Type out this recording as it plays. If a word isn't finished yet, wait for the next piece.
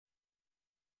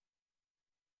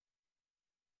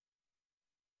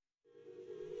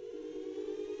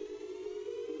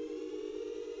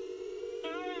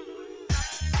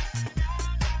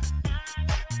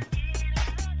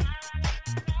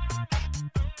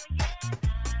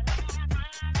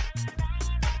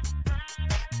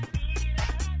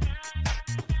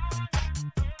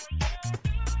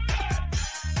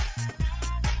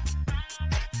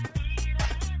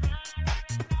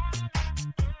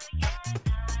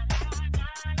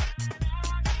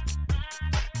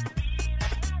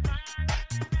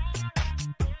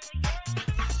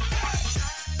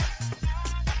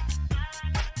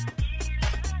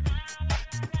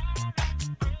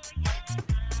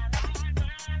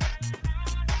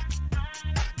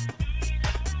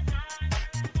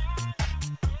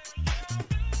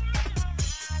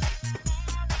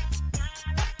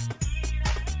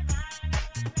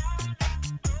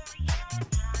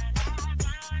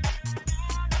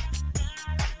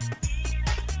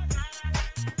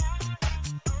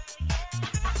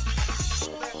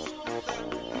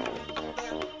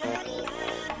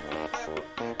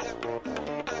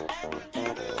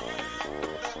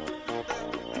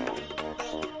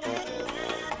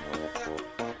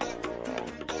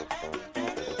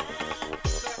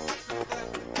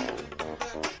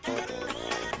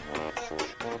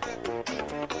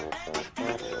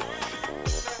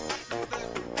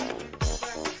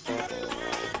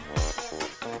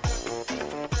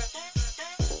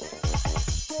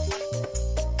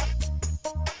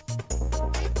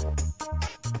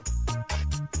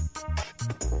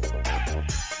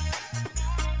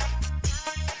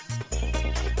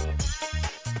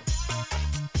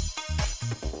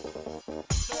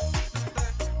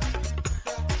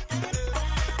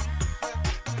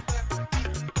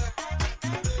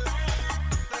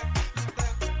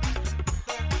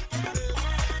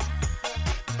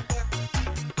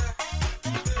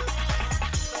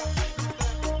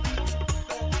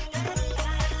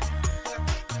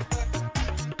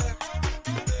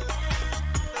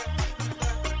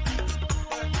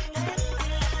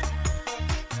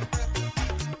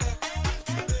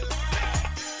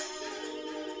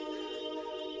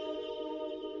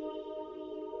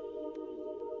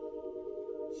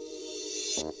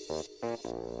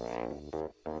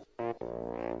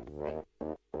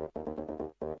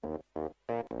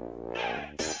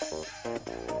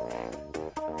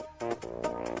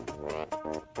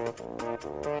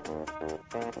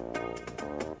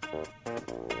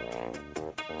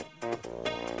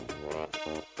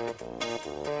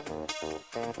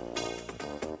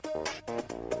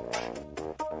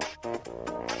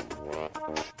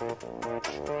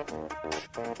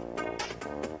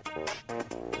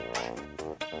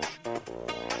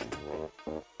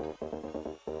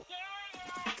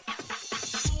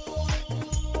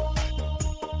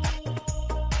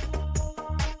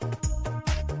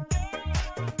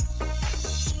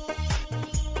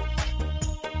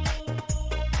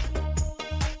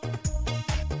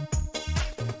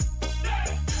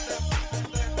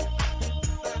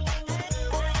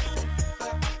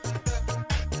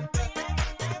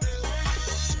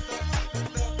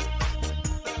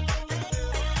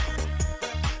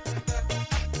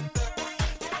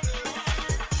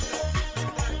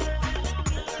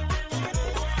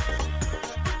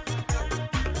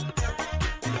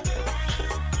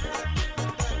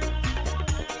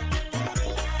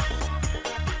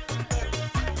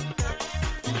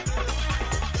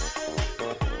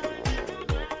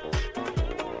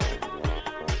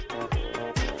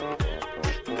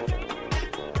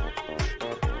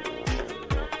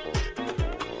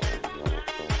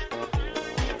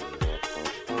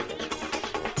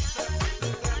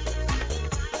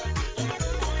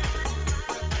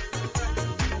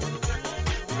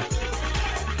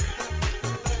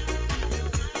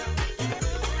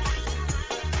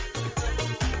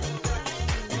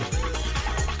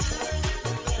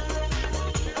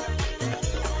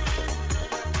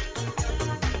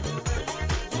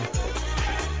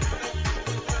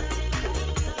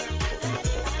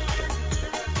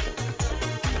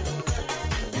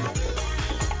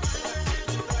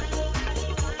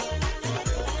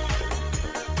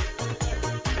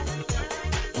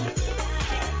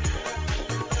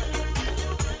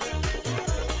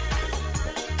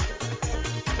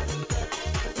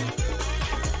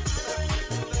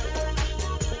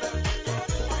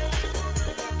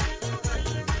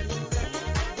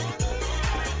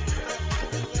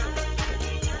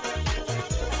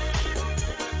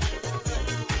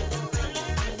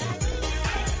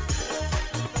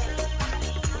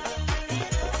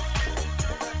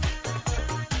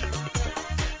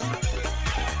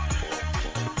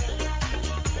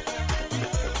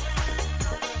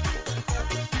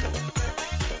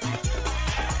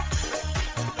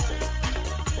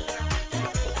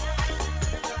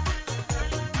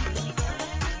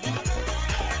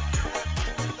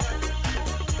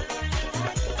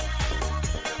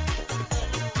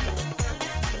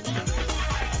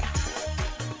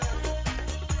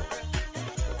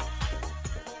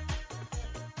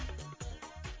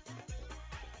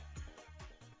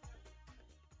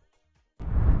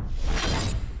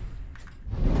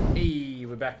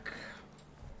back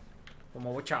from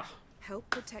Whazze. Help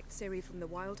protect Ciri from the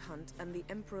Wild Hunt, and the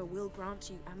Emperor will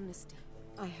grant you amnesty.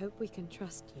 I hope we can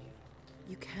trust you.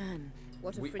 You can.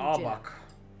 What a We Fringilla. are back.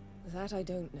 That I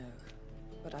don't know,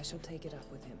 but I shall take it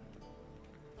up with him.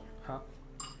 Huh?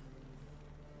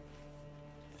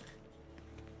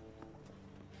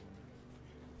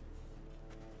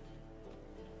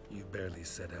 You barely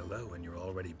said hello and you're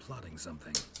already plotting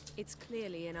something. It's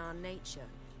clearly in our nature.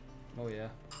 Oh yeah.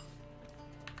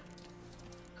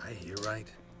 I hear right.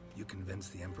 You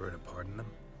convinced the Emperor to pardon them?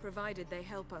 Provided they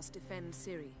help us defend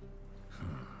Ciri.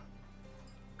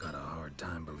 Got a hard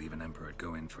time believing Emperor'd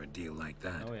go in for a deal like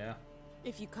that. Oh yeah.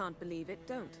 If you can't believe it,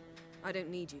 don't. I don't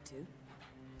need you to.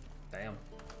 Damn.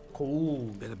 Cool.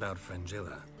 Bit about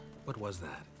Fringilla. What was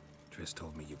that? Triss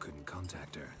told me you couldn't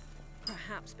contact her.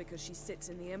 Perhaps because she sits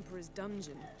in the Emperor's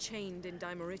dungeon, chained in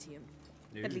Dimeritium.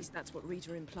 Ew. At least that's what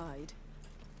Rita implied.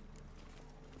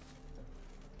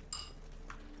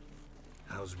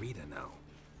 How's Rita know?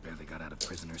 Barely got out of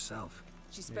prison herself.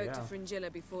 She spoke to Yeah.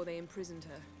 Fringilla before they imprisoned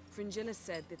her. Fringilla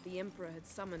said that the Emperor had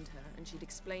summoned her, and she'd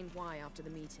explained why after the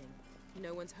meeting.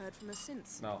 No one's heard from her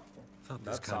since. No. Thought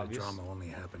this That's kind obvious. of drama only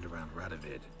happened around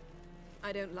Radovid.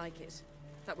 I don't like it.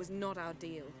 That was not our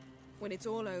deal. When it's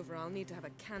all over, I'll need to have a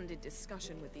candid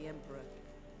discussion with the Emperor.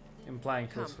 Implying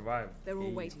he'll Come. survive. They're all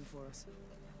Hey. waiting for us.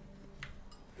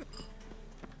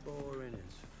 Boring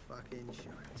as fucking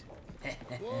shite.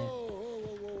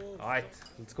 Whoa. Alright,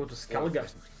 let's go to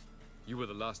Skellige. You were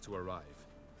the last to arrive.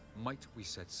 Might we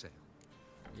set sail?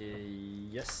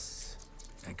 Yes.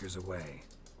 Anchors away.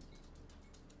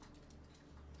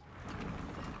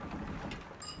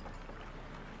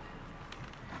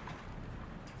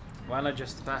 Why not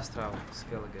just fast travel to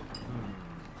Skellige?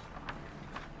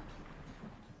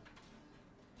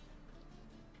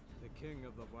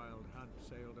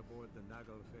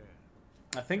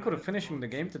 I think we're finishing the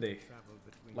game today.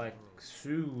 Like,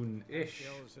 soon-ish.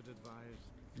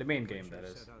 The main game, that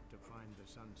is. Set out to find the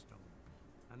Sunstone,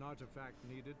 an artifact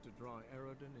needed to draw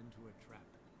Erodin into a trap.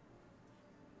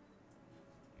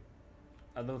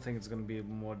 I don't think it's gonna be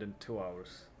more than 2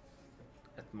 hours,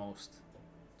 at most, to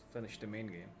finish the main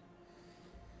game.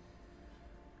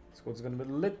 So it's gonna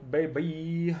be lit,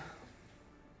 baby.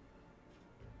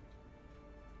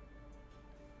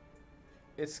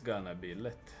 It's gonna be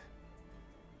lit.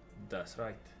 That's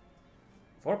right.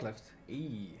 Forklift.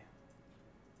 Eee.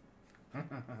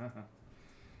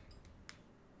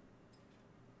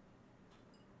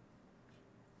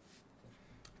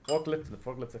 Forklift and the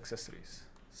forklift accessories.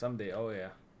 Someday, oh yeah.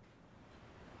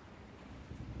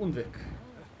 Unvik.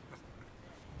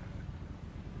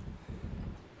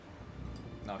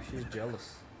 Now she's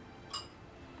jealous.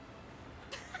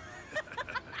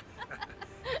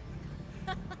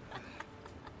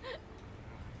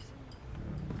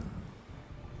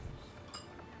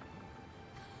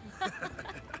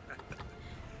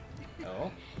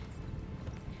 Oh.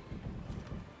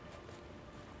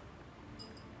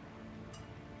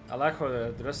 I like how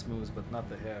the dress moves, but not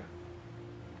the hair.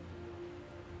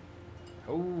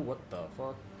 Oh, what the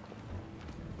fuck?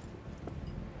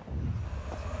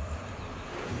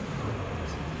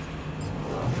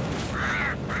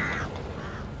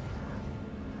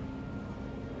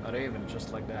 A raven,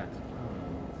 just like that.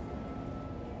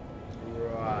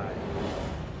 Right.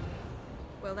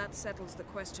 Well, that settles the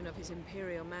question of His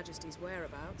Imperial Majesty's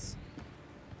whereabouts.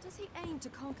 Does he aim to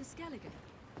conquer Skellige?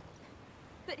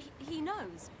 But he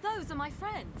knows. Those are my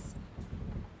friends.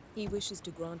 He wishes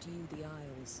to grant you the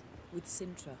Isles, with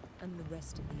Sintra and the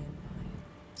rest of the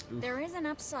Empire. There is an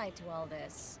upside to all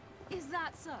this. Is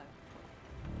that so?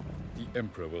 The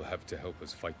Emperor will have to help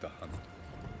us fight the Hunt.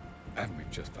 And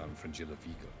we've just found Fringilla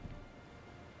Vigo.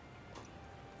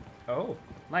 Oh,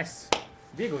 nice.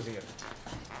 Vigo's here.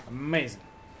 Amazing.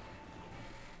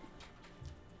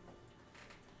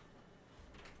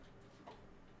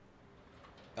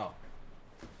 Oh.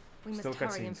 We must Still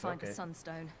hurry and cutscenes, find okay. the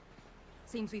Sunstone.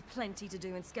 Seems we've plenty to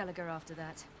do in Skellige after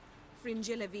that.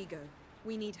 Fringilla Vigo.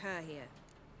 We need her here.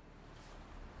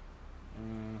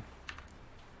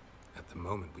 At the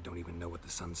moment, we don't even know what the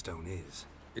Sunstone is.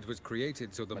 It was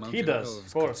created so the But he mountain does, elves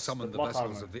of could course, summon with the plot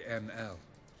vessels armor. of the NL.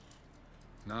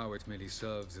 Now it merely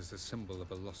serves as a symbol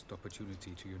of a lost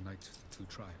opportunity to unite the two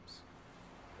tribes.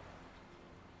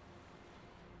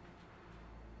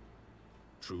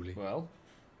 Truly? Well.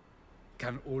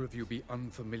 Can all of you be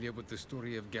unfamiliar with the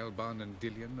story of Gelban and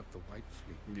Dillion of the White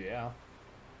Fleet? Yeah.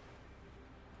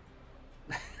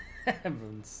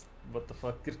 Heavens, what the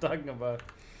fuck you're talking about?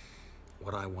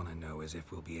 What I want to know is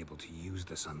if we'll be able to use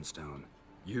the Sunstone.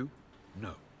 You?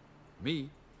 No. Me?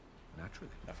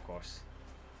 Naturally. Of course.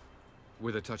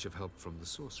 With a touch of help from the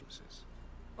sorceresses.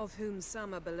 Of whom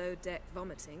some are below deck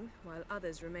vomiting, while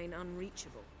others remain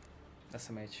unreachable.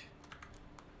 SMH.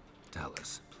 Tell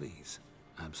us, please.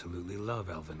 Absolutely love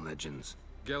elven legends.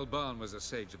 Gelban was a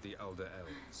sage of the Elder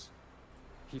Elves.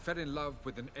 He fell in love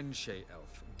with an Enshe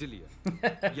elf,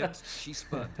 Dillion. Yet she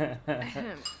spurned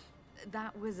him.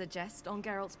 That was a jest on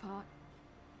Geralt's part.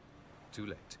 Too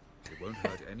late. It won't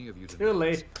hurt any of you to Too know.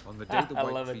 late. On the day the I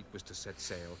White love it. Fleet was to set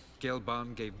sail,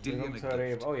 Gelban gave We're Dillion going a to arrive.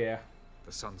 gift, Oh yeah.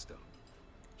 the Sunstone.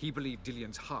 He believed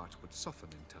Dillion's heart would soften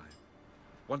in time.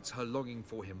 Once her longing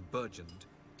for him burgeoned,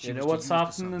 she You was know to what use the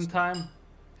softened in Sunstone. time?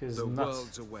 His Though nuts.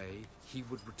 worlds away, he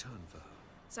would return for her.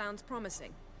 Sounds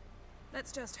promising.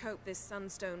 Let's just hope this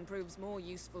sunstone proves more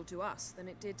useful to us than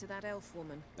it did to that elf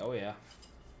woman. Oh yeah.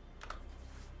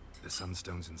 The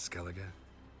Sunstone's in Skellige?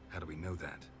 How do we know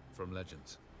that? From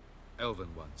legends.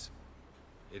 Elven ones.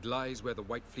 It lies where the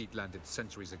White Fleet landed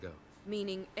centuries ago.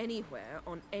 Meaning anywhere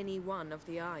on any one of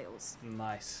the Isles.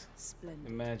 Nice. Splendid.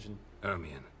 Imagine.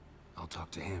 Ermion. I'll talk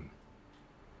to him.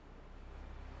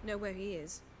 Know where he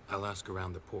is? I'll ask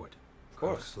around the port. Of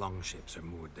course. Longships are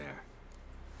moored there.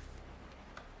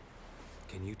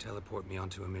 Can you teleport me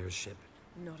onto Amir's ship?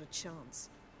 Not a chance.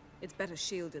 It's better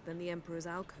shielded than the Emperor's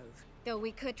alcove. Though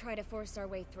we could try to force our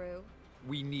way through.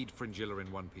 We need Fringilla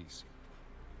in one piece.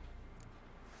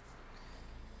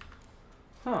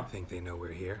 Huh. Think they know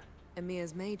we're here?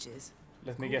 Emir's mages.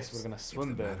 Let me guess, we're gonna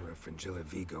swim If the there. matter of Fringilla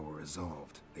Vigo were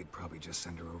resolved, they'd probably just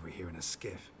send her over here in a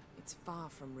skiff. It's far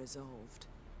from resolved.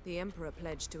 The Emperor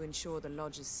pledged to ensure the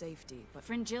Lodge's safety, but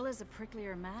Fringilla's a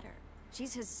pricklier matter.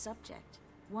 She's his subject.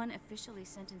 One officially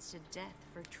sentenced to death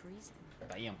for treason.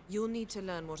 Damn. you'll need to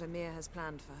learn what Emir has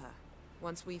planned for her.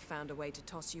 Once we've found a way to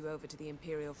toss you over to the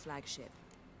Imperial flagship.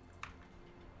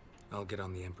 I'll get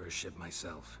on the Emperor's ship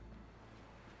myself.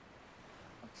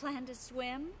 A plan to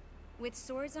swim? With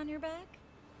swords on your back?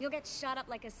 You'll get shot up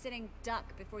like a sitting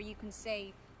duck before you can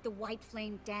say the white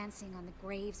flame dancing on the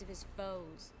graves of his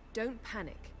foes. Don't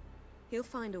panic. He'll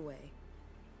find a way.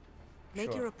 Make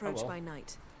Sure, your I approach will. by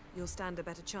night. You'll stand a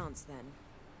better chance then.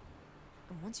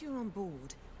 And once you're on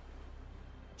board,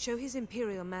 show His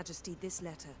Imperial Majesty this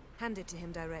letter. Hand it to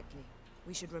him directly.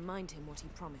 We should remind him what he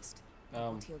promised.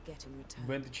 And what he'll get in return.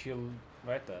 When did she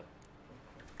write that?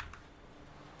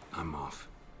 I'm off.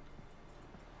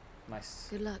 Nice.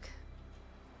 Good luck.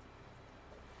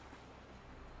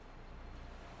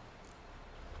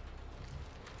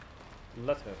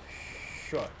 Letter.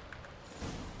 Sure.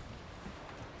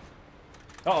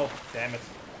 Uh-oh. Damn it.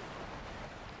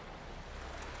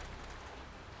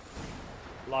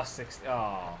 Lost 60.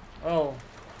 Oh. Oh.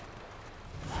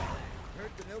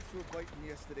 Heard the nymphs were biting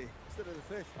yesterday instead of the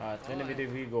fish.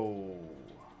 Alright, we go.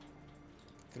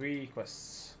 3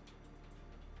 quests.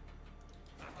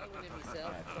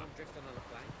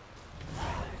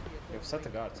 You've set the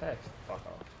guards. Hey, fuck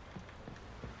off.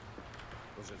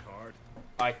 Was it hard?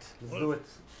 Right, let's do it.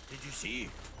 Did you see?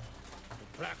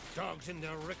 The black dogs in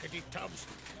their rickety tubs.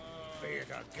 Bay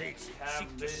at our gates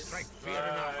seek to strike fear in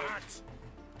our hearts.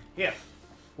 Here.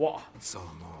 What? Saw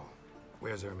them all.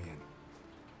 Where's Ermion?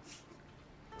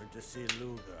 Went to see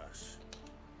Lugas.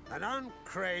 And on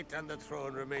Crate and the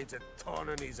throne remains a thorn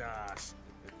in his ass.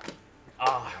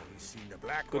 Ah. He's seen the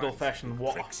black Good ones, old-fashioned who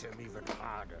what? pricks him even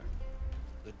harder.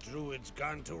 The druid's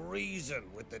gone to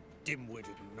reason with the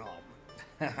dim-witted knob.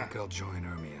 I think I'll join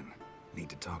Ermion. Need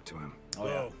to talk to him. Oh,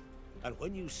 yeah. And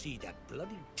when you see that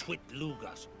bloody twit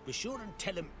Lugas, be sure and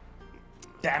tell him.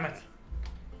 Damn it.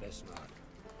 Best not.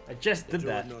 I just The did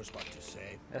druid that. knows what to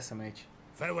say. SMH.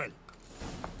 Farewell.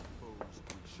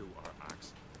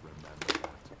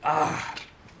 Ah.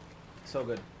 So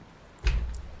good.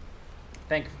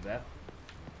 Thank you for that.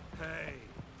 Hey.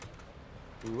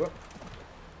 Whoop.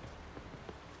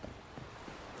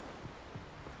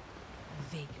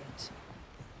 Vagrant.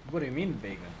 What do you mean,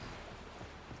 vagrant?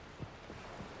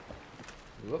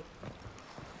 Whoop.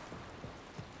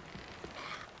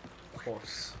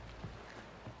 Horse.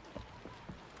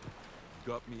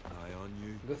 Got me eye on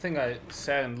you. Good thing I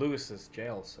sat in Lewis's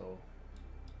jail, so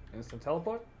instant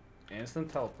teleport? Instant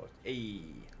teleport.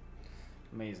 Ayy.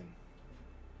 Amazing.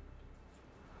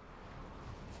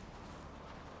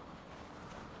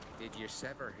 Did you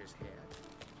sever his head?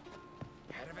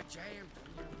 Head of a giant.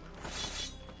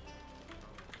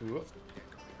 Whoop.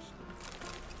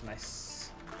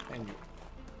 Nice. Thank you.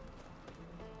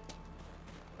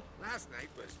 Last night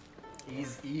was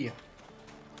Easy.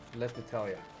 Let me tell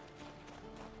ya.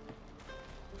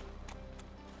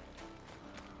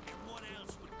 What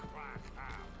else would crack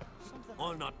have?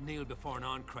 I'll not kneel before an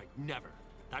Oncrite, never.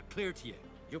 That clear to you?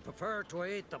 You prefer to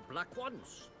eat the black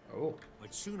ones? Oh.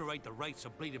 I'd sooner write the rights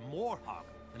of bleeding Moorhog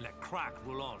than let crack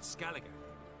rule all Skellige.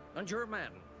 And your men?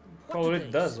 Oh,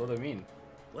 it does. What do you mean?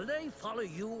 Will they follow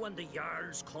you when the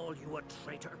Jarls call you a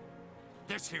traitor?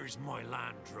 This here's my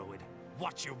land, Druid.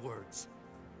 Watch your words.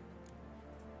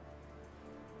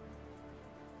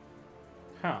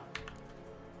 Huh.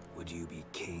 Would you be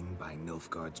king by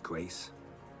Nilfgaard's grace?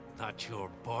 That's your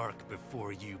bark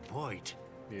before you bite.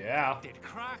 Yeah. Did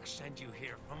crack send you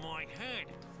here for my head?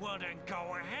 Well then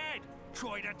go ahead.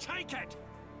 Try to take it.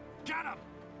 Get him.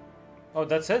 Oh,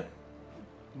 that's it?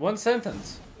 One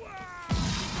sentence.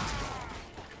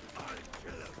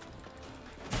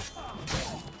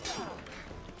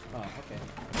 Oh, okay.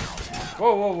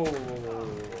 Whoa, whoa, whoa, whoa, whoa, whoa,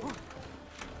 whoa.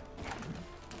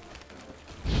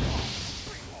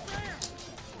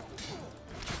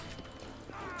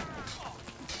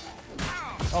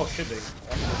 Oh shit, they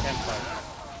actually can't fight.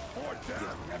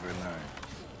 You'll never learn.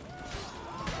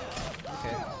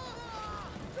 Okay.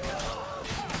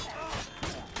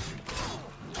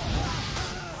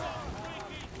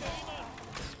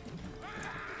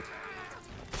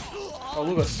 Oh,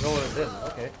 Lucas is already dead.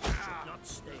 Okay. Not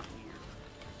stay here.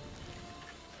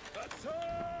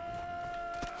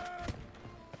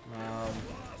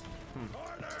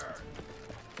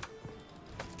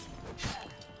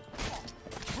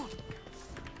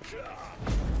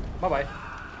 Bye bye.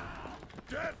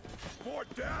 Death for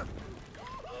death.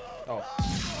 Oh.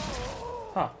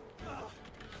 Huh.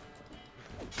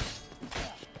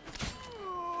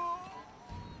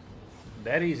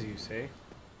 That easy, you say?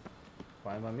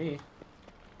 Fine by me.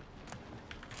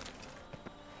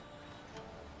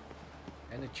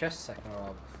 And a chest I can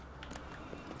rob.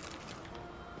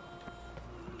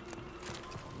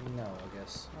 No, I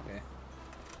guess. Okay.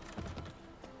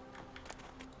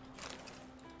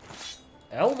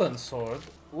 Elven sword?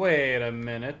 Wait a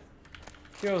minute.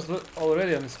 He was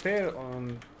already on spear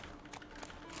on...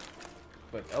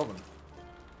 Wait, Elven.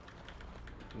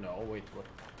 No, wait, what?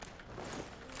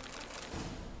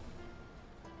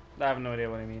 I have no idea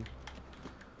what I mean.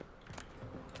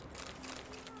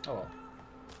 Oh well.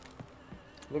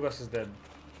 Lucas is dead.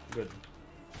 Good.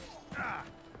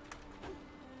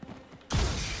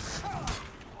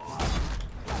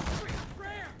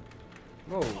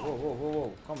 Whoa, whoa, whoa, whoa,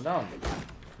 whoa. Calm down.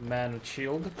 Man with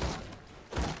shield.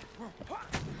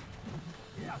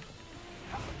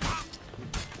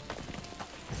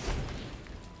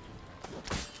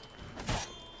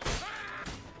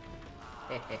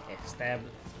 Stabbed.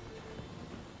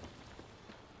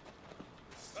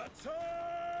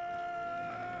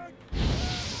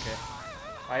 Okay.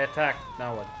 I attacked.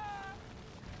 Now what?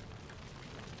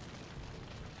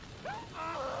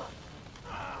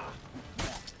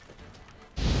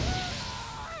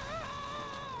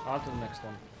 On to the next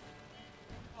one.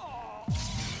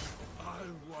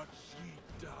 I'll watch ye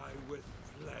die with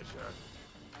pleasure.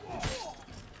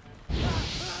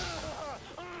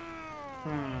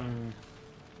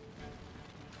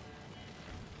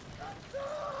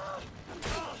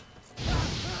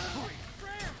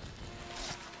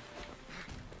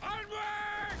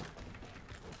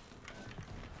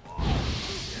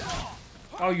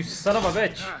 Oh, you son of a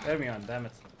bitch! There we are, damn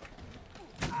it.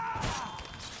 Oh,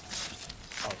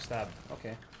 stabbed.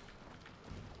 Okay.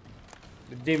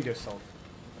 Redeemed yourself.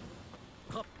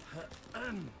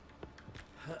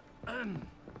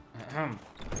 Yeah, you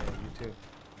too.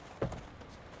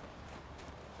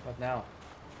 What now?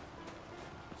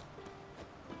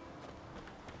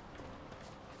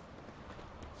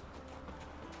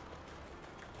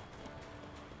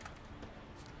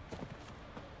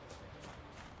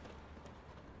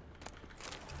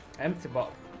 Empty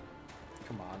bottle.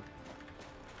 Come on.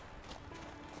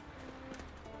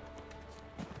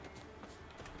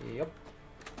 Yep.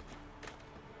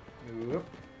 Yep.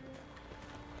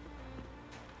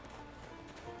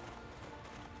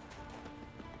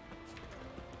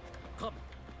 Come.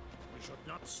 We should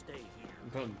not stay here.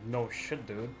 No shit,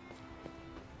 dude.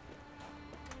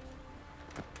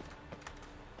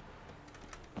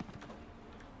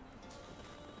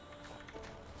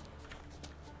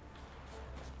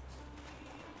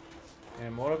 Any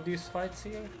more of these fights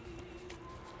here?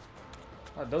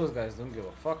 Oh, those guys don't give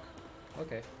a fuck.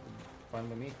 Okay, fine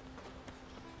by me.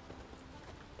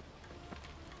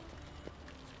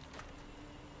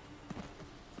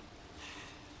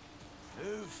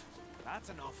 Move. That's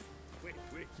enough. Quick,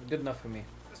 quick. Good enough for me.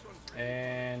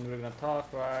 And we're gonna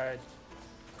talk, right?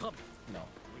 Come. No.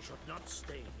 We should not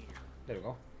stay here. There we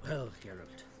go. Well,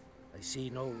 Geralt, I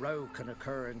see no row can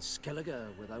occur in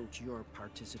Skellige without your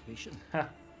participation.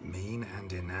 Mean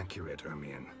and inaccurate,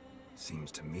 Ermion.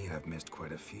 Seems to me I've missed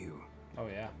quite a few. Oh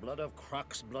yeah. Blood of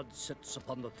Croc's blood sits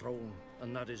upon the throne,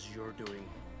 and that is your doing.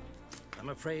 I'm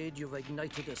afraid you've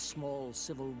ignited a small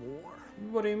civil war.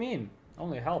 What do you mean?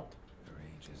 Only helped. For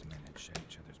ages, men had shed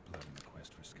each other's blood in the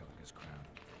quest for Skellige's crown.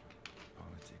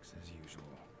 Politics as usual,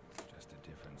 just a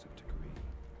difference of degree.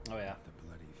 Oh yeah. The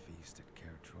bloody feast at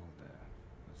Caer Trolda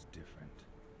was different.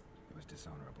 It was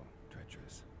dishonorable,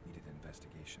 treacherous, needed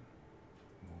investigation.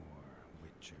 More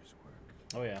Witcher's work.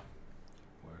 Oh yeah.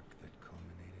 Work that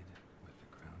culminated with the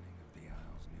crowning of the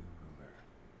Isle's new ruler.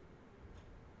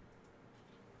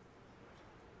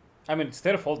 I mean, it's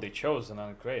their fault they chose and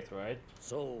not great, right?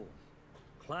 So,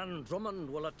 Clan Drummond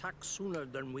will attack sooner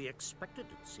than we expected,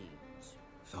 it seems.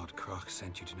 Thought Croc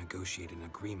sent you to negotiate an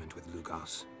agreement with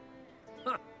Lugas.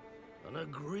 Ha! An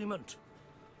agreement.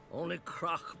 Only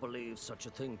Croc believes such a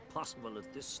thing possible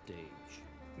at this stage.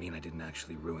 Mean I didn't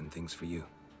actually ruin things for you?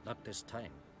 Not this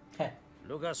time.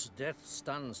 Lugas' death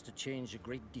stands to change a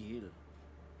great deal.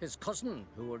 His cousin,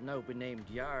 who will now be named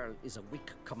Jarl, is a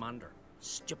weak commander.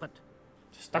 Stupid.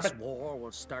 Stop this it. war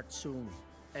will start soon,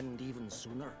 end even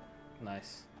sooner.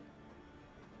 Nice.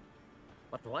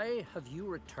 But why have you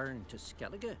returned to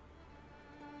Skellige?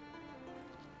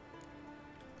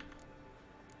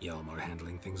 Yalm are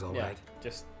handling things all right?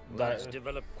 Just Lad's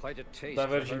developed quite a taste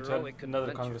diverging for to heroic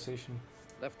another adventure. conversation.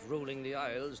 Left ruling the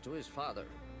Isles to his father.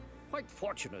 Quite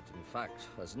fortunate, in fact,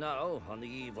 as now, on the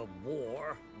eve of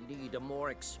war, we need a more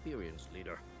experienced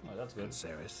leader. Oh, that's good. And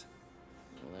Ceres?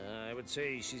 I would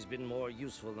say she's been more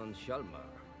useful than Hjalmar.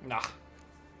 Nah.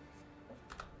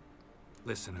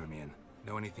 Listen, Ermion.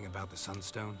 Know anything about the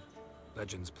Sunstone?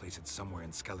 Legends place it somewhere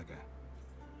in Skellige.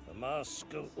 The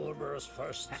mask of Urberus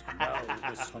first, now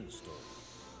the Sunstone.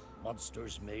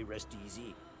 Monsters may rest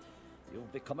easy.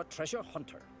 You've become a treasure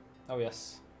hunter. Oh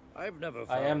yes. I've never I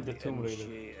found am the Tomb Raider.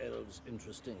 Ancient elves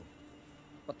interesting.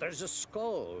 But there's a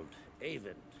skald,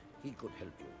 Avend. He could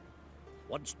help you.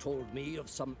 Once told me of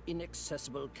some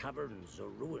inaccessible caverns or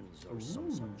ruins or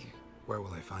some such. Where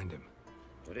will I find him?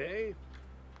 Today,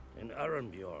 in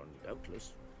Arenbjorn,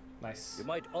 doubtless. Nice. You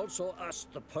might also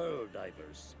ask the pearl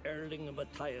divers, Erling and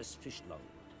Matthias Fishlung.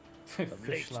 Of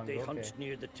late, Fishlung, they okay. hunt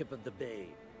near the tip of the bay,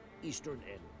 eastern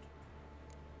end.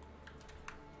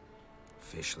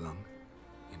 Fishlung?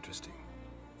 Interesting.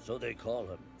 So they call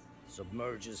him.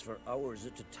 Submerges for hours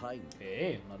at a time.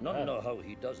 Hey, not None bad. know how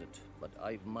he does it, but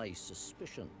I've my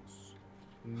suspicions.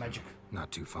 Magic. Not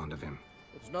too fond of him.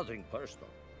 It's nothing personal.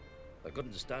 I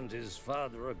couldn't stand his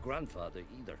father or grandfather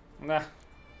either. Nah.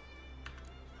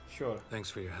 Sure. Thanks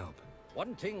for your help.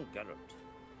 One thing, Geralt.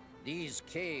 These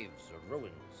caves are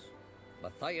ruins.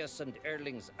 Matthias and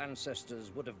Erling's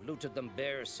ancestors would have looted them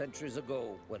bare centuries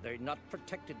ago were they not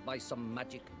protected by some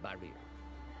magic barrier.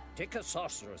 Take a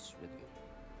sorceress with you.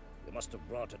 You must have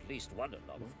brought at least one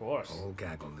along. Of course. Oh,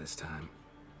 gaggle this time.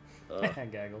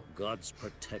 Gaggle. Gods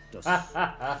protect us.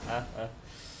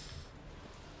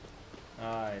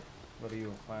 Alright. What do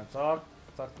you want to talk?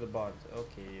 Talk to the bard.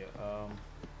 Okay.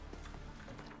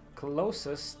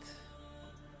 Closest.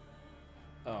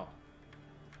 Oh.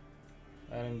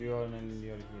 And you're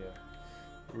here.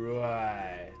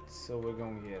 Right. So we're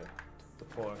going here. To the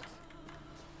port.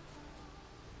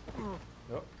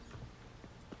 Yep.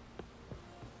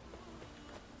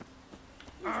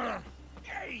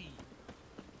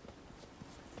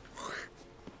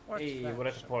 Hey, we're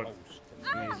at the port.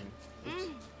 Amazing. Oops.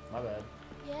 My bad.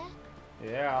 Yeah?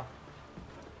 Yeah.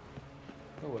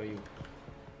 Oh, what are you?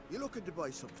 You looking to buy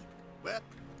something? Well,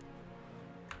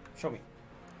 Show me.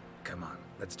 Come on,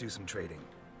 let's do some trading.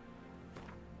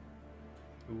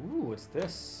 Ooh, what's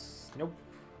this? Nope.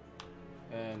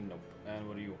 And nope. And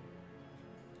what are you?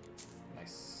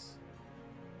 Nice.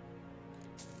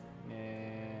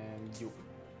 And you.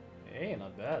 Hey,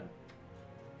 not bad.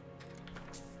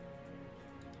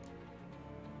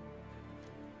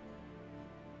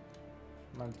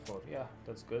 $94. Yeah,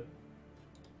 that's good.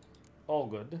 All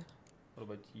good. What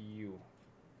about you?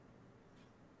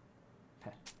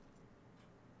 Heh.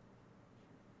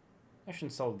 I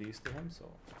shouldn't sell these to him, so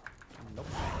nope.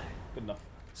 Good enough.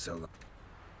 So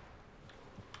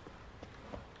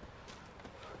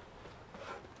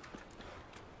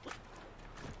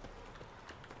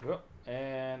Yep.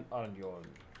 And Arnjorn.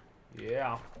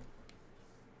 Yeah.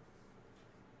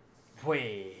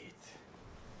 Wait.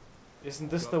 Isn't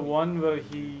this the one where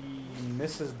he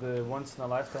misses the once in a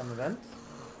lifetime event?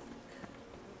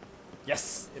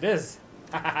 Yes, it is.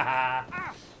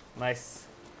 Nice.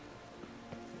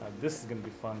 This is gonna be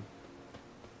fun.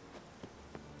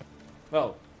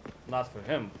 Well, not for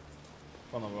him.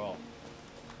 Fun overall.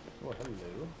 Oh,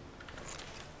 hello.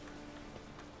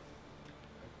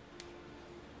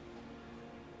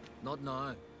 Not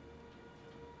now.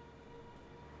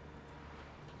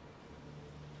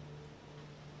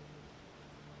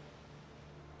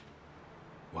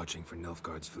 watching for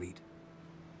Nilfgaard's fleet.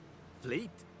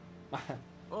 Fleet?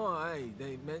 Oh, aye,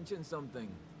 they mentioned something.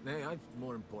 Nay, I've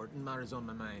more important matters on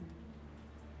my mind.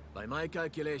 By my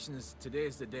calculations,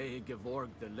 today's the day Gevorg,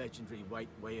 the legendary white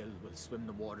whale, will swim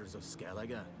the waters of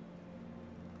Skellige.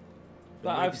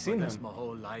 I've seen this him. my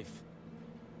whole life.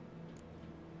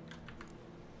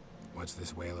 What's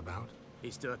this whale about?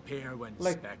 He's to appear when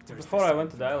Like, specters before I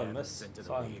went descend to the from island, heavens miss, into the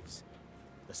saw him. waves.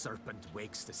 The serpent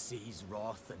wakes the sea's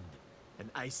wrath, and an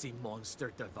icy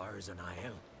monster devours an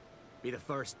isle. Be the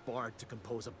first bard to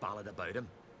compose a ballad about him.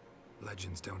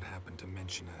 Legends don't happen to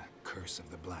mention a curse of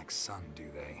the Black Sun, do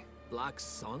they? Black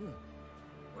Sun?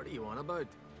 What are you on about?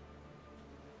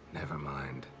 Never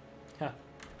mind. Huh.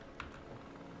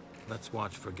 Let's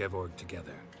watch for Gevorg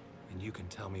together, and you can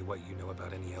tell me what you know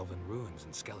about any elven ruins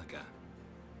in Skellige.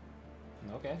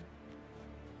 Okay.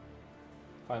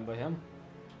 Fine by him,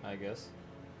 I guess.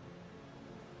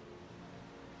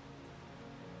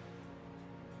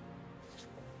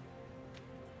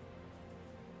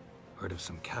 Heard of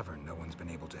some cavern no one's been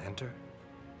able to enter?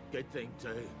 Good thing,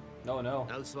 too. No.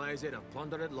 Elsewise, they'd have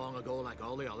plundered it long ago like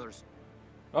all the others.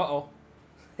 Uh-oh.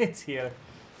 It's here.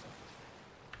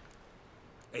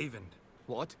 Avend.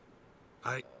 What?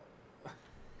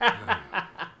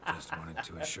 Just wanted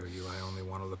to assure you I only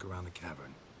want to look around the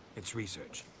cavern. It's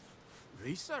research.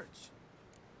 Research?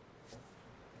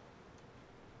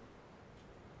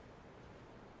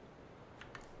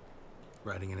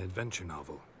 Writing an adventure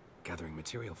novel. Gathering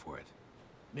material for it.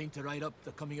 Mean to write up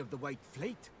the coming of the White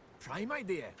Fleet? Prime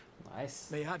idea.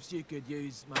 Nice. Mayhaps you could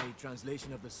use my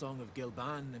translation of the Song of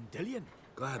Gilban and Dillion.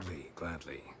 Gladly,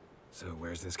 gladly. So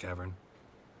where's this cavern?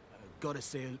 Gotta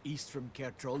sail east from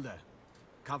Kertrolda.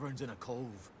 Cavern's in a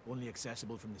cove, only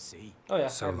accessible from the sea. Oh yeah,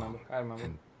 So I remember. long. I remember.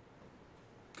 And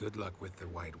good luck with the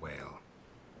white whale.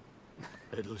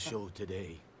 It'll show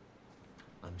today.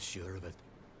 I'm sure of it.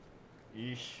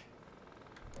 Yeesh.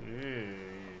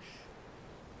 Yeesh.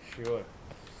 Sure.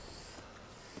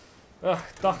 Ugh,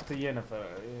 talk to Yennefer.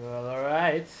 Well,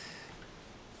 alright.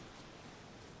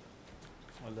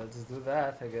 Well, let's do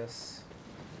that, I guess.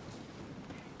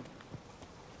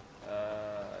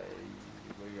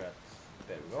 Where you at?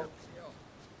 There we go. You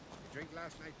drink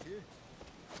last night too?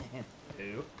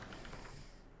 Two.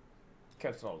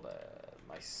 Control the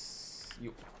nice.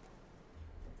 You.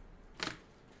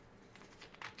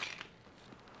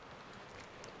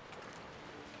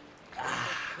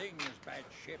 Thing is bad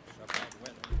ships or bad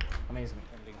weather. Amazing.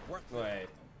 Only worth it. Wait.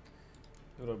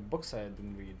 There were books I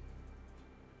didn't read.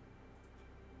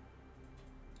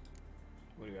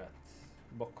 What do you got?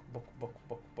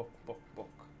 Book.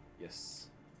 Yes.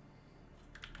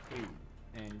 You.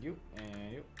 And you.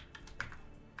 And you.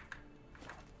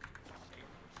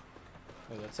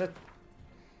 Oh, that's it.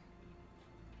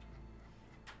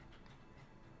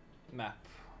 Map.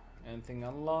 Anything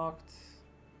unlocked?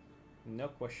 No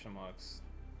question marks.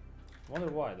 Wonder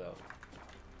why though.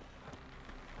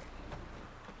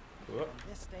 Whoa. From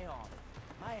this day on,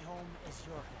 my home is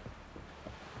your home.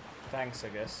 Thanks, I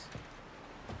guess.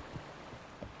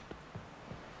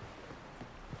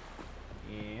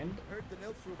 And Heard the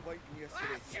elves were biting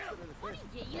yesterday. Instead of the fish.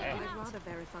 I'd rather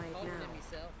verify it now.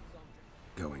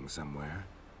 Going somewhere?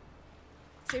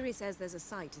 Ciri says there's a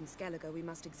site in Skellige we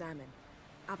must examine.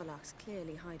 Avalok's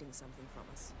clearly hiding something from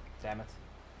us. damn it.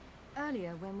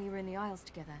 Earlier, when we were in the Isles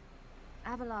together,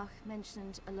 Avalok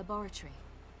mentioned a laboratory.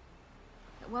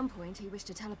 At one point, he wished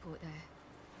to teleport there,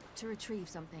 to retrieve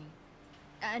something,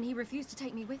 and he refused to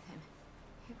take me with him.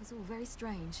 It was all very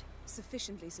strange.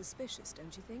 Sufficiently suspicious,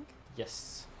 don't you think?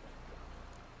 Yes.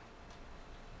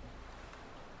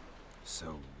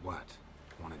 So what?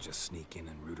 Want to just sneak in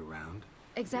and root around?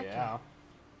 Exactly. Yeah.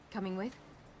 Coming with?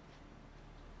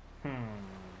 Yeah.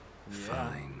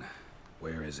 Fine.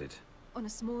 Where is it? On a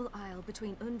small isle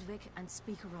between Undvik and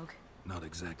Speakerog. Not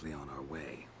exactly on our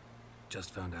way.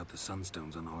 Just found out the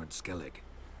sunstone's on Ard Skellig.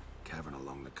 Cavern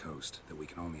along the coast that we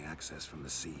can only access from the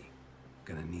sea.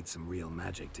 Gonna need some real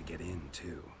magic to get in,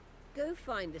 too. Go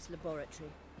find this laboratory.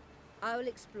 I'll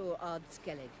explore Ard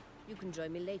Skellig. You can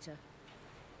join me later.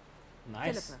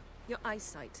 Nice. Philippa, your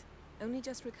eyesight. Only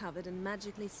just recovered and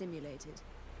magically simulated.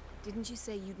 Didn't you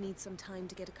say you'd need some time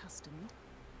to get accustomed?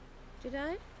 Did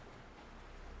I?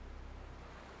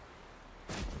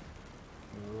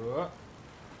 Whoa.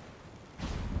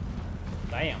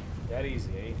 Damn, that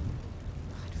easy, eh?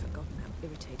 I'd forgotten how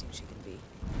irritating she can be.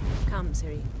 Come,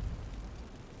 Ciri.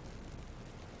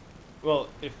 Well,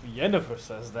 if Yennefer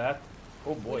says that,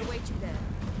 oh boy. We'll await you there.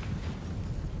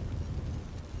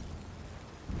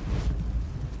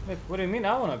 Wait, what do you mean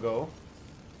I wanna go?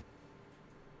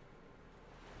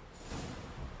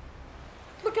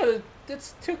 Look at it,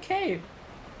 it's 2K.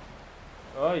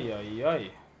 Ay, ay,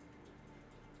 ay.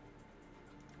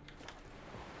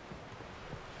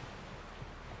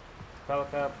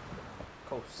 Falcap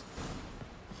Coast.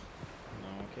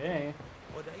 Okay.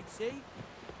 What I'd say?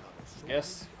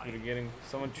 Guess we're getting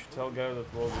someone to tell Garrett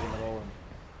that we're going rolling.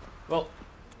 Well,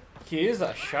 he is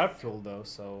a sharp tool though,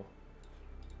 so.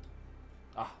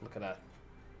 Ah, look at that.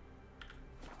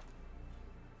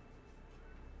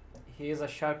 He is a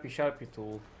sharpie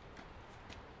tool.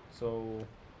 So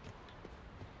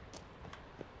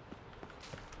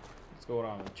let's go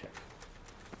around and check.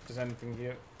 If there's anything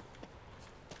here.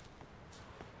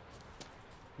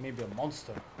 Maybe a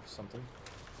monster or something.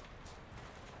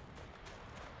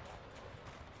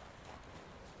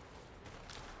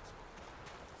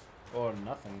 Or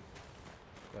nothing.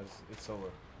 Because it's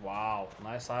over. Wow,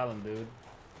 nice island, dude.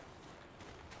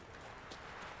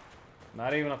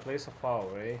 Not even a place of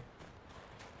power, eh?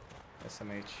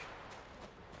 SMH.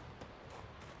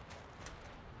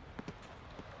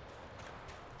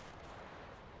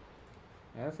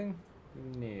 Anything?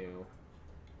 No.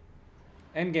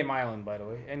 Endgame Island, by the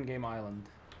way. Endgame Island.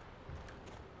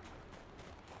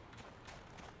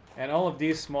 And all of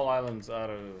these small islands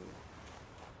are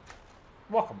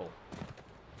walkable.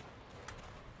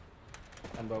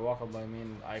 And by walkable I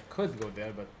mean I could go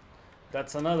there, but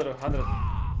that's another 100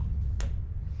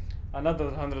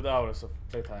 hours of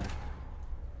playtime.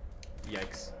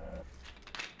 Yikes.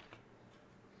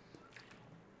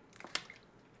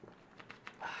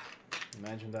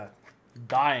 Imagine that.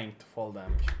 Dying to fall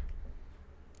damage.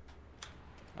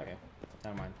 Okay,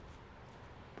 never mind.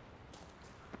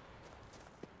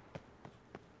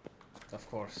 Of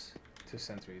course, 2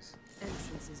 centuries.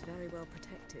 Entrance is very well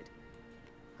protected.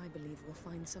 I believe we'll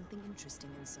find something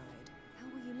interesting inside. How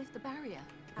will you lift the barrier?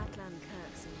 Atlan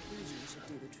Kirk's inclusion should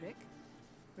do the trick.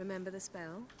 Remember the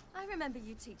spell? I remember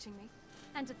you teaching me.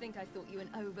 And to think I thought you an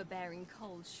overbearing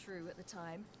cold shrew at the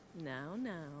time. Now,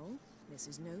 this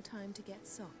is no time to get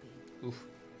soppy. Oof.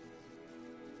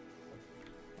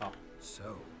 Oh.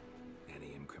 So,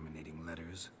 any incriminating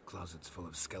letters? Closets full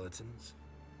of skeletons?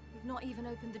 We've not even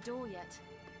opened the door yet.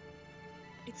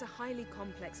 It's a highly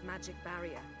complex magic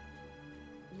barrier.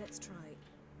 Let's try.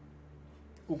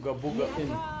 Ooga booga in.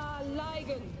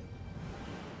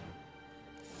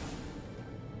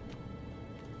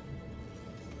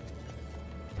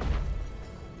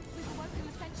 We've awoken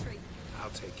the sentry. I'll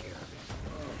take care of it.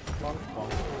 Plonk,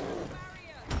 plonk.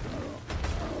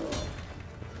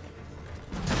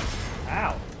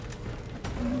 Ow!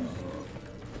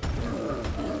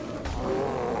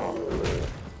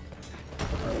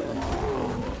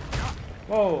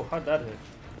 Whoa, how'd that hit?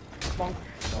 Plonk,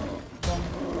 plonk, plonk.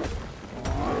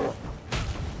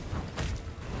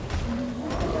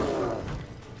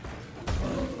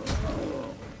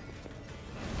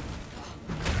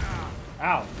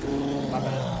 Ow! My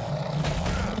bad.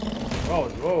 Whoa,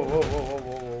 whoa, whoa, whoa,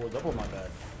 whoa, whoa, double my bad.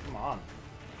 Come on.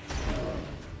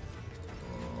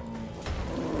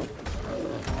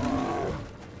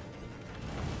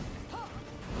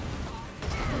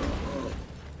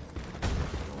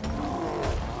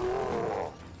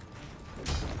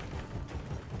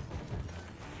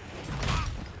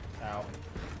 Ow.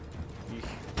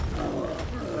 Eesh.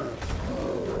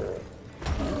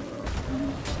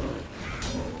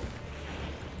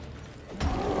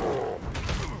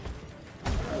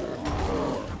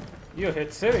 You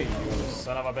hit Siri, you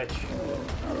son of a bitch.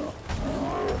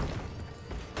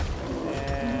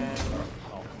 And...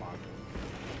 oh, come on.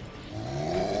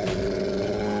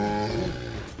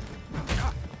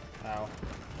 Ow.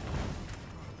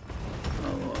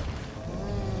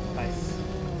 Nice.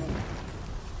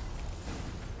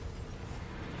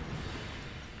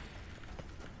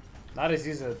 Not as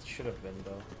easy as it should have been,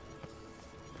 though.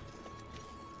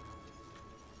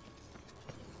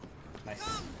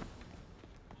 Nice.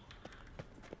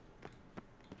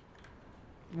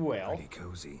 Well. Pretty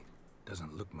cozy.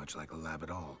 Doesn't look much like a lab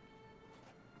at all.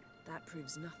 That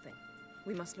proves nothing.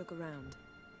 We must look around.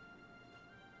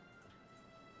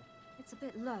 It's a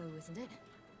bit low, isn't it?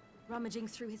 Rummaging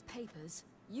through his papers.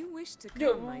 You wish to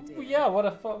Yeah, come, my dear. yeah, what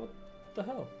the fuck? What the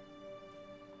hell?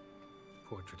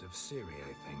 Portrait of Siri,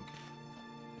 I think.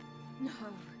 No,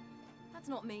 that's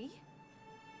not me.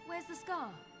 Where's the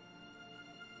scar?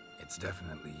 It's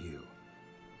definitely you.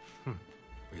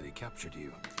 Really captured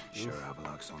you. Sure,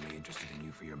 Avalok's only interested in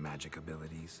you for your magic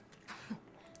abilities.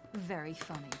 Very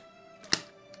funny.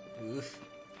 Oof.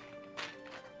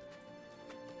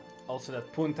 Also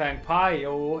that Puntang Pie,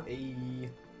 oh, hey.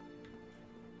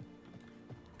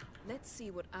 Let's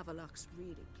see what Avalok's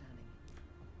really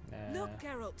planning. Look,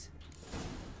 Geralt!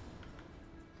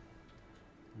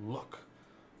 Look.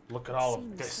 Look at all of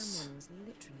Seems this. someone was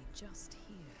literally just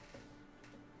here.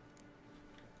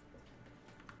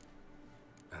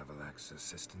 Avalok's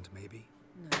assistant, maybe?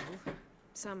 No.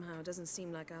 Somehow doesn't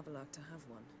seem like Avalok to have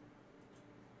one.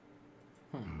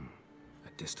 A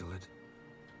distillate?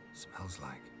 Smells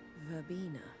like...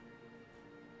 Verbena.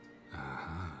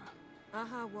 Uh-huh.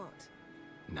 Aha, what?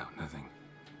 No, nothing.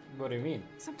 What do you mean?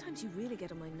 Sometimes you really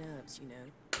get on my nerves, you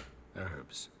know.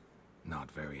 Herbs.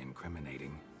 Not very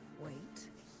incriminating. Wait.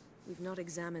 We've not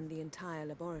examined the entire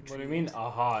laboratory. What do you mean,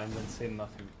 aha, and then say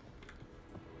nothing?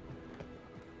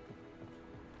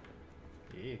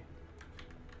 Yeah.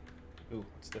 Ooh,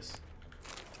 what's this?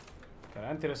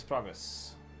 Garantirus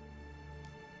progress.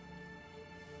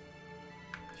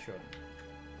 Sure.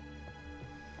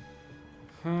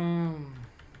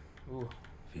 Ooh.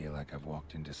 Feel like I've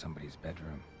walked into somebody's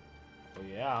bedroom. Oh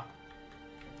yeah.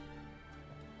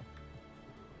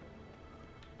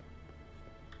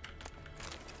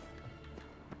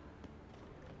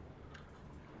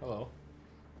 Hello.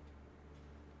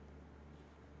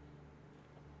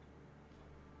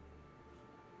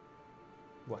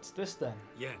 What's this then?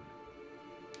 Yen.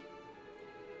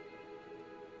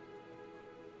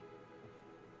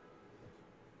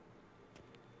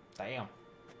 Damn.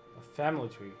 A family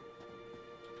tree.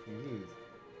 Ooh.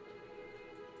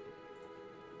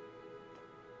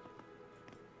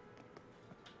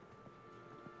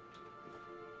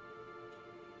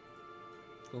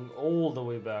 Going all the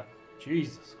way back.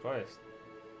 Jesus Christ.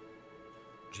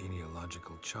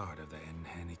 Genealogical chart of the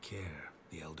Enhanikir,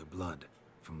 the Elder Blood,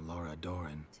 from Laura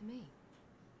Doran. To me.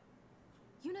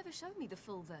 You never showed me the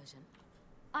full version.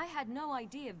 I had no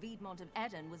idea Viedmont of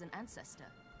Eden was an ancestor.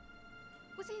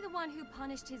 Was he the one who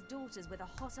punished his daughters with a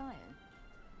hot iron?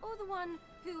 Or the one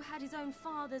who had his own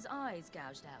father's eyes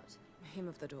gouged out? Him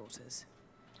of the daughters.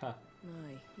 Huh.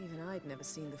 My, even I'd never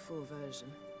seen the full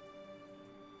version.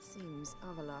 Seems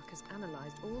Avalok has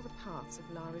analyzed all the parts of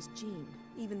Lara's gene,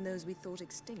 even those we thought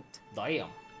extinct. Damn.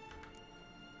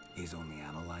 He's only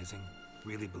analyzing?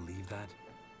 Really believe that?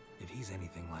 If he's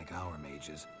anything like our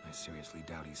mages, I seriously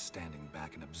doubt he's standing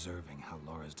back and observing how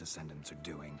Laura's descendants are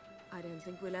doing. I don't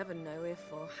think we'll ever know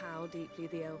if or how deeply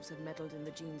the elves have meddled in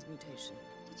the gene's mutation.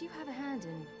 Did you have a hand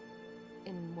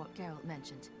in what Geralt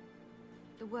mentioned?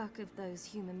 The work of those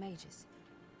human mages?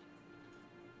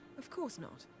 Of course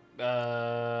not.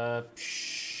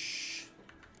 Shh.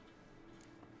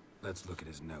 Let's look at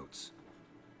his notes.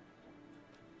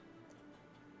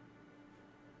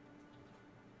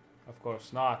 Of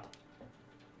course not.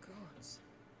 Gods.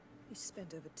 He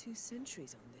spent over 2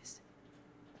 centuries on this.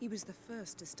 He was the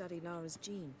first to study Lara's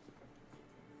gene.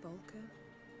 Volker?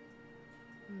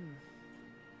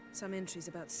 Some entries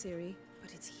about Ciri,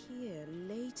 but it's here,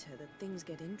 later, that things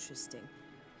get interesting.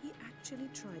 He actually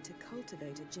tried to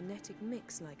cultivate a genetic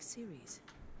mix like Ciri's,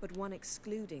 but one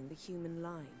excluding the human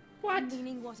line. What?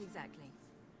 Meaning what exactly?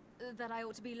 That I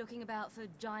ought to be looking about for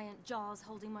giant jars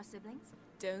holding my siblings?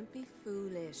 Don't be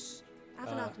foolish.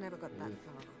 Avalok never got that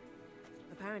far.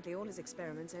 Apparently all his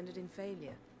experiments ended in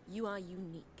failure. You are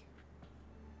unique.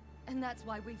 And that's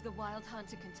why we've the Wild Hunt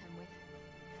to contend with.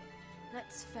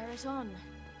 Let's ferret on.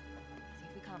 See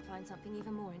if we can't find something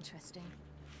even more interesting.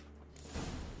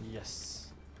 Yes.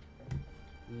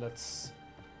 Let's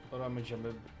rummage a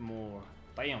bit more.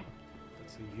 Damn.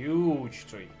 That's a huge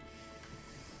tree.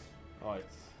 Right.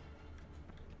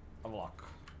 Avalok.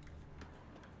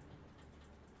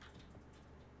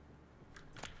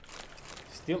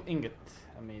 Steel ingot.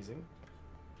 Amazing.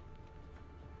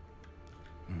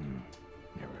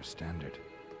 Never standard.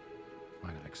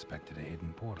 Might have expected a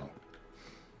hidden portal.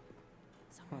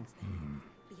 Someone's there.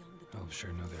 Beyond the door. Elves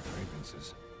sure know their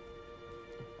fragrances.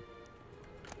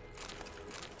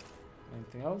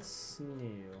 Anything else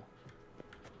new?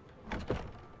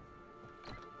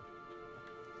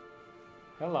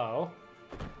 Hello.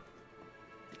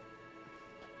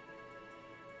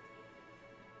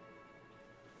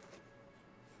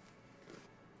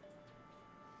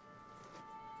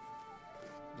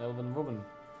 Elven woman.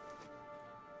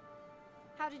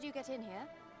 How did you get in here?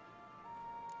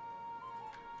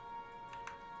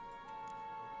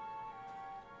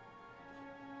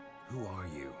 Who are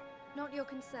you? Not your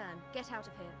concern. Get out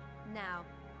of here. Now.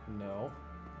 No.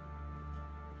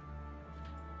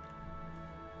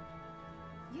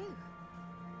 You.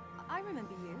 I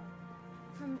remember you.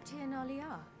 From Tir na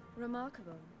Liar.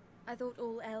 Remarkable. I thought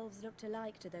all elves looked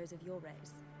alike to those of your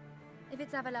race. If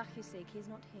it's Avalok you seek, he's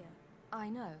not here. I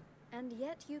know. And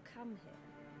yet you come here.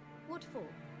 What for?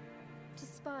 To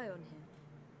spy on him.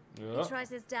 Yeah. He tries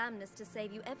his damnedest to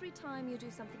save you every time you do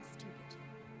something stupid.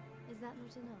 Is that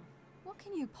not enough? What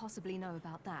can you possibly know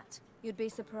about that? You'd be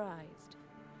surprised.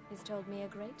 He's told me a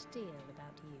great deal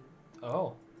about you.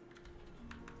 Oh.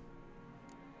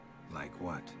 Like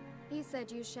what? He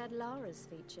said you shared Lara's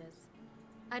features.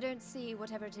 I don't see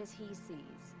whatever it is he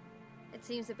sees. It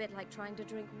seems a bit like trying to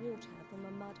drink water from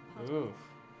a mud puddle. Oof.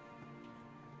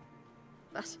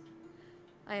 But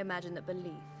I imagine that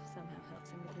belief somehow helps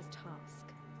him with his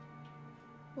task.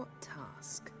 What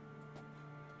task?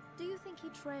 Do you think he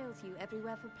trails you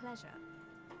everywhere for pleasure?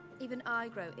 Even I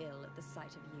grow ill at the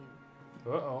sight of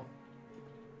you. Uh-oh.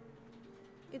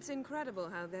 It's incredible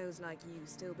how those like you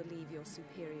still believe you're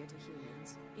superior to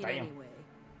humans. In Damn. any way.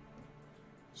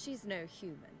 She's no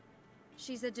human.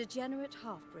 She's a degenerate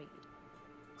half-breed.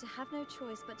 To have no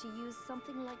choice but to use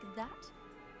something like that?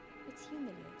 It's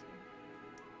humiliating.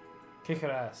 Kick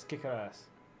her ass. Kick her ass.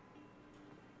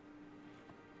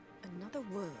 Another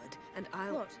word, and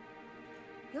I'll... What?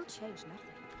 You'll change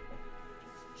nothing.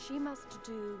 She must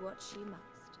do what she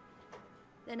must.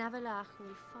 Then Avalok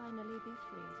will finally be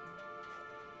free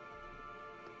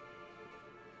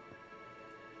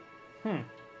of her.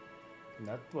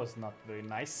 That was not very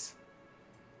nice.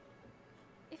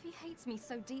 If he hates me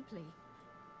so deeply,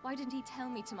 why didn't he tell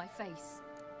me to my face?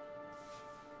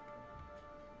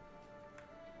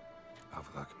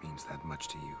 Avalok means that much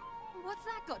to you. What's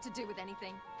that got to do with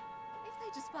anything? If they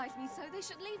despise me so, they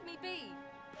should leave me be.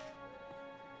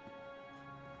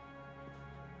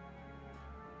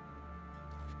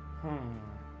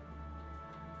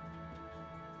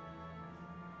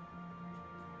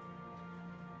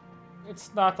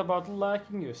 It's not about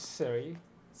liking you, Ciri.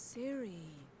 Ciri.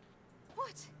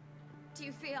 What? Do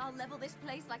you fear I'll level this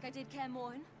place like I did Kaer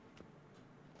Morhen?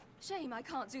 Shame I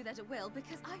can't do that at will,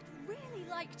 because I'd really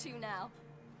like to now.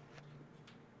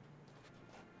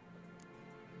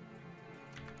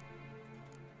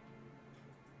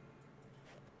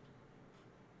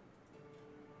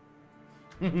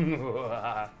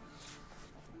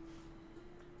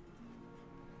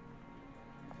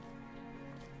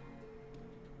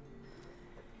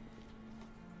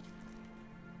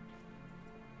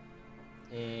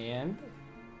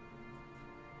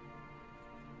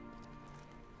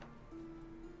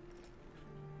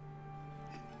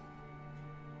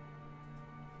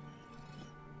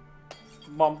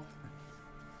 Bump.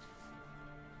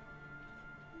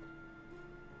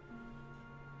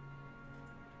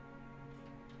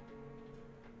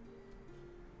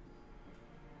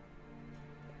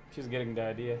 She's getting the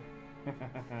idea.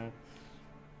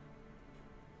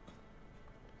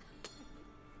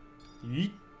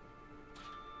 Yeet.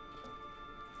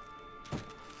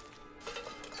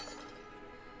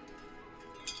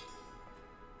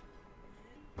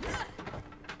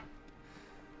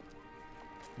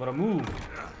 What a move.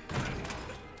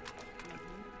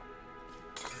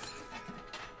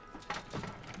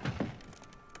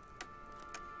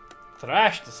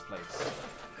 Thrash this place.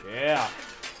 Yeah.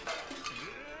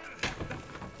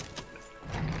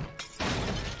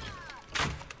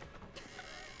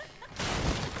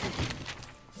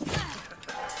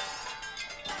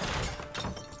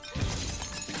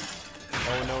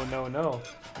 Oh no, no, no.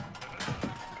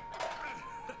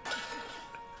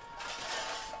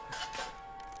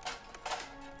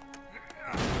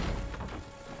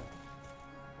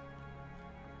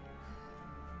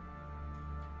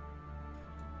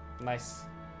 Nice.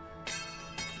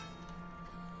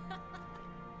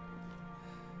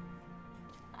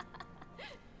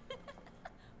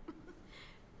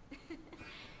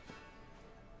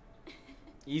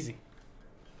 Easy.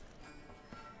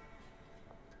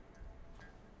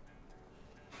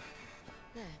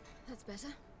 There, that's better.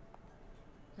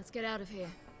 Let's get out of here.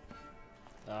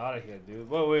 Out of here, dude.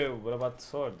 Wait, wait, what about the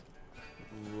sword?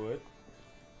 What?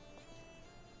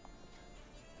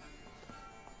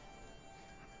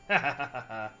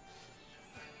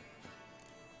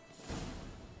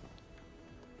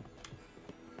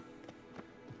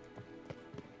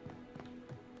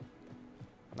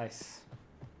 Nice.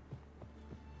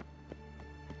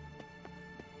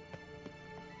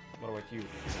 What about you?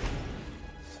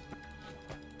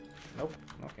 Nope.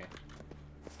 Okay.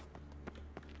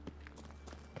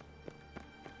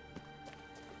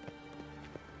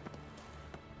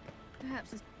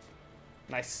 Perhaps it's...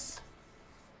 Nice.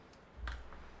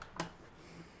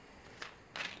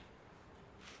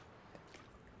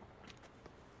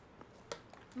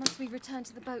 Must we return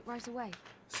to the boat right away?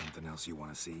 Something else you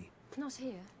want to see? Not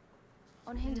here.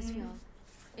 On Hindisfjord.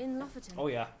 In Lofoten. Oh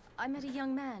yeah. I met a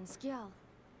young man, Skjal.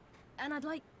 And I'd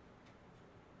like...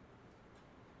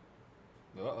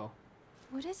 Uh-oh.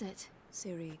 What is it?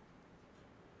 Ciri,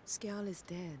 Skjal is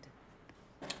dead.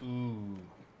 Ooh.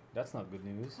 That's not good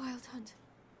news. Wild hunt.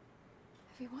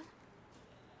 Everyone?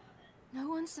 No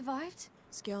one survived?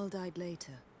 Skjal died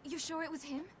later. You sure it was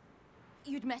him?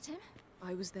 You'd met him?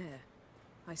 I was there.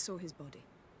 I saw his body.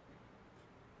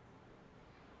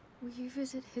 Will you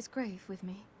visit his grave with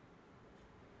me?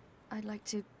 I'd like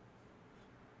to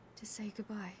say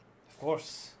goodbye. Of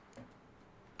course.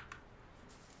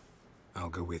 I'll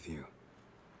go with you.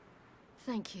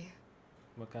 Thank you.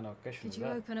 What kind of occasion Could is you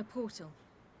that? open a portal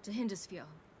to Hindisfjord?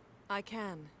 I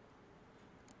can.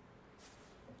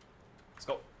 Let's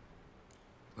go.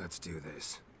 Let's do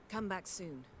this. Come back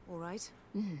soon, all right?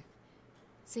 Mm-hmm.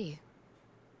 See you.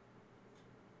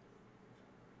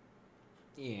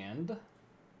 And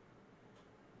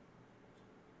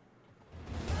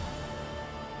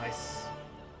nice.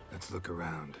 Let's look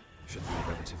around. Should be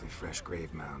a relatively fresh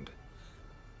grave mound.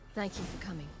 Thank you for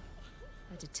coming.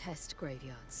 I detest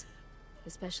graveyards,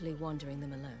 especially wandering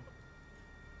them alone.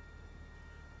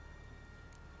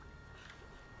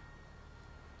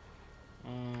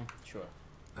 Sure.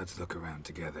 Let's look around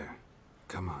together.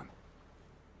 Come on.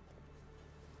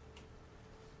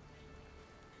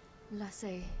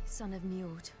 Lasse, son of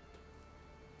Njord.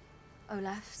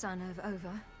 Olaf, son of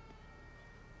Over.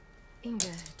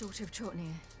 Inga, daughter of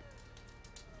Trotnir.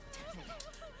 Damn it.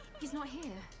 He's not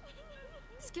here.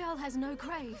 Skjal has no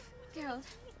grave. Geralt,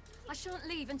 I shan't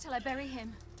leave until I bury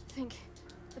him. Think,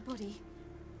 the body.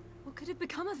 What could have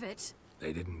become of it?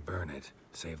 They didn't burn it.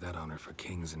 Save that honor for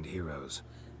kings and heroes.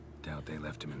 Doubt they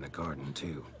left him in the garden,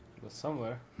 too. But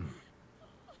somewhere.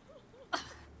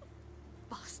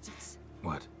 Bastards.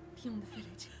 What? Beyond the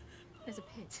village, there's a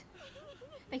pit.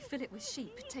 They fill it with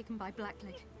sheep taken by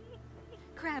Blackleg.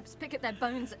 Crabs pick at their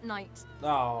bones at night.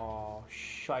 Oh,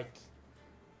 shite.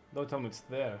 Don't tell me it's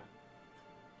there.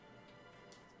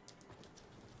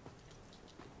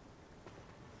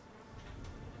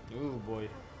 Ooh, boy.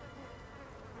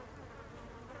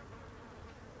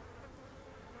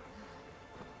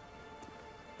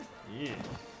 Yeah.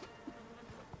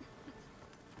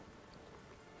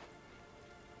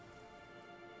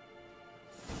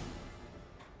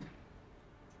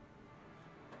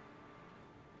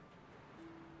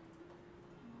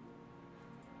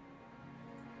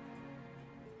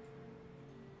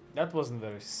 That wasn't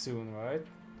very soon, right?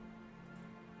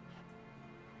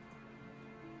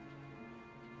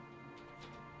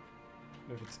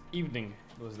 If it's evening,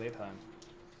 it was daytime.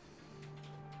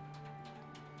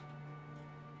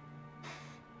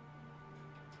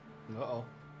 Uh-oh.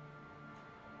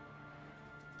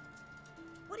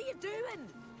 What are you doing?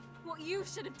 What you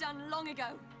should have done long ago.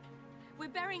 We're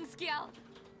burying Skjall.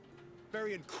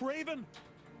 Burying Craven?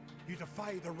 You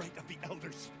defy the right of the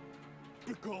elders.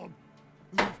 Begone.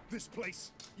 Leave this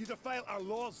place. You defile our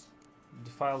laws.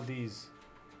 Defile these.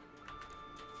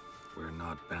 We're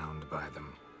not bound by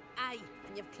them. Aye,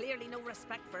 and you've clearly no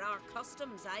respect for our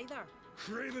customs either.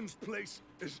 Craven's place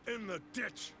is in the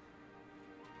ditch.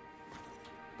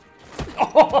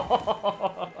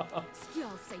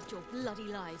 Skjall saved your bloody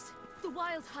lives. The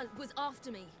Wild Hunt was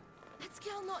after me. Had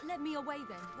Skjall not led me away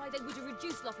then, why they would have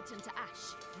reduced Lofoten to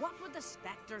ash. What would the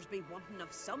spectres be wanting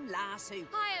of some lass who...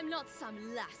 I am not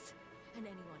some lass. And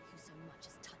anyone who so much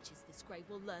as touches this grave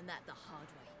will learn that the hard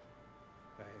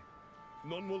way. Aye.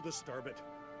 None will disturb it.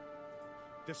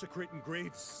 Desecrating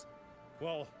graves.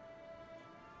 Well,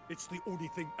 it's the only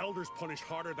thing elders punish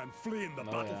harder than fleeing the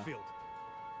battlefield.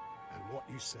 And what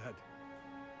you said.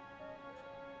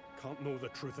 Can't know the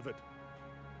truth of it.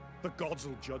 The gods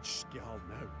will judge Skjall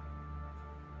now.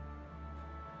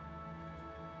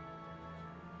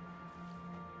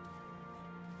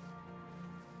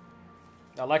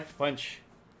 I like the punch.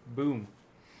 Boom.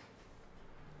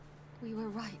 We were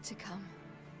right to come.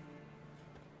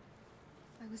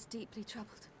 I was deeply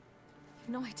troubled. You've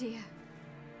no idea.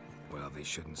 Well, they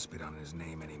shouldn't spit on his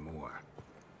name anymore.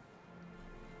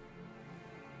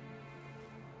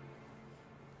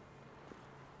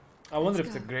 I wonder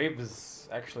if the grave is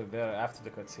actually there after the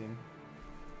cutscene.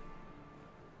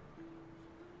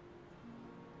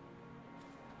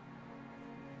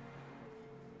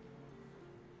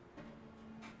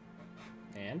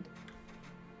 And?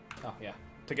 Oh, yeah.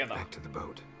 Together. Back to the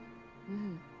boat.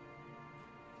 Mm.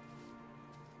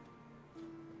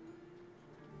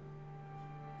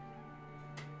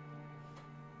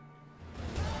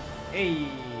 Hey,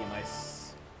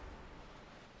 nice.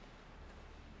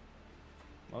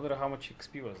 Wonder how much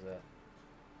XP was that.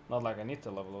 Not like I need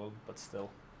to level up, but still.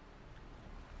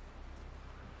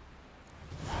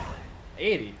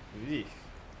 80. Eek.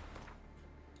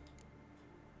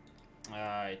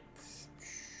 Alright.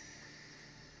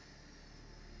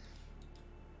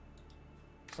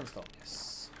 Sunstone,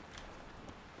 yes.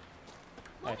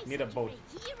 I need a boat.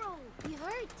 Hero, you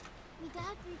heard? Me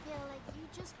dad revealed like you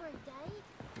just for a day.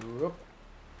 Whoop.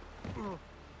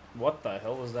 What the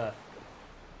hell was that?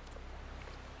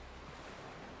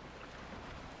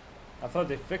 I thought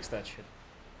they fixed that shit.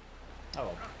 Oh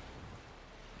well.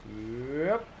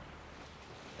 Yep.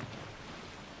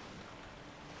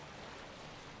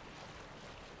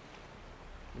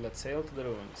 Let's sail to the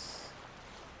ruins.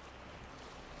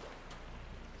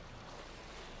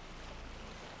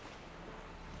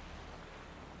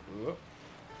 Whoop.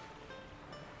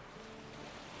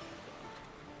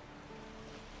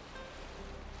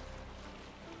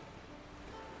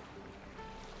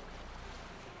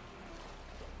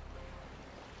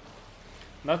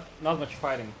 Not much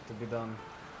fighting to be done,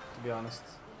 to be honest.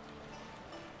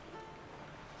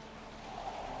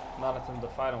 Not until the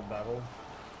final battle,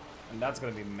 and that's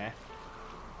gonna be meh.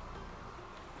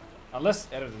 Unless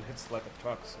Eridan hits like a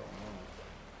truck, so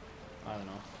I don't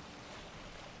know.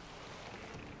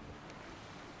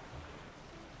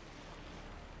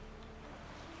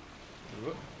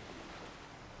 Whoop.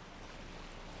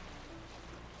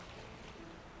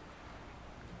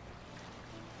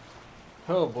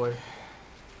 Oh boy.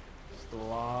 A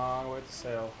long way to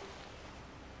sail.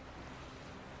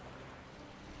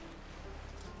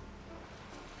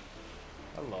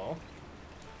 Hello.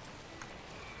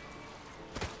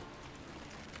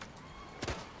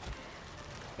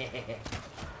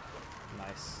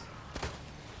 Nice.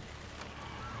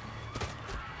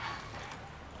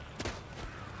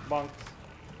 Bonked.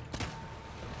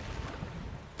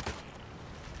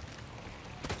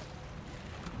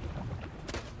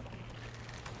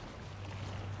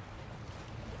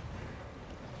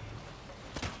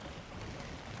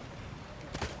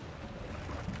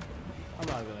 I'm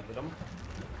not gonna hit them.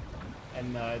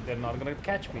 And they're not gonna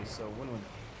catch me, so win-win.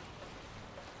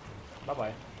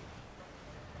 Bye-bye.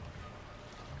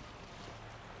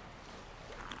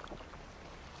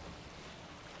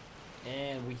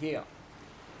 And we here.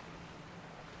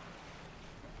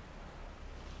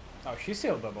 Oh, she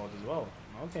sailed the boat as well.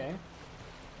 Okay.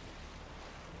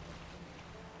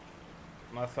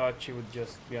 I thought she would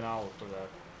just be an owl for that.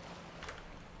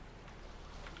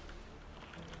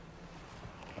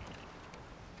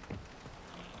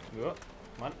 Go.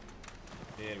 Come on.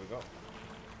 There we go.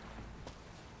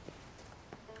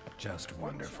 Just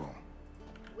wonderful.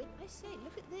 Wait, I say,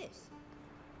 look at this.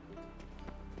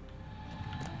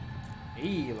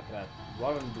 Hey, look at that.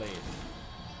 Dwarven blade.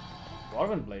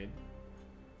 Dwarven blade?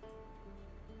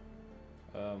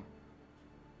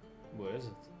 Where is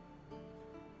it?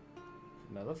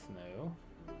 Melith? No.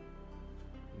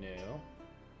 No.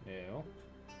 No.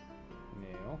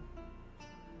 No.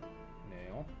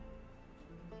 No.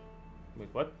 Wait,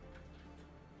 what?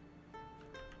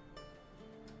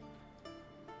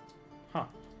 Huh.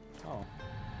 Oh.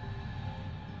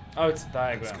 Oh, it's a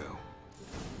diagram. Let's go.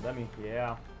 Dummy,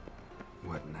 yeah.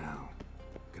 What now?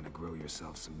 Gonna grow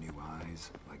yourself some new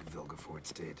eyes, like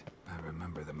Vilgefortz did? I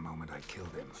remember the moment I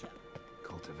killed him.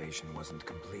 Cultivation wasn't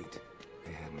complete.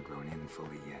 They hadn't grown in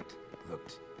fully yet.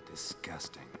 Looked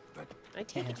disgusting, but... I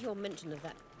take it your mention of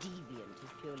that deviant is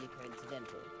purely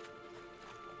coincidental.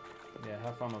 Yeah,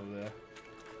 have fun over there.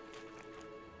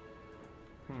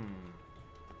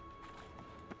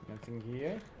 Nothing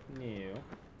here? No.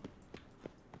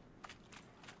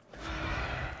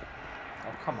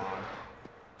 Oh, come on.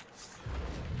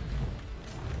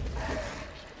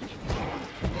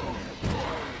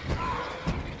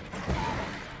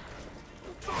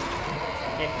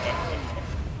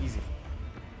 Easy.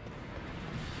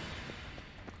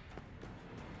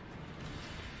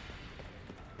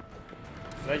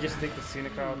 Did I just take the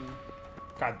scenic route?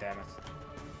 God damn it.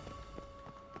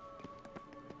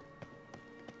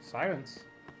 Sirens?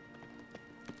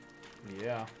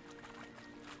 Yeah.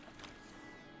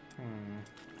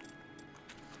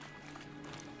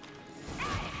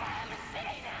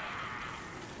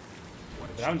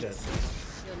 But I'm just...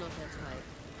 You're not her type.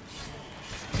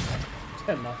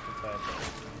 Not the type.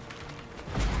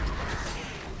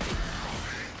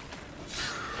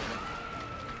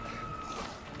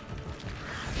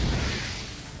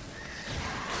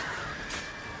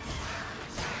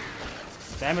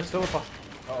 Damn it, Philippa.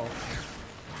 Uh-oh.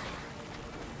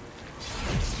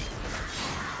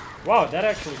 Wow, that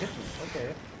actually hit me.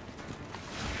 Okay.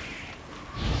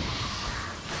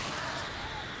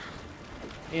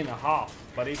 In a half,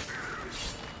 buddy.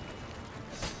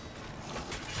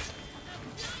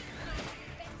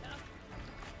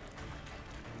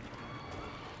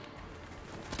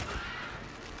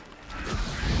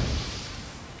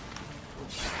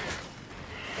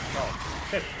 Oh,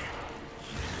 shit.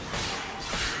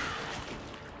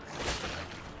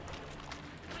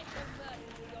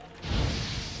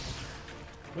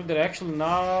 Look, they're actually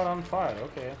not on fire.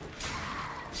 Okay.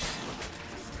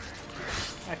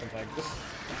 I can take this.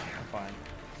 I'm fine.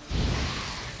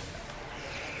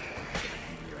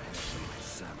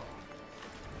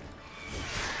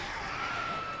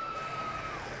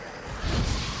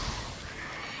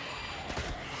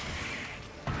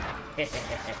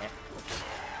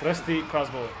 Trusty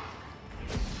crossbow.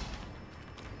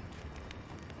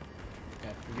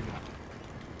 Yeah, give it.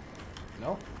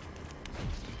 No?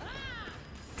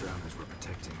 Drowners were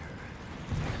protecting her.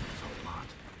 There's a lot.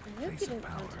 Place of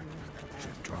power.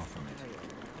 Should draw from it.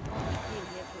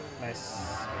 Nice.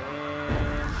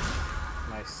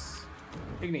 And nice.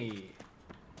 Igni.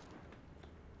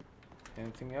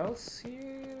 Anything else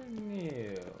here?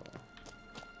 No.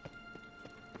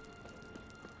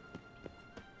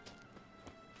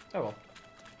 Oh well.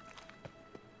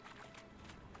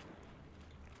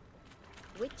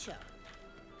 Witcher.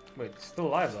 Wait, still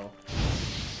alive though.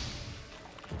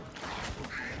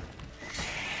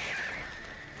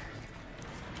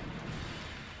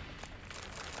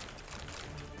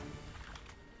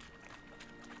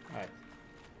 Alright.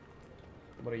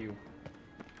 What are you?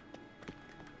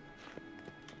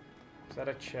 Is that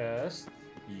a chest?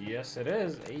 Yes, it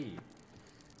is. Hey.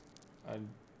 An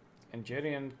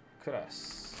Angerian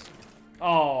Crest.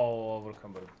 Oh,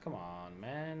 overcumbered. Come on,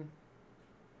 man.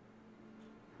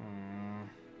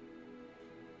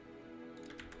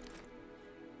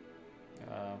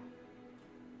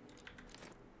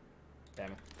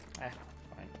 Damn it.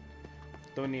 Fine.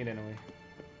 Don't need anyway.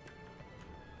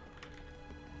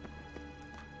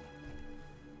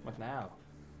 What now?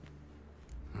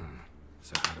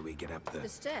 So how do we get up The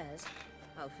stairs?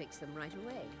 I'll fix them right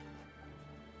away.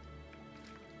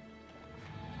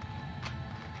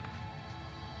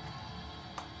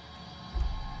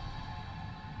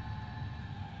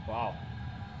 Wow.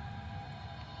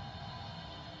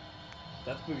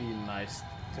 That would be nice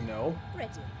to know.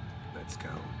 Ready. Let's go.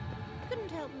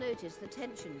 Couldn't help notice the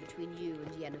tension between you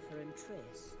and Yennefer and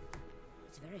Triss.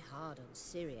 It's very hard on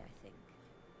Ciri, I think.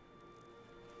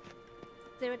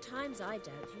 There are times I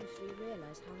doubt you three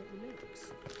realize how it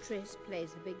looks. Triss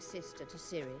plays the big sister to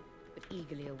Ciri, but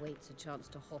eagerly awaits a chance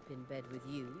to hop in bed with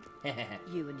you.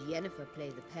 You and Yennefer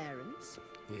play the parents.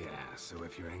 Yeah, so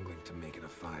if you're angling to make it a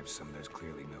 5-some, there's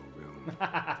clearly no room.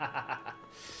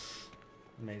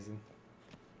 Amazing.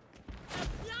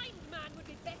 Blind man would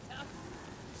be better.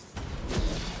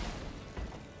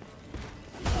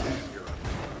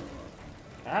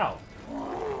 Ow.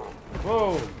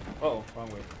 Whoa. Uh-oh, wrong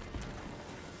way.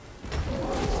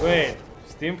 Wait,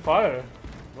 steam fire?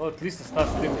 Well, at least it's not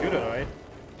steam cutter, right?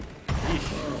 Yeesh.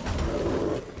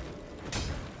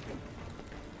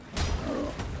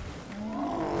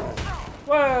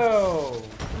 Whoa!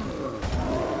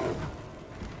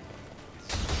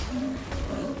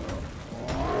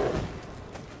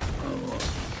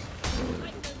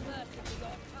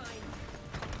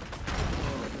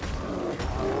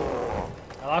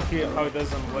 I like how it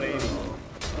does on 180.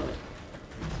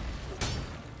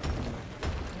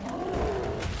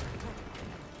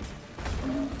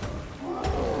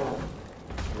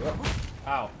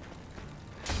 Ow.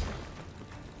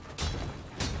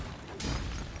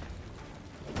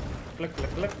 Click,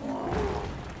 click, click.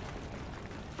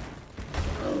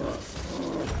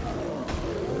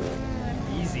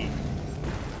 Easy.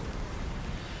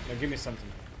 Now give me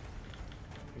something.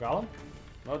 Golem?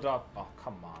 No drop. Oh,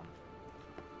 come on.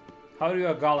 How do you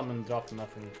a golem and drop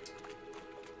nothing?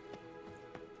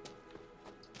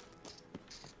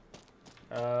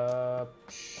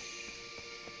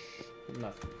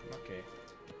 Nothing. Okay.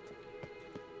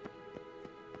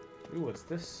 Ooh, what's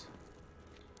this?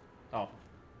 Oh.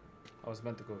 I was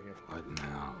meant to go here. What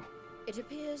now? It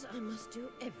appears I must do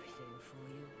everything for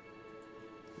you.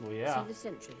 Well, yeah. See the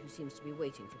sentry who seems to be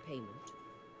waiting for payment.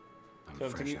 So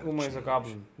Uma is a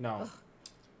goblin. No. Ugh.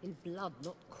 In blood,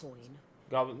 not coin.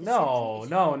 Goblin. The No,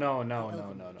 sentry no, is no, the no, elven no,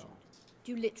 no, no. legend.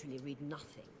 Do you literally read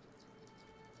nothing?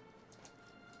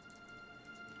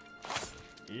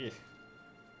 Yeah.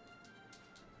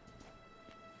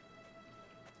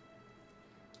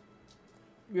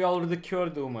 We already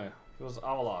cured Uma. It was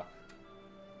Avaloch.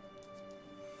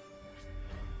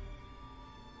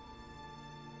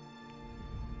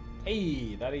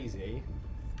 Hey, that easy, eh?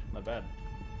 Not bad.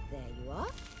 There you are.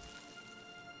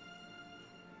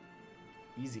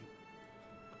 Easy.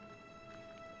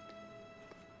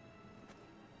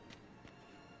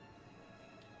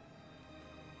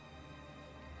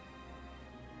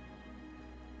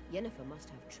 Yennefer must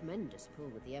have tremendous pull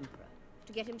with the Emperor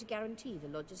to get him to guarantee the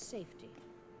lodge's safety.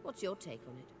 What's your take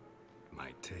on it?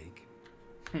 My take?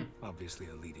 Obviously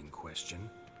a leading question.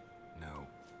 No.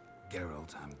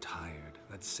 Geralt, I'm tired.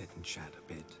 Let's sit and chat a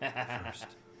bit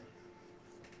first.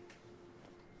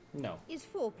 No. Is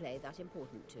foreplay that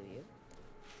important to you?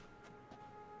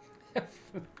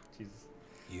 Jesus.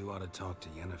 You ought to talk to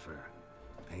Yennefer.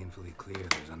 Painfully clear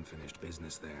there's unfinished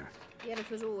business there.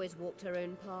 Yennefer's always walked her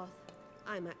own path.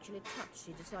 I'm actually touched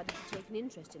she decided to take an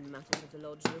interest in the matters of the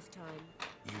Lodge this time.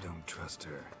 You don't trust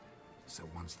her. So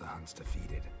once the hunt's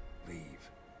defeated, leave.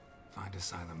 Find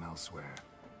asylum elsewhere.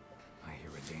 I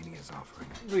hear Redania's offering.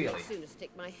 Really? I'd sooner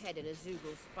stick my head in a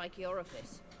Zoogl's spiky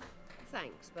orifice.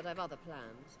 Thanks, but I've other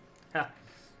plans.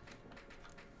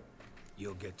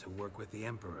 You'll get to work with the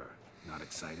Emperor. Not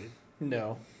excited?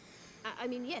 No. I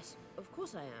mean, yes, of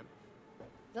course I am.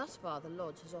 Thus far, the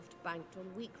Lodge has oft banked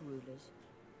on weak rulers.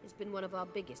 It's been one of our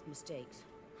biggest mistakes.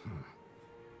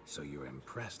 So you're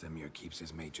impressed Emir keeps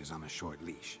his mages on a short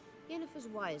leash? Yennefer's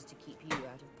wise to keep you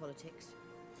out of politics.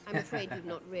 I'm afraid you'd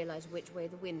not realize which way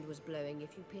the wind was blowing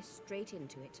if you pissed straight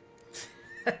into it.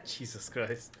 Jesus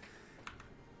Christ.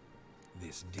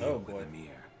 This deal with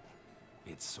Emir.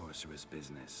 It's sorceress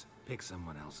business. Pick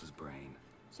someone else's brain.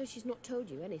 So she's not told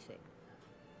you anything?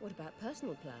 What about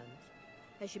personal plans?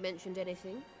 Has she mentioned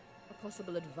anything? A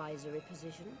possible advisory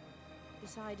position?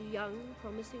 Beside a young,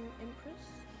 promising empress?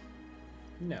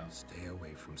 No. Stay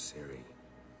away from Ciri.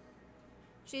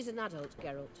 She's an adult,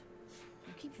 Geralt.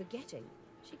 You keep forgetting.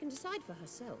 She can decide for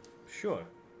herself. Sure.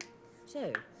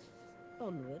 So,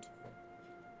 onward.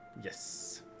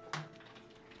 Yes.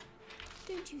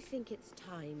 Don't you think it's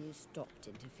time you stopped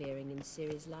interfering in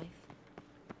Ciri's life?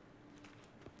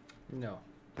 No.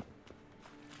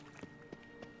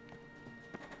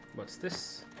 What's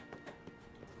this?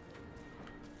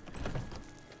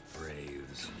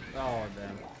 Braves. Oh,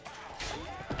 damn.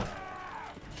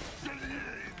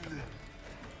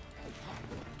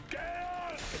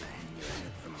 Hang your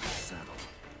head from my saddle.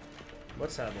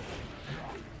 What saddle?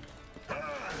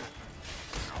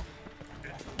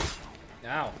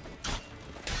 Ow.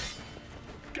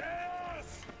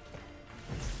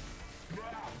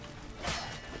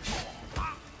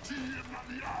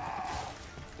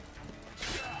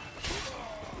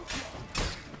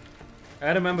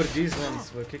 I remember these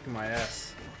ones were kicking my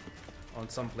ass on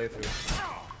some playthrough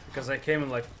because I came in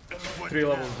like 3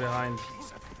 levels behind.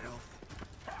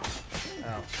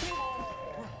 Ow.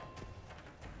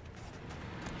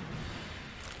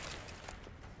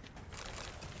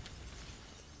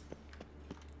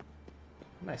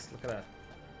 Nice, look at that.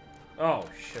 Oh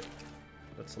shit.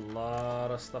 That's a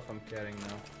lot of stuff I'm carrying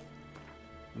now.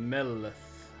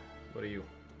 Melith. What are you?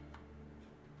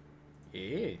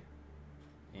 Yeah.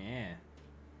 Yeah.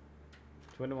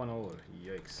 21 over.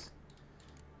 Yikes.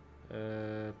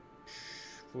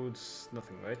 Food's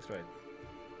nothing, right? Right.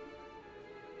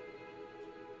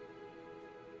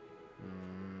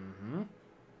 Mm-hmm.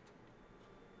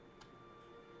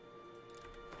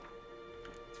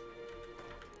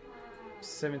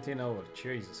 $17 over.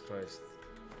 Jesus Christ.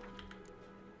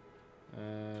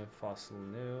 Fossil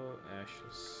new.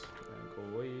 Ashes. Go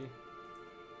away.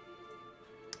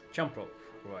 Jump rope.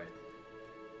 Right.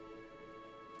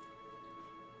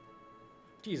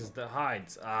 Jesus, the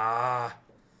hides. Ah.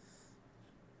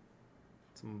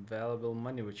 Some valuable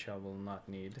money which I will not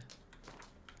need.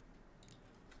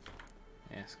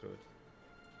 Yeah, screw it.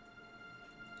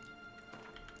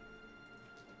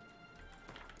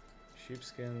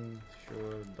 Sheepskin,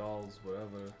 sure, dolls,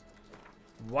 whatever.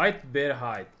 White bear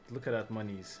hide. Look at that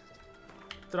monies.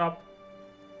 Drop.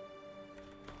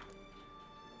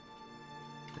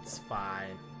 It's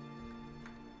fine.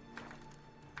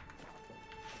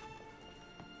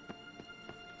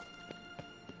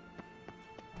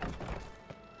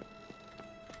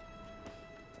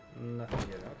 Nothing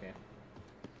yet, okay.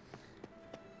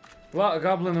 Well,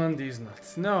 goblin on these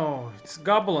nuts. No, it's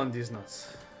gobble on these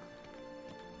nuts.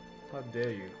 How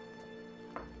dare you?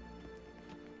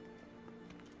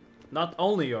 Not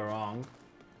only you're wrong,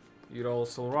 you're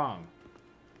also wrong.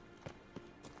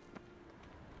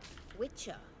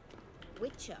 Witcher.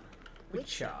 Witcher.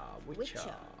 Witcher.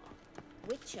 Witcher.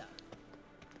 Witcher.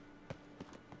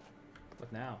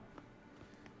 What now?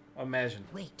 Imagine.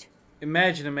 Wait.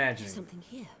 Imagine. There's something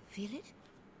here. Feel it?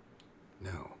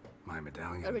 No, my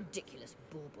medallion. A ridiculous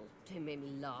bauble. Don't make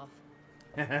me laugh.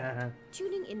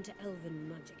 Tuning into elven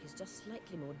magic is just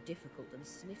slightly more difficult than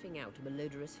sniffing out a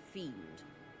malodorous fiend.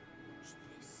 Watch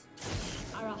this.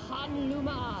 Arahan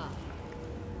Luma!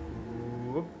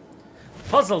 Whoop.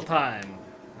 Puzzle time!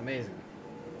 Amazing.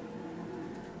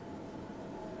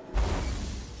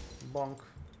 Bonk.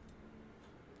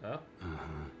 Oh?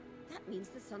 That means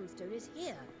the sunstone is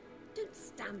here. Don't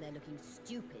stand there looking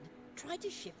stupid. Try to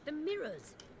shift the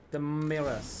mirrors. The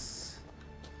mirrors.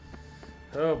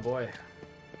 Oh boy.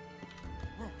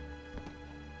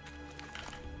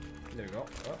 There you go.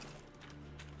 Oh.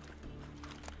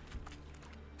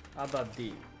 How about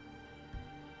D?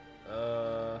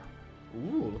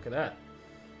 Ooh, look at that.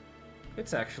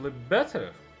 It's actually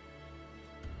better.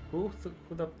 Who'd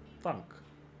have thunk?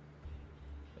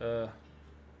 Give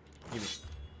me.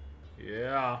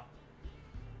 Yeah.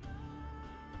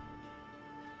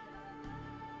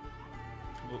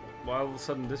 Why all of a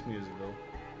sudden this music though?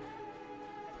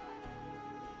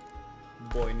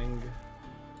 Boining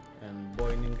and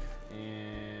boining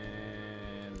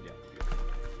and yeah.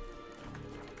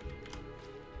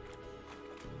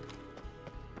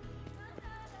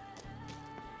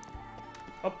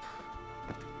 Up.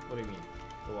 What do you mean?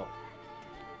 Go up.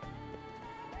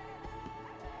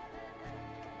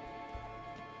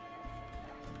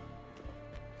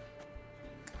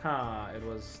 Ha, it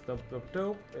was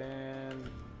dope and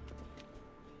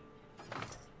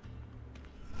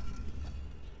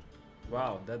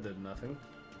wow, that did nothing.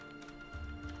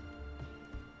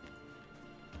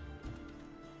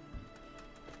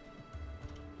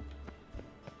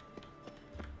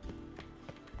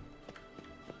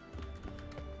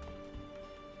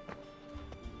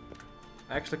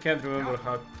 I actually can't remember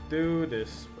how to do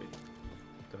this. Wait,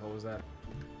 the hell was that?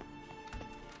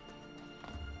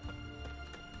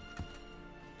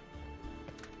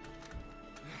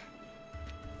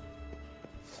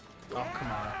 Oh,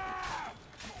 come on.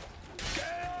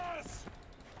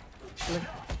 Click.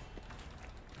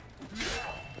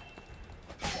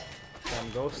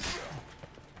 Damn ghost.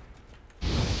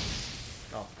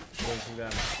 Oh, going through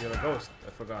them. You're a ghost. I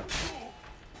forgot.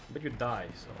 But you die,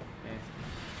 so eh.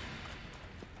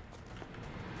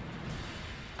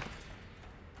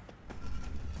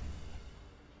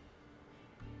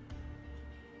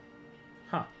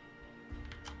 Huh.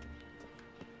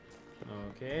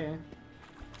 Okay.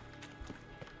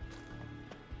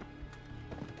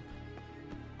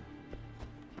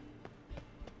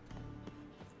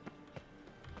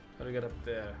 How do we get up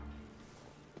there?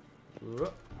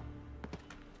 Whoop.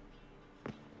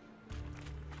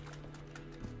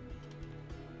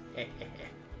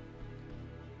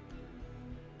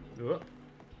 Whoop.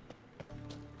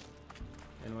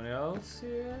 Anyone else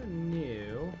here?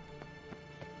 No.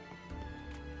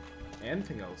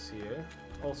 Anything else here?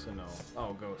 Also no.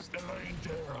 Oh, ghost.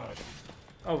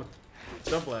 Oh,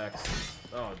 double axe.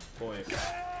 Oh boy.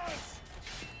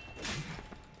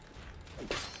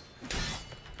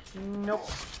 Nope.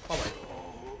 Bye bye.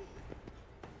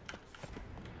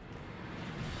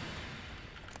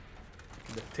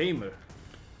 The tamer.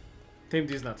 Tame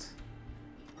these nuts.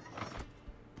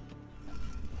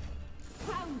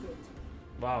 Found it.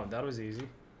 Wow, that was easy.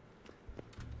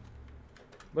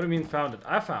 What do you mean found it?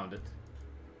 I found it.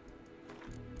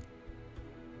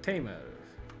 Tamer.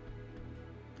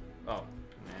 Oh,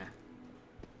 nah.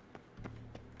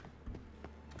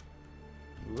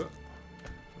 Whoa.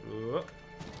 Whoa.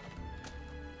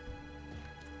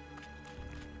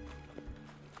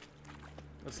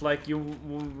 It's like you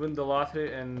win the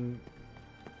lottery and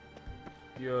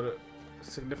your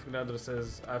significant other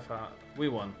says, we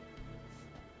won.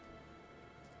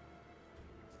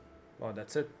 Wow,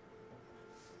 that's it.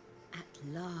 At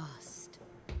last.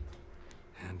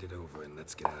 Hand it over and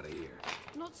let's get out of here.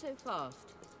 Not so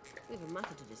fast. We have a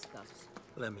matter to discuss.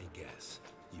 Let me guess.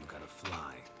 You gotta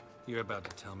fly. You're about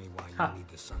to tell me why you need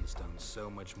the Sunstone so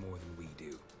much more than we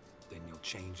do. Then you'll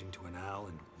change into an owl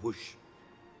and whoosh.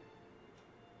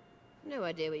 No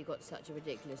idea where you got such a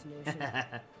ridiculous notion.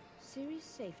 Ciri's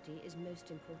safety is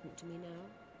most important to me now.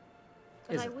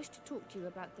 But I wish to talk to you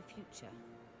about the future.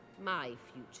 My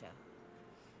future.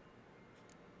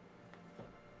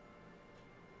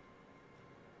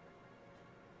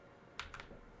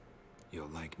 You'll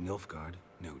like Nilfgaard,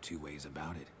 no two ways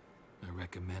about it. I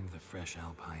recommend the fresh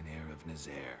alpine air of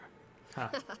Nazaire.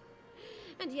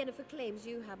 And Yennefer claims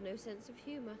you have no sense of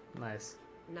humor. Nice.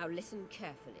 Now listen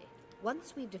carefully.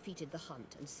 Once we've defeated the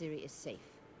hunt and Ciri is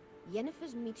safe,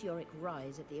 Yennefer's meteoric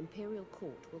rise at the Imperial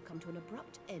Court will come to an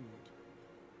abrupt end.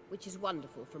 Which is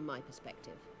wonderful from my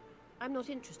perspective. I'm not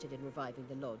interested in reviving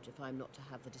the Lodge if I'm not to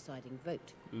have the deciding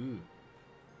vote.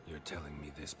 You're telling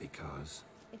me this because...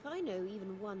 If I know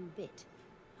even one bit,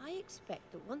 I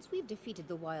expect that once we've defeated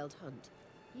the Wild Hunt,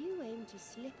 you aim to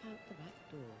slip out the back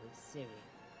door with Ciri.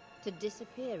 To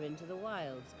disappear into the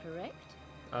wilds, correct?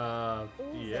 All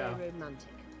yeah. very romantic.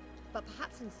 But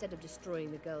perhaps instead of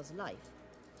destroying the girl's life,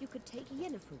 you could take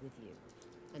Yennefer with you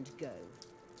and go.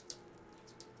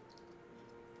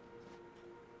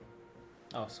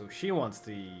 Oh, so she wants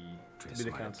to be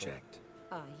the council.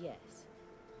 Ah, yes.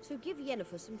 So give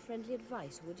Yennefer some friendly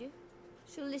advice, would you?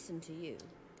 She'll listen to you.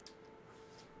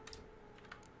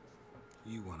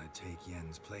 You want to take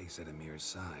Yen's place at Amir's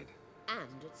side.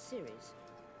 And at Ciri's.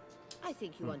 I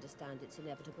think you understand it's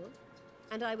inevitable.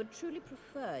 And I would truly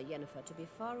prefer Yennefer to be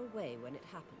far away when it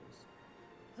happens.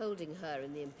 Holding her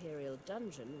in the Imperial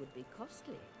dungeon would be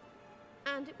costly.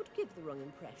 And it would give the wrong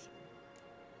impression.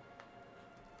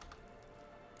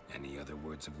 Any other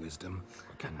words of wisdom?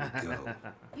 Or can we go?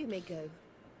 You may go.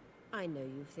 I know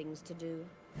you've things to do.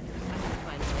 I can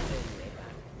find my own way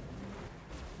back.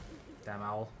 Damn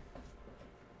owl.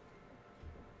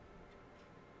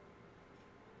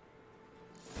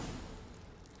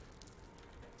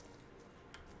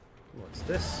 What's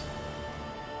this?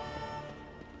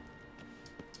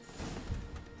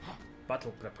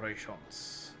 Battle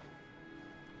preparations.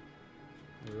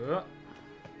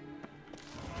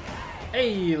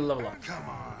 Hey, level up. Come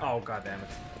on. Oh, god damn it.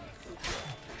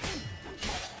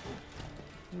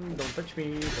 Don't touch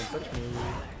me, don't touch me.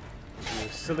 You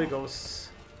silly ghosts.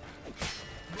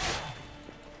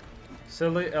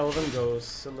 Silly elven ghost,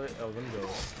 silly elven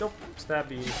ghost. Nope,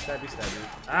 stabby, stabby, stabby.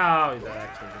 Ow, that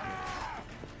actually hit me.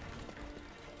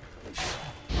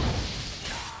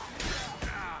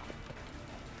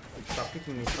 Stop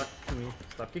kicking me, stop kicking me,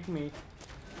 stop kicking me.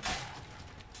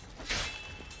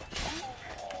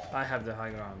 I have the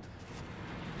high ground.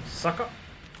 Sucker!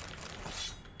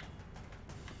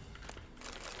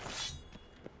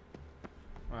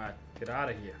 Alright, get out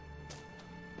of here.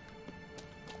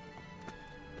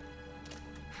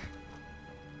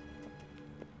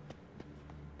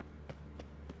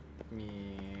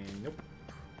 Nope.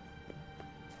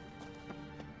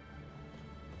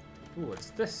 Ooh, what's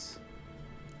this?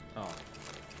 Oh,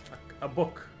 a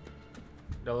book.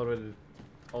 I already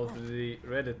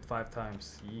read it 5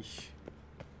 times. Yeesh.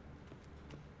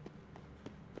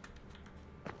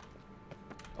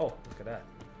 Oh, look at that.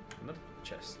 Another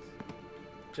chest.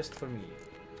 Just for me.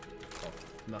 Oh,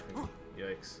 nothing.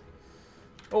 Yikes.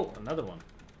 Oh, another one.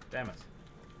 Damn it.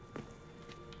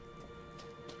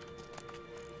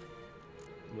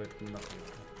 With nothing.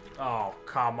 Oh,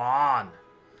 come on!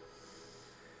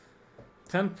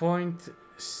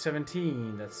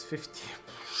 10.17. That's 50.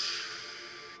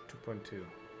 2.2.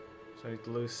 So I need to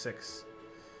lose 6.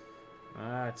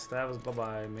 Alright, staves, bye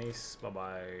bye. Mace, bye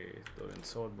bye. Dorian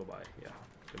sword, bye bye. Yeah,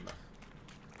 good enough.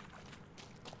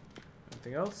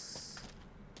 Anything else?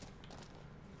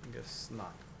 I guess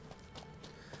not.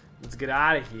 Let's get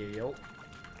out of here, yo.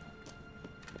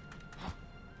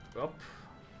 Up.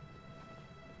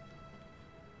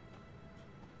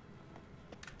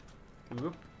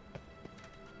 Whoop.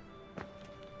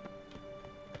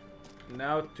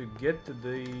 Now to get to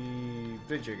the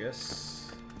bridge, I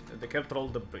guess. They control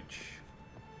the bridge.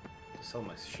 To sell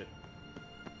my shit.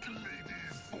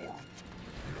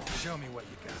 Show me what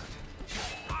you got.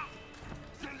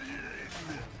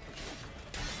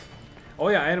 Oh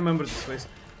yeah, I remember this place.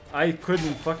 I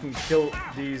couldn't fucking kill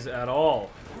these at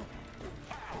all.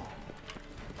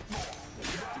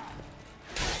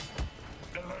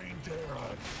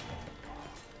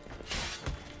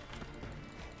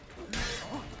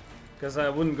 Because I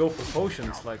wouldn't go for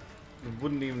potions, like, it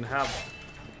wouldn't even have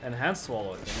enhanced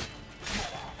swallow, I think.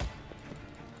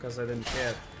 Because I didn't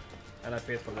care. And I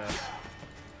paid for that.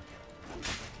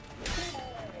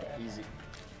 Easy.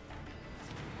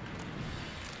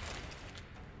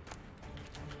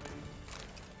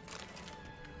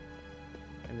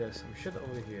 And there's some shit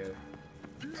over here.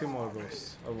 2 more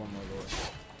ghosts. Or 1 more ghost.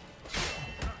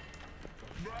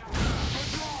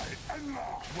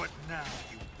 What now,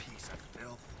 you piece of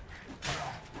filth?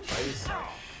 Piece of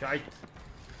shite.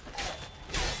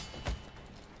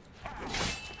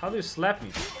 How do you slap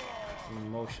me? In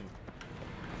motion.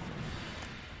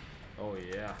 Oh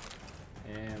yeah.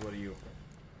 And what are you?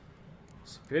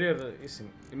 Superior is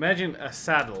imagine a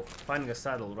saddle. Finding a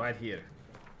saddle right here.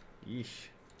 Yeesh.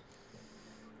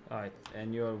 Alright,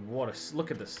 and your waters. Look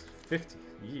at this. 50.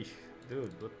 Yeesh.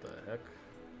 Dude, what the heck?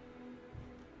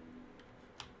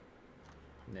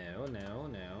 No, no,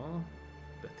 no.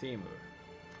 The Timur.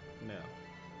 No.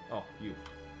 Oh, you.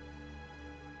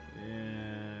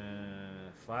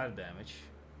 Fire damage.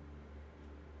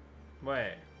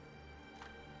 Wait.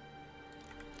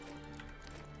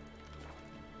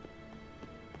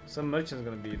 Some merchant's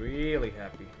gonna be really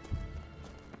happy.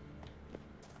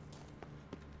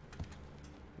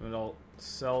 And I'll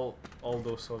sell all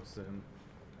those swords to him.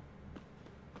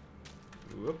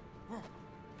 Whoop.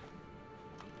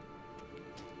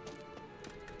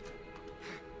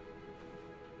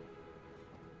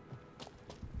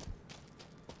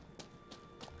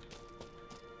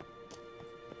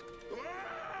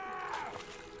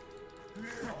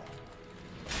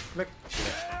 Click.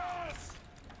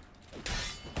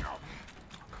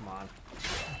 Come on.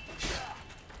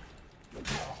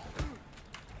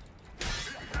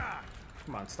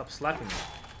 Come on, stop slapping me.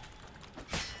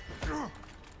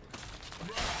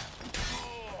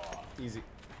 Easy.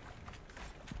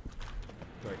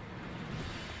 Wait.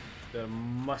 There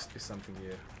must be something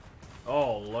here.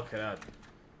 Oh, look at that.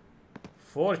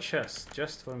 4 chests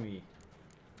just for me.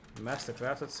 Master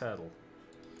crafted saddle.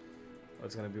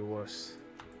 What's gonna be worse?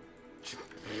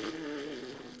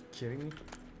 Kidding me?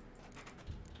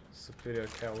 Superior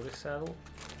cavalry saddle,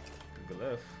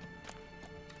 glove,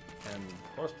 and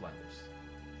horse blinders.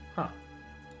 Huh.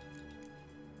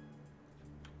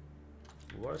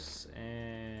 Worse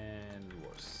and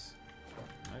worse.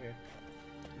 Okay.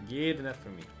 Good enough for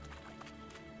me.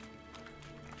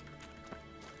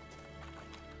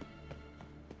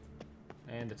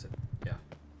 And that's it. Yeah.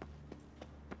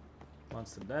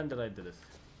 Once done that I did it.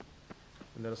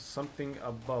 And there's something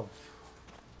above.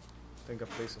 I think a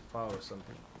place of power or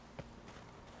something.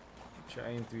 Which I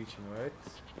ain't reaching, right?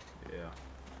 Yeah.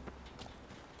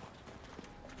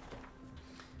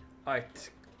 Alright.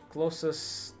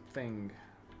 Closest thing.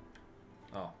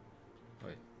 Oh.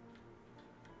 Wait.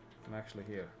 I'm actually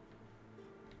here.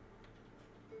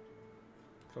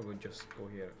 Probably just go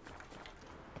here.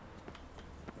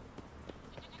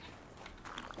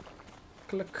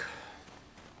 Click.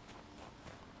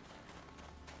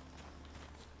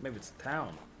 Maybe it's a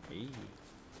town. Hey.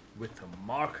 With a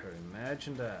marker,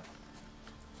 imagine that.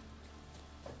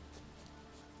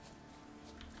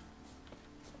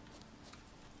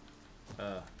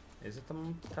 Is it a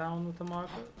town with a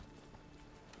marker?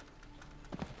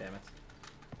 Damn it.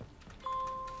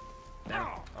 Damn it.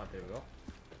 Oh, there we go.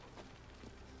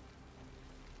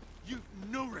 You've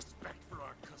no respect for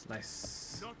our customs.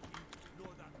 Nice. Not you,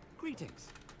 nor that. Greetings.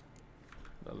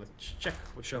 Well, let's check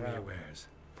what Show you me have. your wares.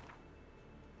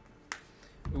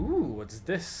 Ooh, what's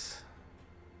this?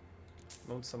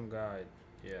 Lonesome guide.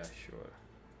 Yeah, sure.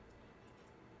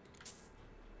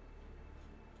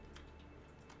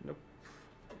 Nope.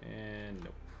 And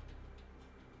nope.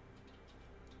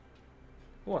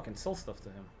 Oh, I can sell stuff to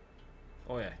him.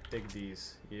 Oh yeah, take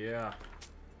these. Yeah.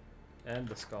 And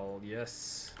the skull.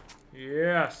 Yes.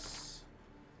 Yes.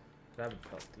 Rabbit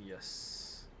pelt.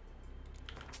 Yes.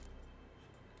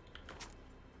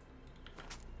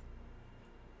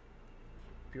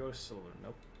 Pure silver.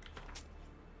 Nope.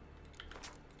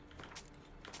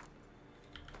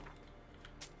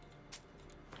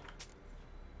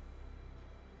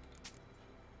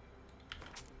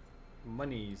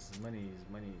 Monies.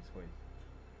 Wait.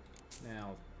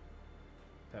 Now,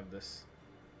 have this.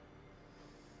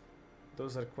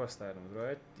 Those are quest items,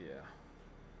 right? Yeah.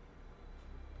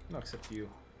 No, except you.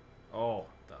 Oh,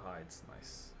 the hides.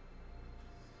 Nice.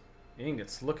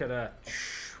 Ingots. Look at that.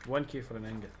 1k for an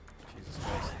ingot. Jesus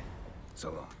Christ.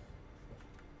 So long.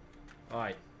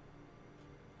 Alright.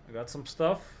 I got some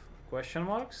stuff. Question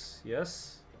marks?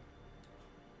 Yes.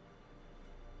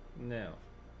 No.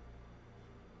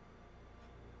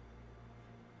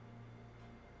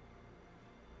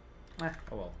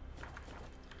 Oh well.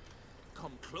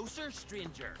 Come closer,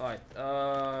 stranger.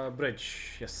 Alright,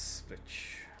 bridge. Yes,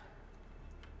 bridge.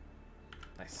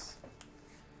 Nice.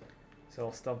 So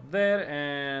I'll stop there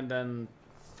and then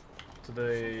to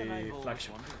the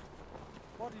flagship.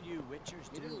 What did you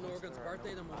witchers do? Little Norgan's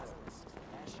birthday tomorrow.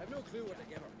 I've no clue what to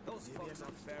give her. Those fucks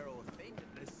on Pharaoh have fainted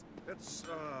this. It's,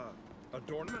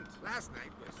 adornment. Last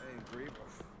night was... Hey, Grieve.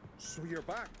 So you're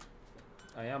back.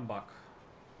 I am back.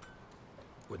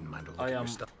 Wouldn't mind a look I at am your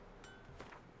stuff.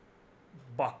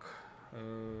 back.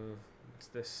 What's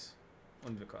this?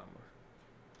 Unvik armor.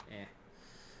 Eh.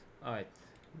 Alright.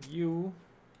 You.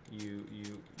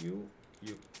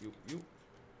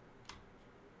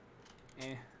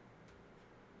 Eh.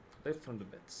 Lift from the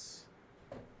bits.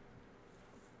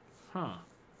 Huh.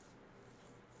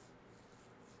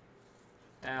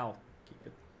 I'll keep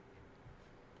it.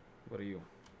 What are you?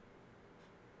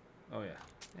 Oh yeah.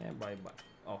 Eh, bye.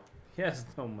 Oh, he has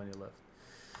no money left.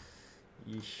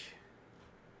 Yeesh.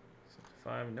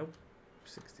 75, nope.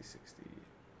 60.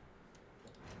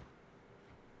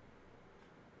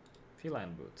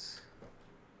 Feline boots.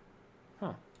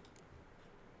 Huh.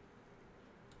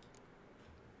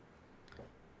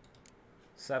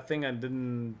 Sad thing I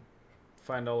didn't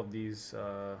find all of these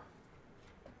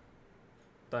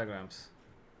diagrams.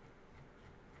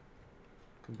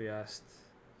 Could be asked.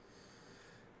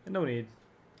 And no need,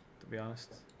 to be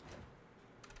honest.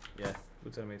 Yeah,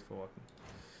 boots are made for walking.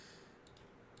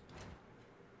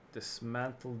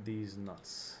 Dismantle these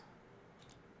nuts.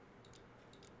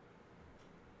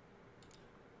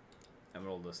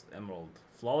 Emerald.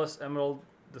 Flawless emerald,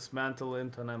 dismantle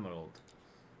into an emerald.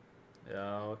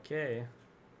 Yeah, okay.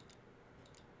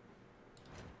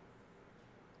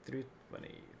 320.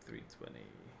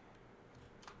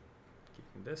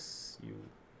 Keeping this, you.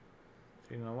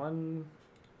 391.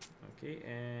 Okay,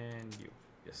 and you.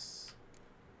 Yes.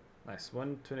 Nice.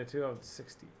 122 out of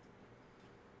 60.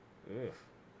 Ugh.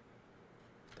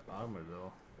 The armor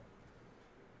though.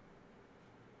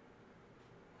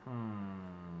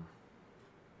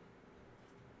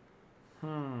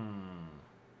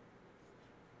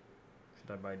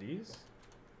 Should I buy these?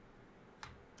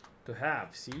 To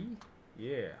have, see?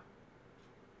 Yeah.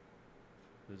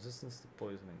 Resistance to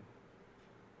poisoning.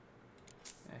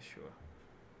 Yeah, sure.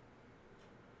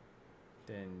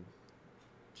 Then,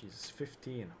 Jesus,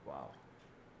 15. Wow.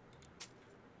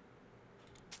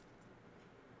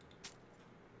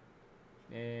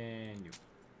 And you.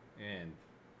 And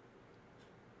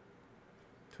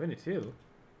 22?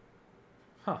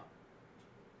 Huh.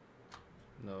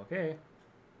 Okay.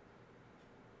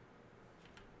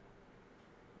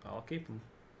 I'll keep them.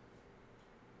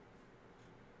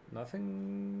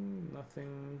 Nothing.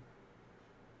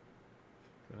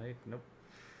 Right? Nope.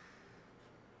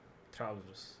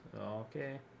 Trousers.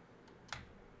 Okay.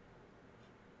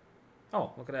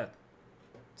 Oh, look at that.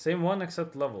 Same one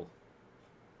except level.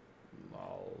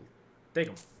 I'll take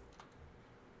them.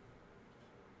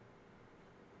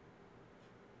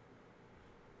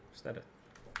 Is that it?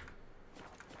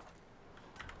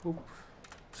 Oop.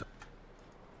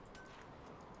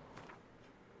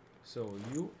 So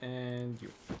you and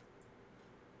you.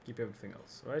 Keep everything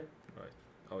else, right? Right.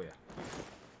 Oh yeah.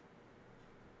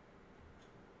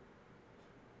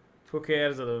 Who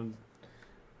cares that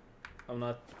I'm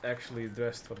not actually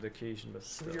dressed for the occasion, but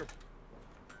still.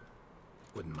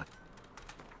 Wouldn't mind.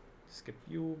 Skip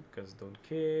you because don't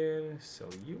care. So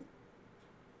you.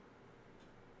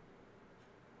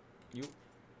 You.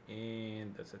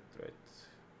 And that's it, right?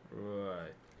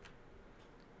 Right.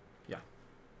 Yeah.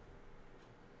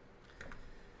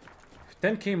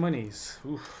 10k monies.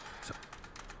 Oof.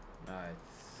 Right.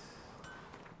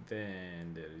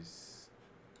 Then there is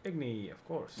Igni, of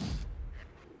course.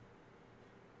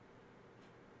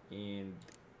 And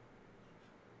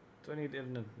 20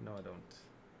 no, I don't.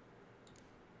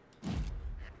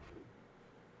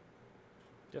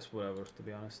 Just whatever, to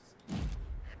be honest. 2%.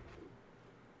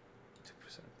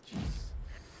 Jeez.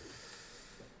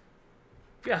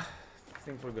 Yeah, I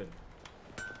think we're good.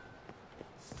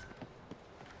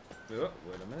 Oh,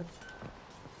 wait a minute.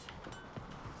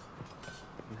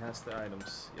 Enhance the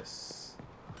items, yes.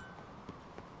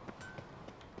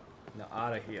 Now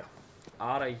out of here.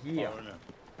 Out of here. Foreigner,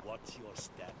 what's your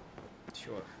step?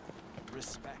 Sure.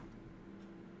 Respect.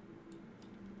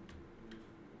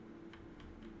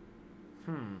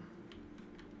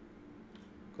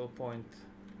 Cool point.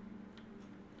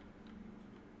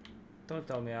 Don't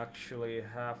tell me I actually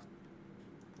have.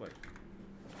 Wait.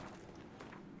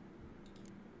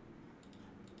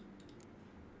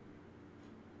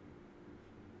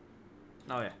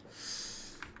 Oh yeah.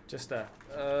 Just that.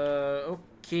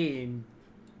 Okay.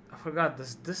 I forgot.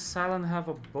 Does this island have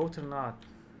a boat or not?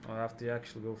 Or I have to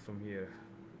actually go from here.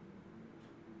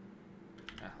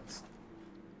 Ah,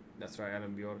 that's right.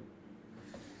 Adam Bjorn.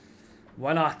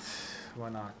 Why not? Why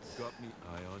not? Got me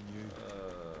eye on you.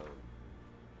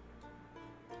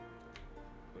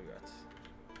 What we got?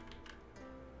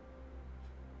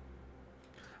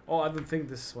 Oh, I don't think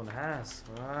this one has.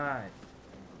 Right.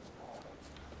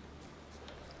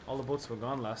 All the boats were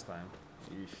gone last time.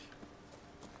 Eesh.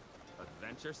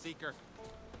 Adventure seeker.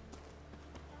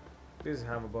 Please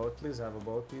have a boat. Please have a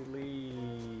boat.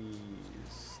 Please.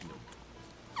 No.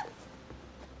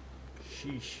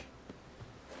 Sheesh.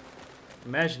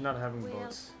 Imagine not having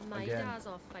boats my again. guys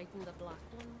are fighting the black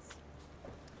ones.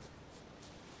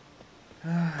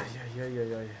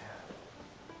 Yeah.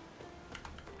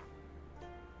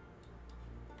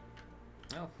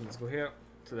 Well, let's go here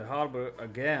to the harbor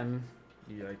again.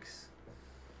 Yikes.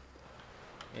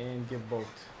 And get boat.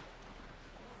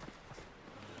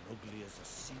 Ugly as a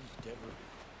sea devil.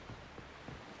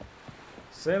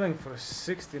 Sailing for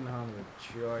 1600.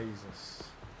 Jesus.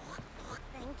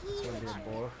 Thank It's gonna be a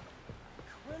bore.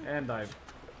 And dive.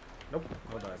 Nope,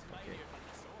 no dive. Okay.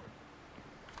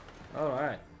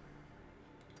 Alright.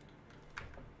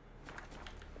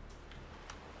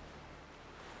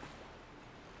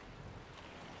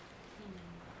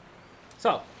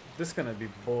 So, this is gonna be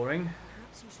boring.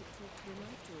 Perhaps you should talk to him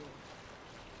after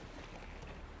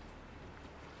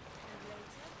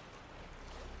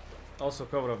all. Also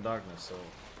cover of darkness, so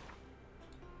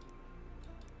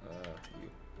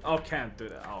you can't do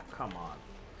that. Oh, come on.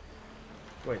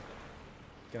 Wait.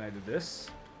 Can I do this?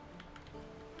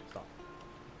 Stop.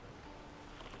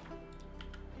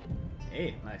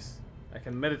 Hey, nice. I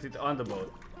can meditate on the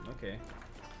boat. Okay.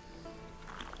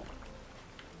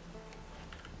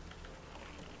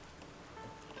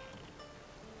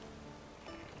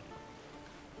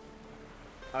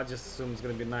 I just assume it's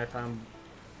gonna be nighttime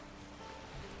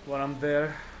when I'm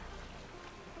there.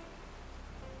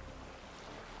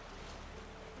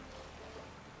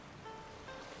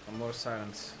 And more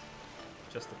silence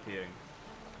just appearing.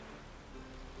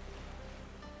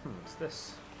 What's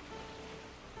this?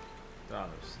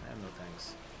 Drowners. No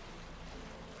thanks.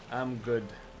 I'm good.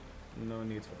 No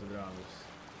need for the drowners.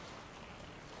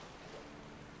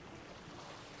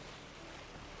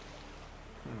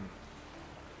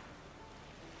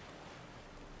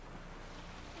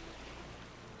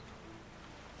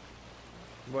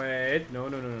 Wait, no,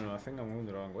 I think I'm going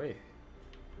the wrong way.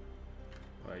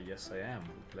 Why, yes I am.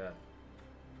 Glad.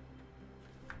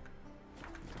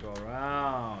 To go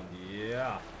around,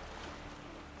 yeah.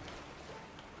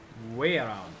 Way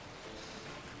around.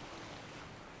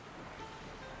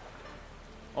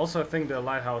 Also, I think the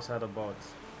lighthouse had a boat.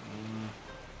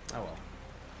 Oh well.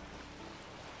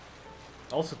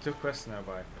 Also, 2 quests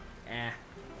nearby.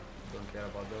 Don't care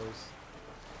about those.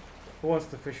 Who wants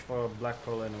to fish for a black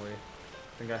pearl anyway?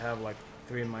 I think I have like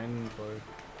 3 in my inventory.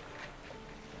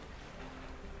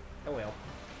 Oh well.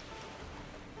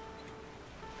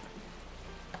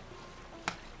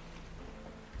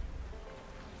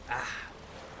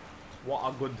 What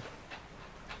a good.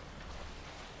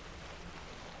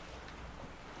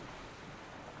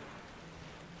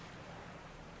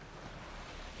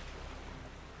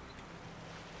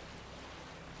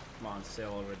 Come on,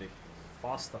 sail already.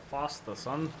 Faster, faster,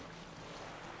 son.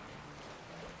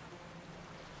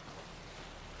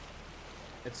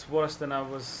 It's worse than I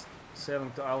was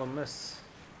sailing to Isle of Mists.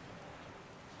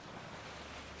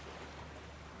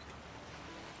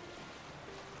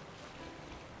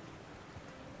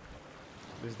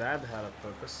 At least that had a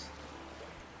purpose.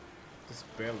 This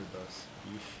barely does.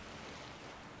 Yeesh.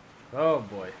 Oh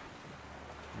boy.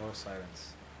 More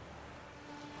sirens.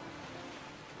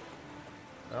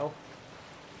 Well.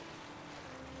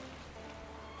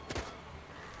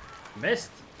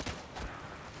 Missed!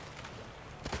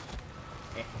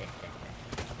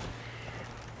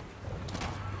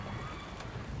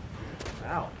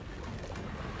 Ow.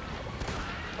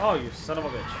 Oh, you son of a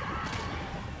bitch.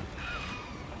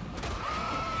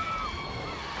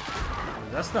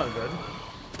 That's not good.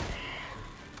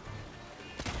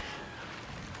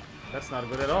 That's not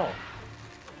good at all.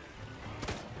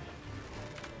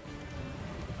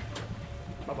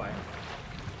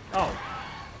 Oh.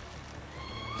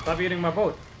 Stop eating my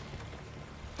boat.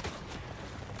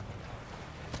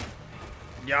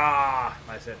 Yeah,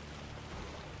 I said.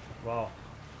 Wow.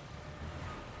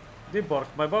 They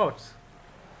borked my boat.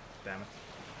 Damn it.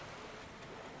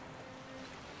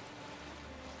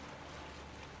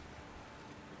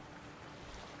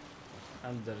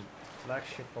 Under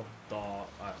flagship of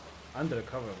under the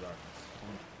cover of darkness.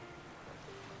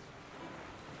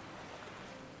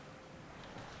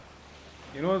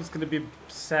 You know it's gonna be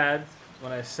sad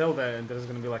when I sell that and there's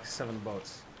gonna be like 7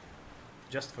 boats.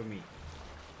 Just for me.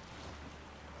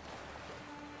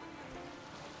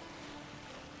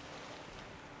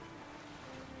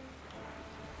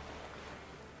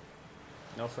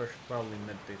 Also I should probably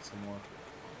meditate some more.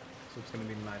 So it's gonna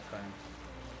be nighttime.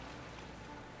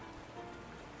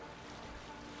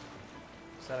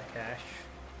 Is that a cache?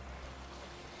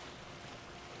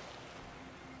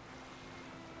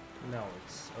 No,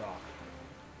 it's rock.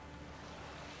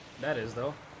 That is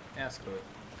though. Yeah, screw it.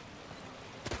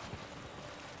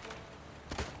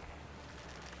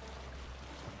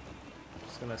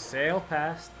 Just gonna sail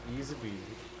past, easy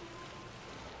peasy.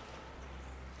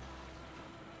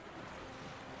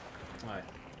 Alright.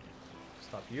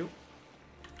 Stop you.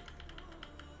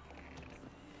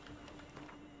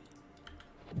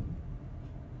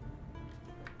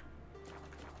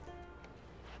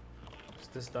 Is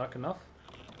this dark enough?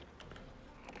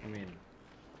 I mean,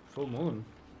 full moon.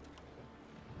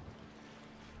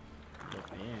 But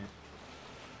yeah.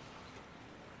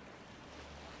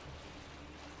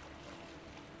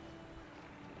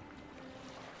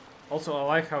 Also, I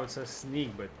like how it says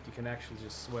sneak, but you can actually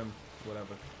just swim,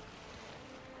 whatever.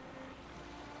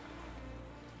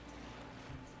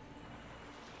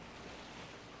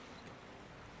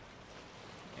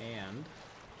 And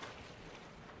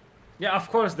yeah, of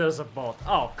course there's a boat.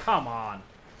 Oh, come on.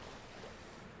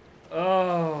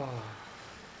 Oh,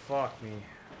 fuck me.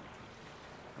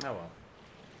 Oh well.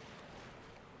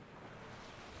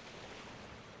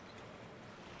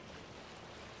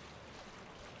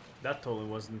 That totally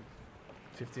wasn't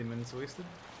 15 minutes wasted.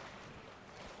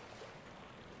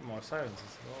 More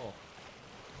silences. Oh.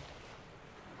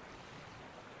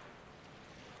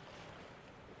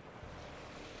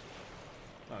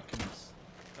 Oh, goodness.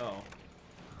 Uh oh.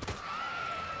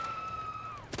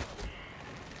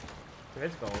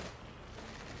 Let's go.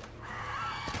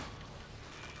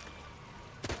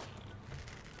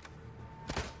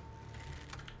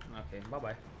 Okay,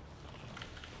 bye-bye.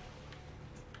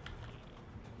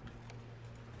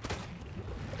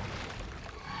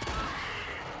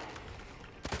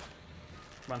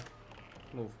 Come on.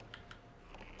 Move.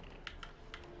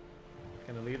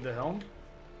 Can I leave the helm?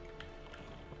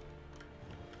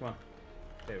 Come on.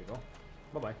 There we go.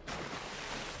 Bye-bye.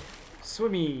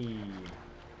 Swimmy!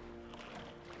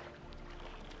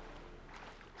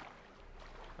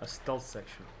 A stealth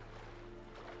section.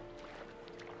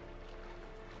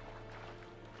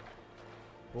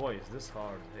 Boy, is this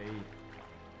hard. Hey.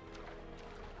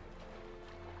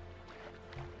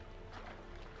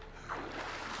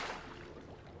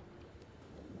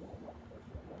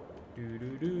 Do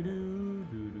do do do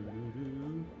do do do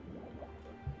do.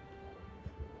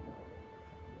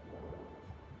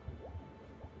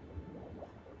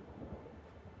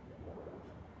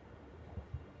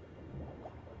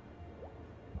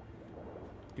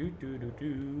 Do do do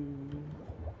do.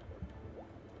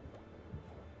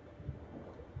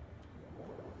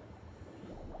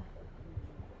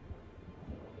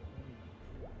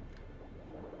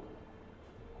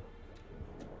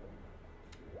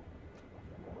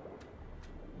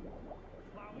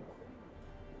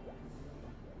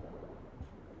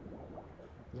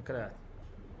 Look at that.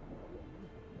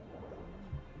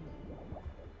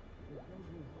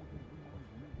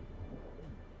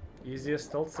 Easiest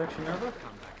stealth section ever?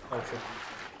 Oh shit.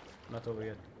 Not over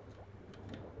yet.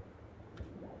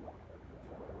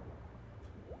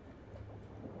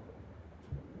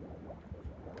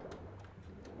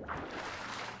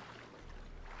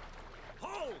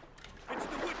 Hold! It's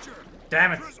the Witcher!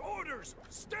 Damn it! Emperor's orders!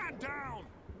 Stand down!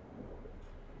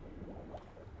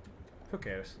 Who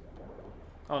cares?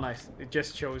 Oh nice. It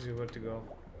just shows you where to go.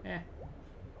 Eh.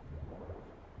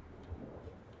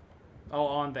 Oh,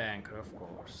 on the anchor, of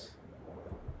course.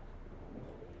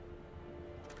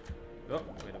 Oh,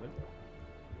 wait a minute.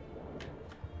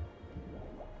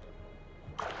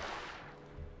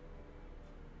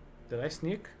 Did I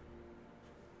sneak?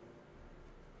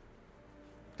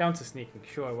 Counts as sneaking,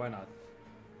 sure, why not?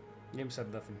 Game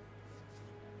said nothing.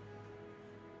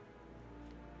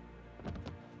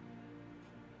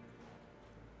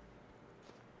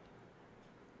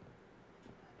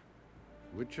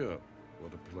 Witcher,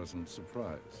 What a pleasant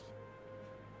surprise.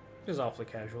 He's awfully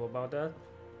casual about that.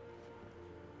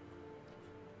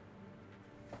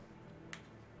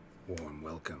 Warm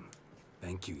welcome.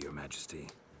 Thank you, Your Majesty.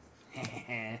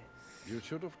 You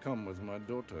should have come with my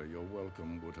daughter. Your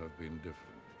welcome would have been different.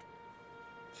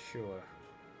 Sure.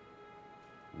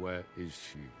 Where is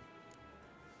she?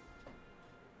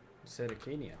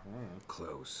 Serikania.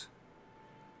 Close.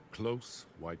 Close,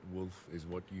 White Wolf, is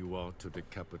what you are to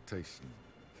decapitation.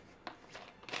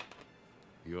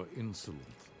 You're insolent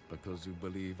because you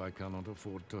believe I cannot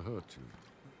afford to hurt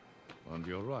you. And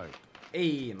you're right.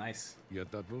 Hey, nice.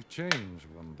 Yet that will change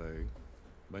one day,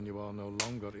 when you are no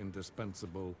longer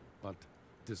indispensable, but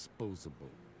disposable.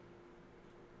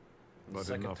 But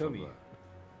enough of that.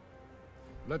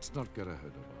 Let's not get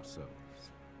ahead of ourselves.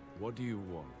 What do you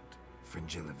want?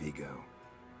 Fringilla Vigo.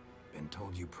 Been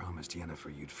told you promised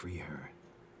Yennefer you'd free her.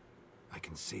 I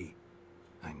can see.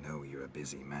 I know you're a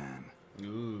busy man.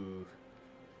 Ooh.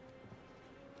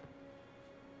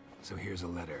 So here's a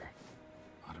letter.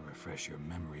 Ought to refresh your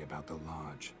memory about the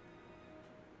Lodge.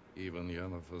 Even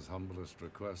Yennefer's humblest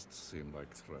requests seem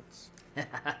like threats.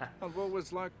 I've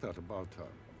always liked that about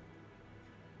her.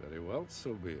 Very well,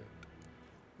 so be it.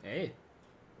 Hey,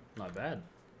 not bad.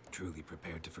 Truly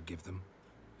prepared to forgive them?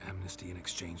 Amnesty in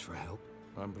exchange for help?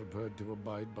 I'm prepared to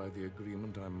abide by the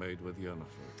agreement I made with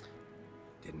Yennefer.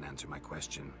 Didn't answer my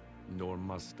question. Nor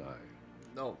must I.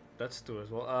 No, that's true as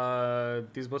well.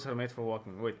 These boots are made for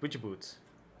walking. Wait, which boots?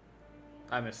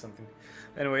 I missed something.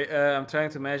 Anyway, I'm trying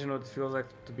to imagine what it feels like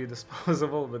to be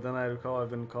disposable, but then I recall I've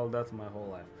been called that my whole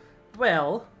life.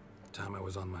 Well... Time I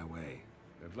was on my way.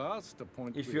 At last, the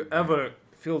point... If you ever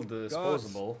feel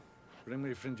disposable... Guards, bring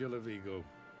me Fringilla Vigo.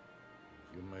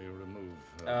 You may remove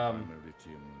her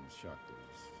Meridian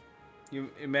shackles. You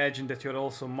imagine that you're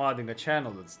also modding a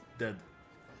channel that's dead.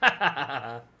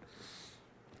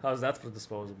 How's that for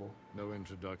disposable? No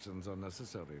introductions are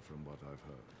necessary from what I've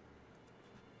heard.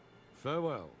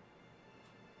 Farewell.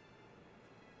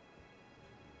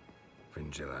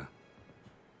 Fringilla.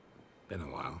 Been a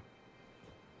while.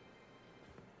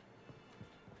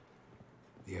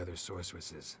 The other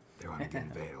sorceresses, they're on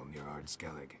Gin Vale near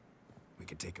Ard-Skellig. We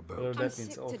could take a boat. Well, I'm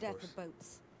sick to death of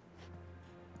boats.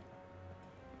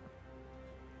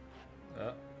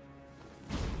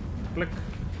 Click.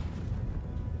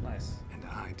 Nice. And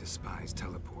I despise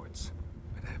teleports,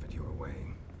 but have it your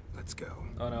way. Let's go.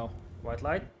 Oh no. White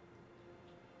light?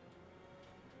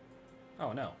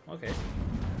 Oh no. Okay.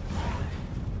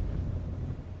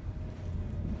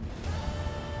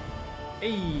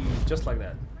 Hey, just like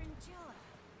that.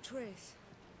 Trish,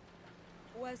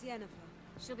 where's Yennefer?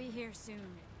 She'll be here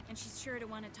soon, and she's sure to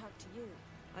want to talk to you.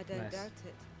 I don't doubt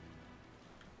it.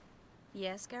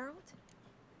 Yes, Geralt?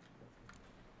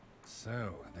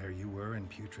 So, there you were in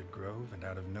Putrid Grove, and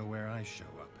out of nowhere I show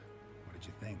up. What did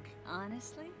you think?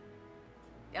 Honestly?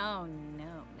 Oh no,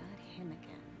 not him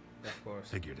again. Of course.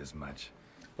 Figured as much.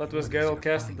 But was Geralt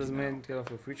casted as main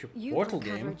character of a future Portal game?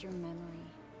 You recovered your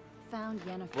memory. Found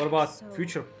Yennefer. What about so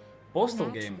future Postal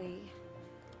naturally, game?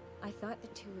 I thought the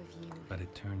two of you. But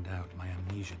it turned out my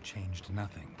amnesia changed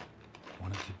nothing.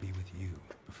 Wanted to be with you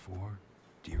before,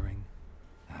 during,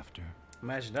 after.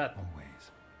 Imagine that.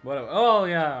 Always. What? Oh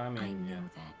yeah, I mean. I know yeah.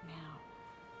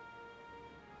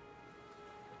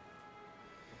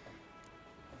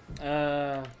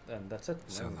 that now. And that's it.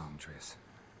 So long, Triss.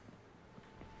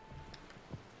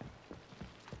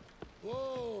 Whoa,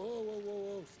 whoa, whoa, whoa,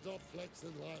 whoa. Stop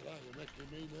flexing like that. You're making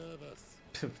me nervous.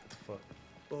 What the fuck?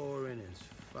 Boring as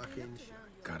fucking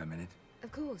shit. Got a minute?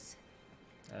 Of course.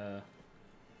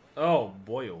 Oh,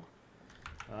 boyo.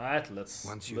 Alright, let's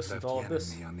Once you listen left to all Yen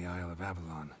this. and me on the Isle of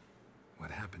Avalon,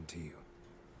 what happened to you?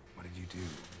 What did you do?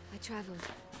 I traveled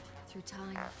through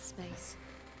time, space,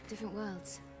 different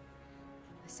worlds.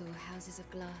 I saw houses of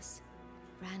glass,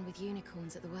 ran with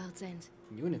unicorns at the world's end.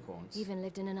 Unicorns? Even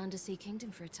lived in an undersea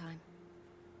kingdom for a time.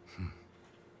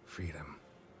 Freedom.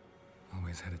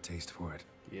 Always had a taste for it.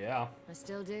 Yeah. I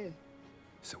still do.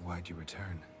 So why'd you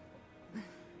return?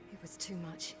 It was too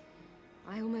much.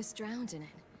 I almost drowned in it.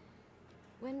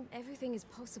 When everything is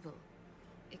possible,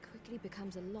 it quickly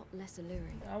becomes a lot less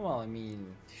alluring. Well, I mean,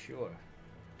 sure.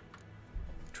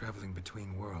 Traveling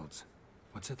between worlds.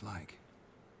 What's it like?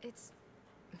 It's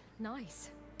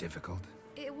nice. Difficult?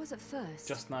 It was at first.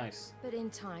 Just nice. But in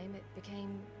time, it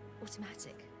became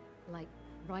automatic. Like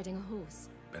riding a horse.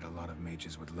 Bet a lot of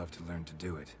mages would love to learn to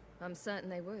do it. I'm certain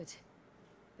they would.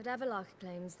 But Avalach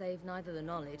claims they've neither the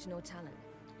knowledge nor talent.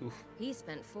 Oof. He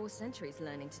spent 4 centuries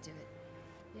learning to do it,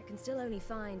 yet can still only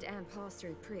find and pass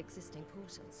through pre-existing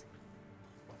portals.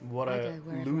 What I a go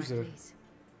wherever loser. I please,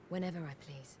 whenever I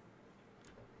please.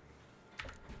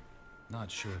 Not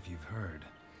sure if you've heard.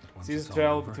 But once Seasons it's all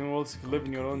travel over, between worlds. If you live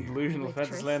in your own delusional With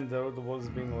fantasy Triss? land, the other world is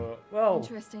being well.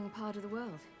 Interesting part of the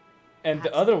world. And the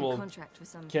Perhaps other you get a world contract for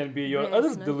some can be your rare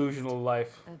other snow delusional beast.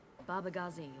 life. A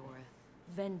Barbagazi or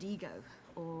a Vendigo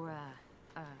or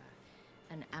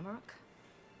an Amarok.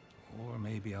 Or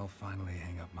maybe I'll finally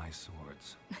hang up my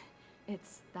swords.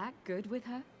 It's that good with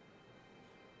her?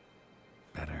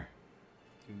 Better.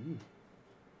 Ooh.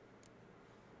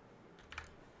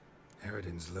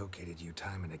 Eridan's located you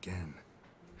time and again.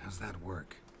 How's that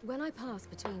work? When I pass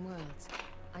between worlds,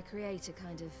 I create a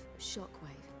kind of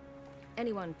shockwave.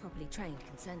 Anyone properly trained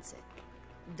can sense it.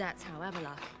 That's how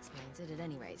Avalok explains it, at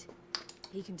any rate.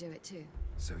 He can do it too.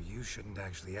 So you shouldn't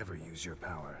actually ever use your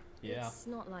power. Yeah. It's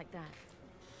not like that.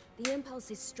 The impulse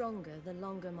is stronger the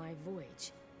longer my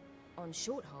voyage. On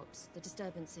short hops, the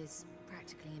disturbance is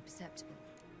practically imperceptible.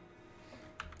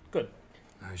 Good.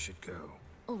 I should go.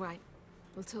 All right.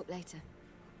 We'll talk later.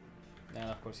 And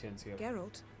of course, Jens here.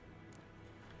 Geralt.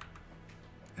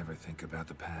 Ever think about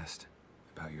the past?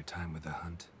 About your time with the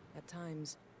hunt? At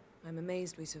times, I'm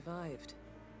amazed we survived.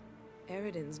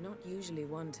 Eridan's not usually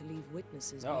one to leave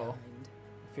witnesses behind.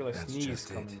 I feel like That's sneeze just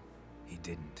coming. it. He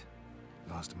didn't.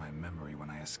 Lost my memory when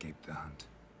I escaped the hunt.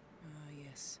 Ah,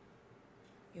 yes.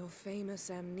 Your famous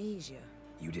amnesia.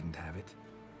 You didn't have it?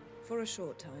 For a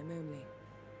short time only.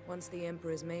 Once the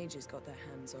Emperor's mages got their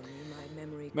hands on me, my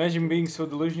memory... Imagine being so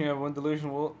delusional. You have one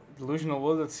delusional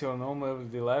world that's your normal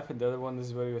everyday life, and the other one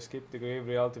is where you escape the grave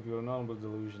reality of your normal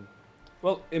delusion.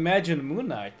 Well, imagine Moon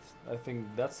Knight. I think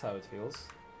that's how it feels.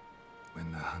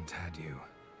 When the hunt had you.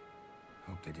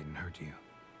 Hope they didn't hurt you.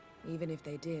 Even if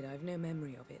they did, I've no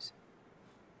memory of it.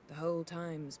 The whole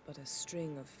time's but a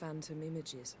string of phantom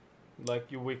images.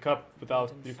 Like you wake up without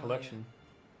Blood and recollection.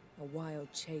 fire. A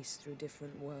wild chase through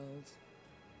different worlds.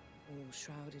 All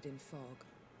shrouded in fog.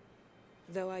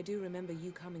 Though I do remember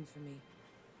you coming for me.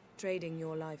 Trading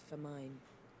your life for mine.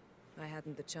 I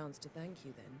hadn't the chance to thank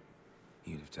you then.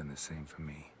 You'd have done the same for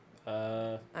me.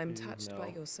 I'm touched by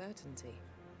your certainty.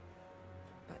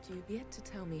 But you've yet to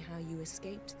tell me how you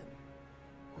escaped them.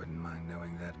 Wouldn't mind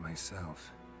knowing that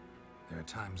myself. There are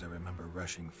times I remember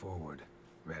rushing forward,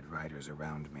 Red Riders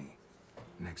around me.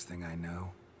 Next thing I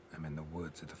know, I'm in the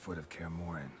woods at the foot of Kaer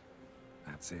Morhen.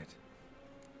 That's it.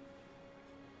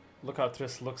 Look how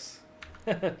Triss looks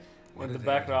What in the did Eridan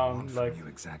background. want Like, from you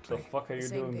exactly? the fuck are you The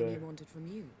same doing thing there? he wanted from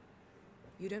you.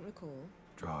 You don't recall?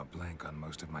 Draw a blank on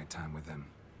most of my time with them.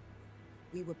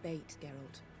 We were bait,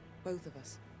 Geralt. Both of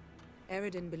us.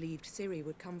 Eridan believed Ciri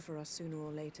would come for us sooner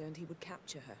or later and he would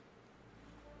capture her.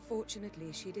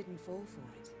 Fortunately, she didn't fall for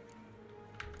it.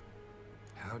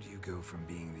 How do you go from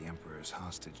being the Emperor's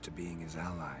hostage to being his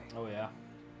ally? Oh yeah.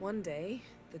 One day,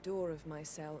 the door of my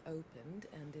cell opened,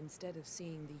 and instead of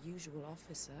seeing the usual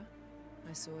officer,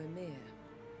 I saw Emir.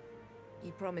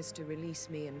 He promised to release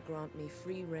me and grant me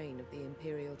free reign of the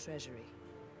Imperial Treasury,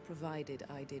 provided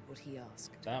I did what he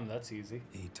asked. Damn, that's easy.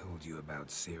 He told you about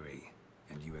Ciri,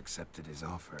 and you accepted his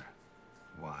offer.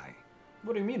 Why?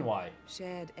 What do you mean, why?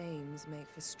 Shared aims make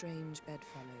for strange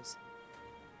bedfellows.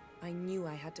 I knew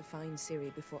I had to find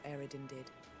Ciri before Eridan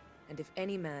did, and if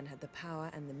any man had the power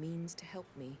and the means to help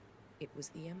me, it was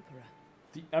the Emperor.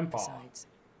 The Emperor? Besides,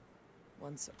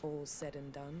 once all's said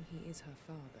and done, he is her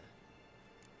father.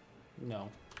 No,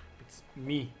 it's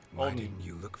me. Why Only. didn't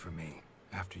you look for me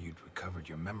after you'd recovered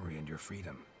your memory and your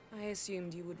freedom? I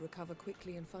assumed you would recover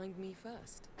quickly and find me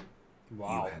first.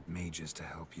 Wow. You had mages to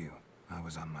help you. I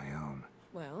was on my own.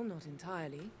 Well, not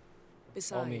entirely.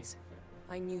 Besides,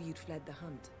 I knew you'd fled the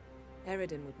hunt.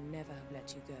 Eridan would never have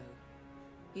let you go.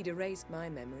 He'd erased my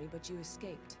memory, but you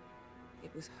escaped.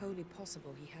 It was wholly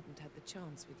possible he hadn't had the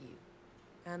chance with you.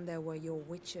 And there were your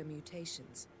Witcher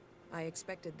mutations. I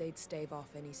expected they'd stave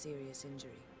off any serious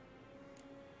injury.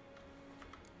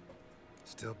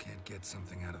 Still can't get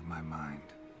something out of my mind.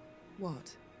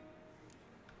 What?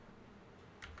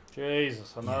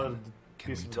 Jesus, another can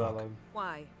piece we of talk? dialogue.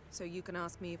 Why? So you can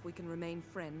ask me if we can remain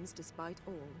friends despite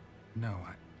all? No,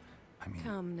 I mean...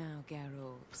 Come now,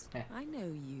 Geralt. I know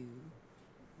you.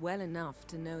 Well enough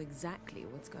to know exactly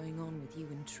what's going on with you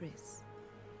and Triss.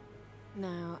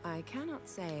 Now, I cannot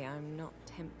say I'm not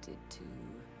tempted to,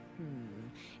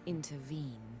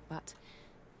 intervene, but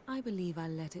I believe I'll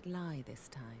let it lie this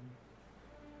time.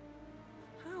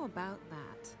 How about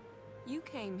that? You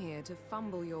came here to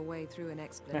fumble your way through an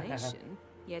explanation,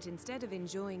 yet instead of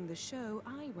enjoying the show,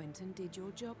 I went and did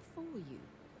your job for you.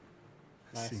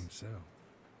 Nice. Seems so.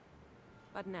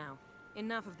 But now,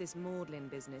 enough of this maudlin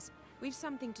business. We've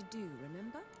something to do,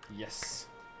 remember? Yes.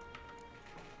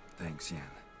 Thanks, Yen.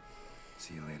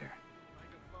 See you later.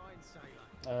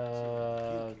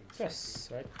 Yes,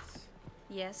 right?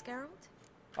 Yes, Geralt?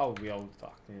 Oh, we all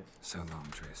talked, yes. So long,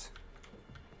 Triss.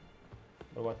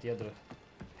 What about the other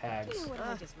hags? You know what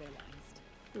I just realized?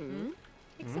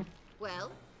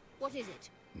 Well, what is it?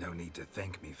 No need to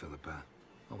thank me, Philippa.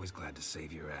 Always glad to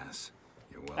save your ass.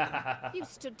 You're welcome. You've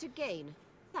stood to gain.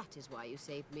 That is why you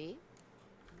saved me.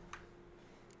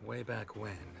 Way back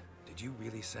when, did you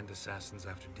really send assassins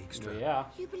after Dijkstra? Yeah.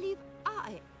 You believe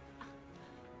I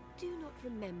do not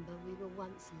remember we were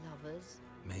once lovers?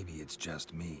 Maybe it's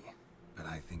just me, but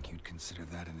I think you'd consider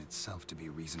that in itself to be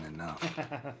reason enough.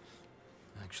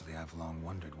 Actually, I've long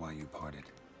wondered why you parted.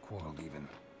 Quarreled even.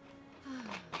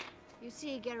 You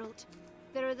see, Geralt,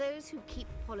 there are those who keep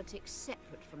politics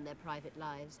separate from their private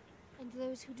lives, and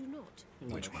those who do not.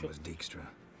 Which one was Dijkstra?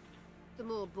 The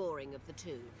more boring of the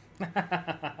two.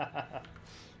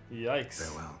 Yikes.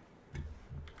 Farewell.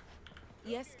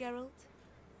 Yes, Geralt?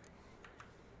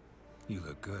 You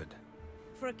look good.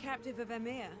 For a captive of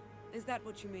Emir, is that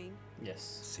what you mean? Yes.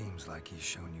 Seems like he's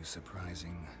shown you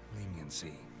surprising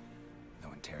leniency.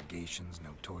 No interrogations,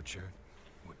 no torture.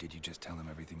 Or did you just tell him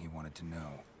everything he wanted to know?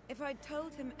 If I'd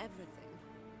told him everything,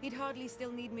 he'd hardly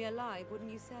still need me alive,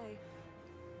 wouldn't you say?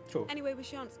 Sure. Anyway, we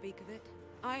shan't speak of it.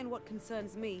 I and what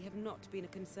concerns me have not been a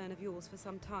concern of yours for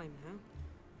some time now.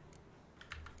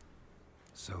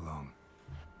 So long.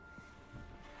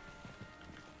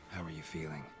 How are you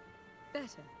feeling?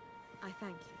 Better, I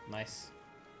thank you. Nice.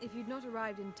 If you'd not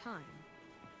arrived in time,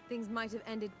 things might have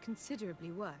ended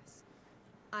considerably worse.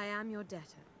 I am your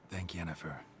debtor. Thank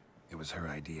Yennefer. It was her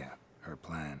idea, her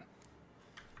plan.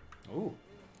 Ooh.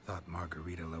 Thought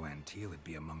Margarita Loantil would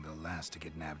be among the last to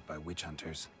get nabbed by witch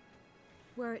hunters.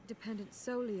 Were it dependent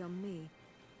solely on me,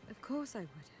 of course I would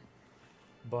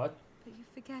have. But you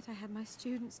forget I had my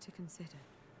students to consider.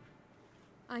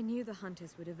 I knew the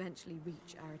hunters would eventually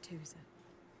reach Aretusa.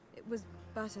 It was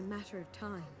but a matter of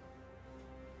time.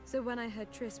 So when I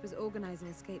heard Triss was organizing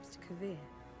escapes to Kavir,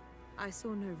 I saw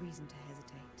no reason to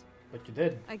hesitate. But you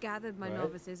did. I gathered my right?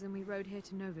 novices and we rode here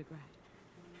to Novigrad.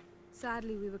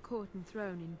 Sadly, we were caught and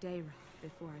thrown in Dayrah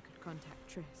before I could contact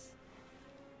Triss.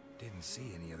 Didn't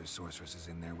see any other sorceresses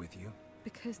in there with you?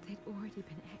 Because they'd already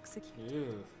been executed.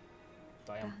 Ew.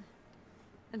 Damn. Burned,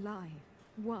 alive,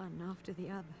 one after the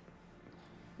other.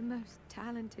 The most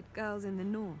talented girls in the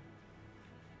North.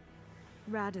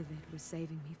 Radovid was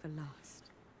saving me for last.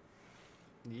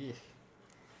 Yeah.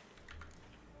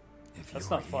 If That's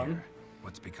you're not fun. here,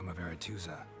 what's become of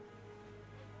Aretusa?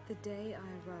 The day I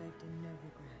arrived in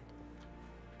Novigrad,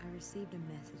 I received a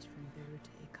message from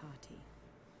Biruta Ikati.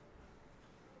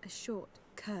 A short,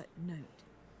 curt note.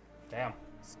 Damn.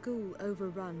 School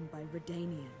overrun by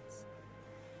Redanians.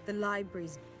 The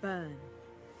libraries burned.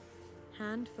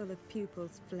 Handful of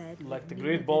pupils fled. Like the with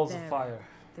great Nina balls of Vivera. fire.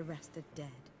 The rest are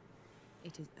dead.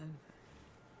 It is over.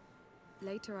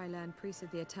 Later I learned priests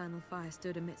of the Eternal Fire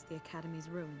stood amidst the Academy's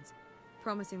ruins,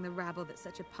 promising the rabble that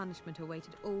such a punishment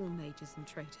awaited all mages and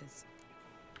traitors.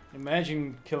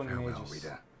 Imagine killing Farewell, mages.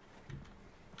 Rita.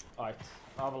 Alright,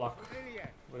 Avalok.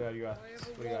 Where are you at?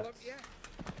 Where are you at?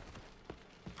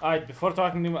 Alright, before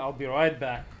talking to him, I'll be right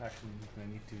back. Actually, I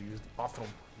need to use the bathroom.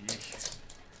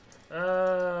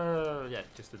 Yeah,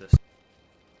 just do this.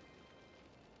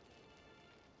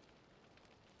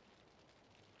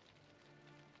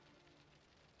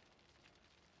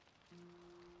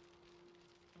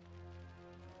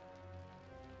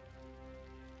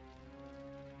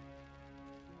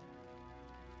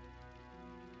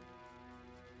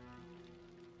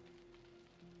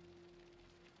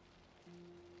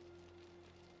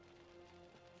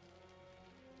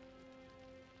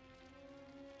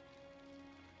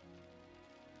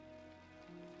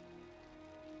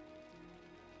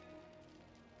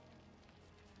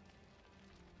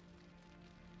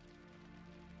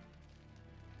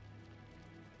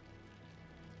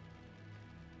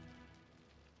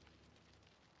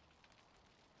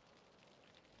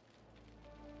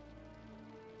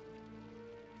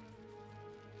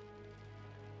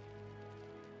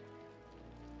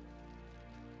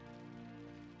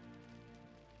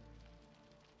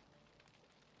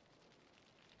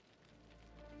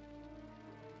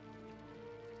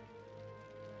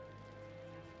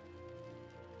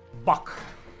 Buck.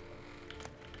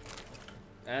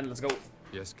 And let's go.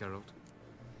 Yes, Geralt?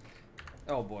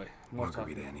 Oh boy. More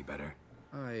Margarita talking. any better?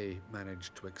 I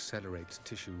managed to accelerate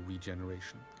tissue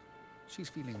regeneration. She's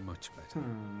feeling much better.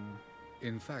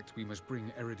 In fact, we must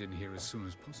bring Eredin here as soon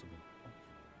as possible.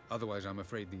 Otherwise, I'm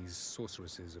afraid these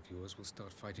sorceresses of yours will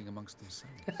start fighting amongst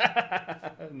themselves.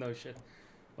 No shit.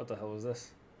 What the hell was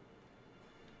this?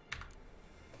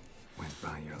 Went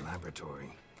by your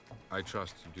laboratory. I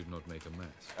trust you did not make a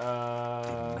mess.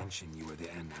 Didn't mention you were the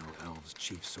NL Elves'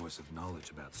 chief source of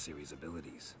knowledge about Ciri's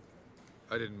abilities.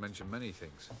 I didn't mention many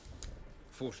things.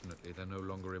 Fortunately, they're no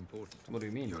longer important. What do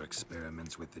you mean? Your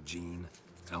experiments with the gene,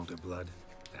 Elder Blood,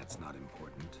 that's not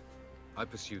important. I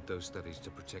pursued those studies to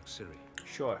protect Ciri.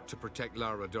 Sure. To protect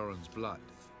Lara Doran's blood,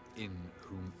 in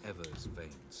whomever's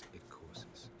veins it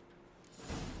courses.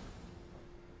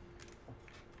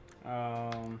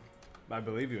 I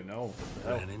believe you know.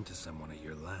 Ran into someone at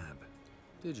your lab.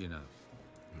 Did you know?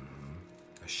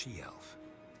 A she-elf.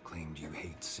 Claimed you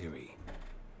hate Ciri.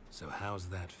 So how's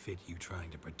that fit you trying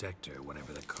to protect her,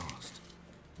 whatever the cost?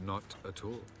 Not at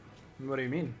all. What do you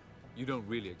mean? You don't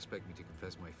really expect me to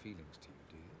confess my feelings to you,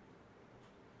 do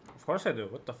you? Of course I do.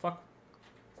 What the fuck?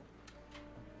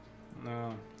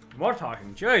 No. More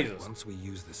talking. Jesus. Once we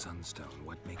use the Sunstone,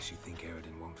 what makes you think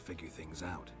Aradin won't figure things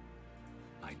out?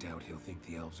 I doubt he'll think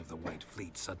the elves of the White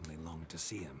Fleet suddenly long to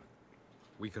see him.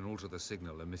 We can alter the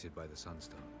signal emitted by the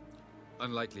Sunstone.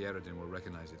 Unlikely Aradin will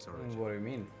recognize its origin. What do you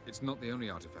mean? It's not the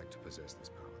only artifact to possess this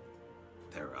power.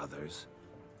 There are others?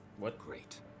 What?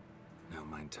 Great. Now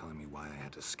mind telling me why I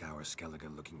had to scour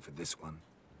Skellige looking for this one?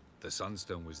 The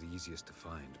Sunstone was the easiest to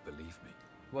find, believe me.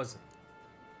 Was it?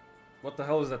 What the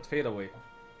hell is that fadeaway?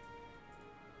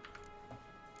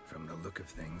 From the look of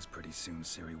things, pretty soon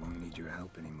Ciri won't need your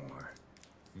help anymore.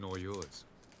 Nor yours.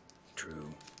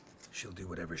 True. She'll do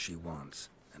whatever she wants,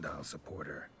 and I'll support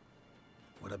her.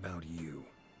 What about you?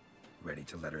 Ready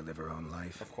to let her live her own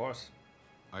life? Of course.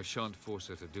 I shan't force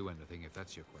her to do anything if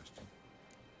that's your question.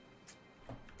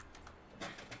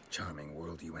 Charming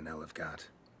world you and Elle have got.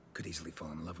 Could easily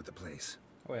fall in love with the place.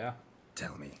 Oh yeah.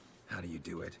 Tell me, how do you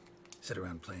do it? Sit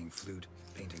around playing flute,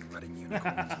 painting rutting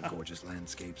unicorns and gorgeous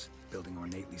landscapes, building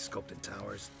ornately sculpted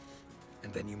towers?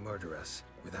 And then you murder us,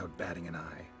 without batting an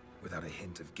eye, without a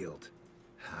hint of guilt.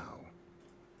 How?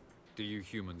 Do you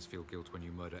humans feel guilt when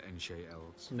you murder Enshe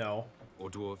elves? No. Or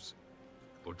dwarves?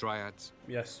 Or dryads?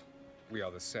 Yes. We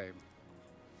are the same.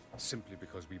 Simply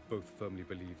because we both firmly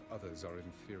believe others are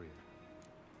inferior.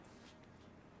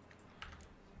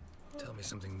 Tell me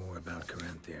something more about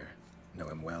Caranthir. Know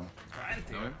him well?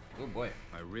 Caranthir? Know him? Oh boy.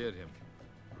 I reared him.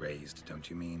 Raised, don't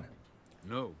you mean?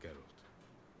 No, Geralt.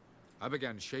 I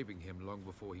began shaping him long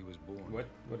before he was born. What?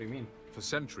 What do you mean? For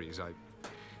centuries, I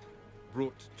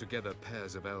brought together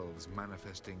pairs of elves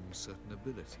manifesting certain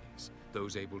abilities,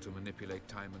 those able to manipulate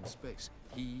time and space.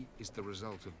 He is the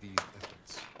result of these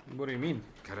efforts. What do you mean?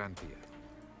 Caranthir,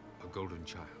 a golden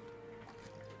child.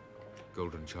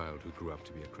 Golden child who grew up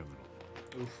to be a criminal.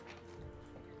 Oof.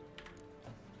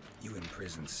 You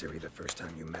imprisoned Ciri the first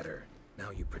time you met her. Now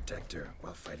you protect her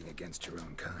while fighting against your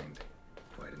own kind.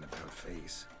 Quite an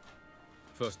about-face.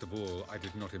 First of all, I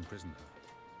did not imprison her.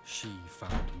 She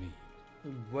found me.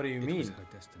 What do you mean? It was her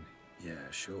destiny.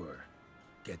 Yeah, sure.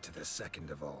 Get to the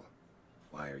second of all.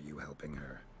 Why are you helping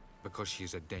her? Because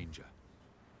she's a danger.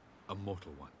 A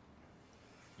mortal one.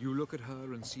 You look at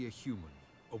her and see a human,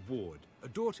 a ward, a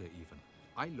daughter even.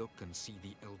 I look and see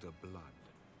the Elder Blood.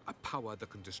 A power that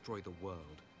can destroy the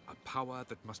world. A power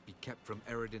that must be kept from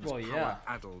Eredin's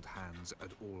power-addled hands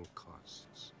at all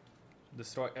costs.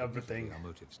 Destroy everything. Our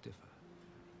motives differ.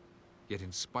 Yet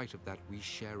in spite of that, we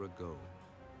share a goal.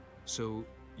 So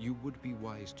you would be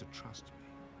wise to trust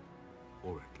me.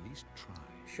 Or at least try.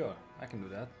 Sure, I can do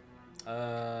that.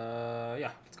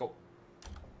 Yeah, let's go.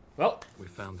 Well, we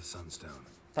found the Sunstone.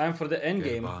 Time for the end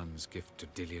game. Gelban's gift to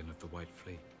Dillion of the White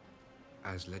Fleet.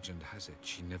 As legend has it,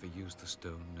 she never used the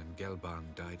stone, and Gelban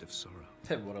died of sorrow.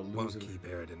 What a loser. Won't keep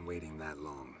Aradin waiting that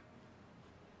long.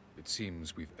 It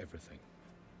seems we've everything.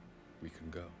 We can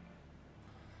go.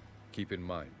 Keep in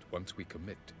mind, once we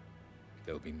commit,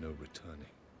 there'll be no returning.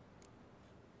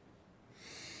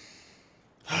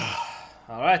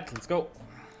 Alright, let's go.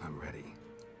 I'm ready.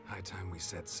 High time we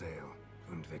set sail.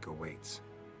 Undvik awaits.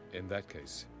 In that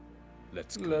case,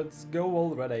 let's go. Let's go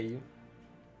already.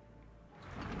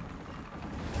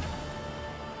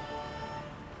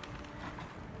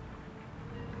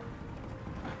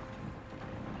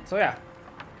 So yeah,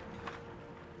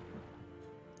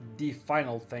 the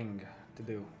final thing to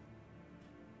do.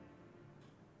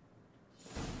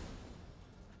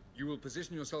 You will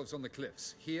position yourselves on the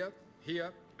cliffs. Here,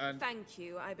 here, and... Thank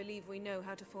you. I believe we know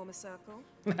how to form a circle.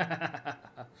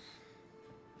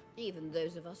 Even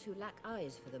those of us who lack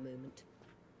eyes for the moment.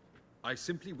 I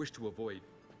simply wish to avoid...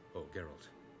 Oh, Geralt.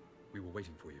 We were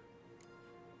waiting for you.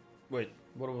 Wait,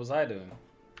 what was I doing?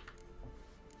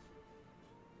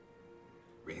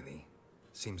 Really?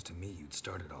 Seems to me you'd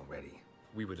started already.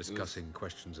 We were discussing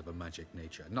questions of a magic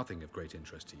nature. Nothing of great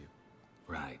interest to you.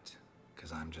 Right.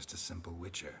 Because I'm just a simple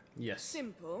witcher. Yes.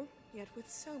 Simple? Yet with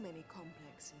so many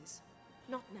complexes.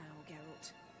 Not now,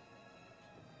 Geralt.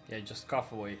 Yeah, just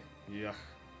cough away. Yeah.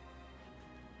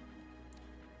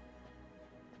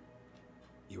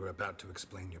 You were about to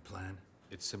explain your plan?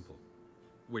 It's simple,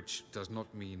 which does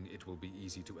not mean it will be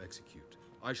easy to execute.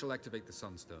 I shall activate the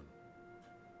Sunstone.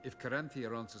 If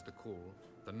Caranthea answers the call,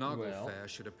 the Nagle Fair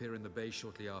should appear in the bay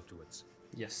shortly afterwards.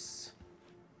 Yes.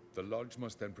 The Lodge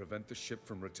must then prevent the ship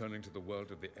from returning to the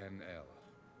world of the NL,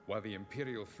 while the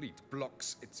Imperial fleet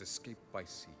blocks its escape by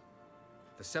sea.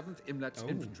 The 7th Imlet's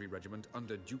Infantry Regiment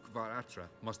under Duke Varatra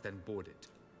must then board it.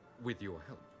 With your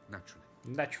help, naturally.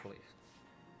 Naturally.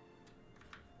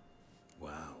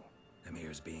 Wow.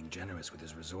 Emir's being generous with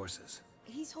his resources.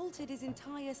 He's halted his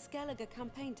entire Skellige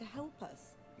campaign to help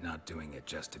us. Not doing it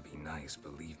just to be nice,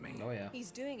 believe me. Oh yeah.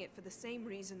 He's doing it for the same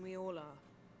reason we all are.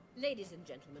 Ladies and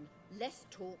gentlemen, less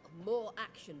talk, more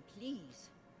action, please.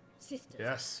 Sisters.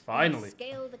 Yes, finally.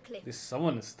 Scale the cliff. This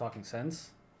someone is talking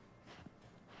sense.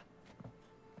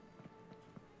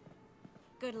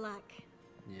 Good luck.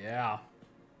 Yeah.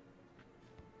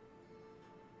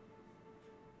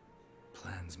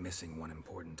 Plan's missing one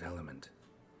important element.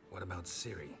 What about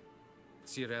Ciri?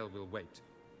 Cyril will wait,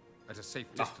 at a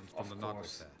safe distance from the Nagle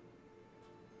Fair.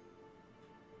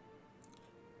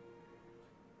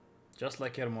 Just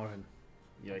like Ermorhen.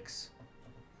 Yikes.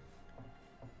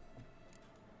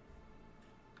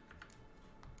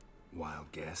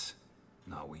 Wild guess?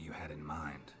 Not what you had in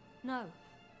mind. No,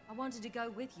 I wanted to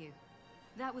go with you.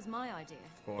 That was my idea.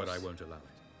 But I won't allow it.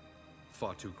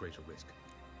 Far too great a risk.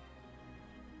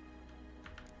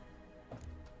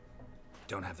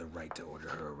 Don't have the right to order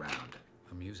her around.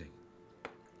 Amusing.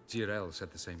 Cyril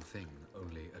said the same thing,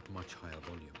 only at much higher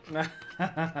volume.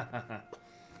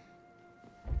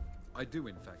 I do,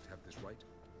 in fact, have this right.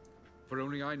 For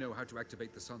only I know how to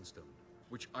activate the Sunstone,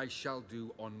 which I shall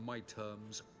do on my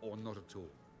terms or not at all.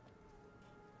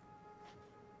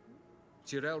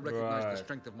 Cyril recognized the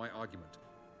strength of my argument.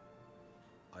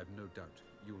 I have no doubt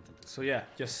you'll do this. So yeah,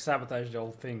 just sabotage the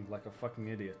whole thing like a fucking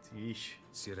idiot. Yeesh.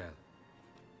 Cyril,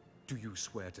 do you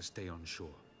swear to stay on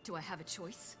shore? Do I have a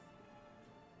choice?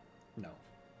 No.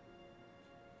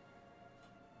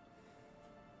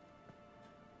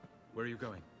 Where are you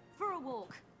going? For a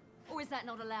walk. Or is that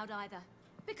not allowed either?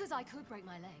 Because I could break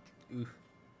my leg. Ooh.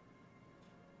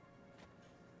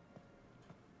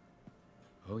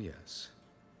 Oh yes.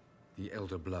 The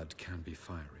elder blood can be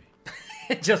fiery.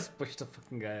 Just push the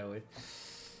fucking guy away.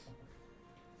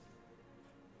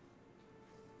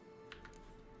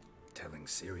 Telling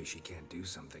Ciri she can't do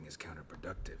something is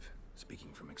counterproductive.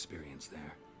 Speaking from experience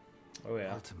there. Oh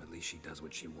yeah. Ultimately, she does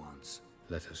what she wants.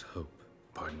 Let us hope.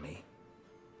 Pardon me?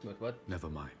 Wait, what? Never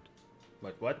mind.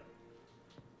 Wait, what?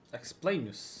 Explain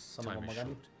you, son of Time a is gun.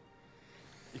 short.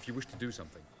 If you wish to do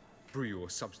something, brew your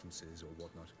substances or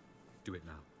whatnot, do it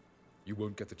now. You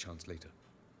won't get the chance later.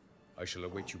 I shall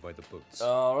await you by the boats.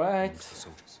 All right. Amongst the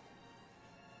soldiers.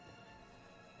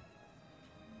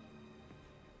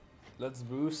 Let's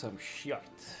brew some shit.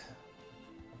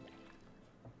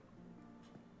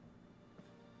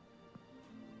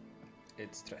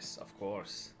 It's Triss, of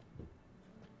course.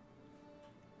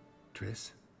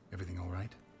 Triss, everything all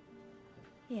right?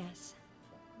 Yes.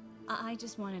 I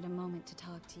just wanted a moment to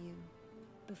talk to you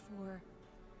before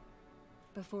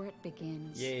it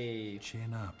begins. Yay.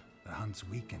 Chin up. The hunt's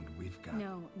weakened. We've got...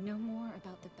 No more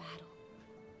about the battle.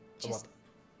 Just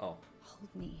hold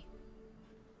me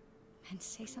and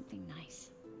say something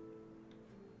nice.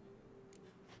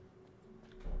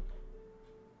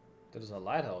 There's a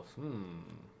lighthouse.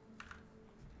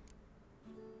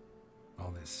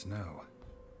 All this snow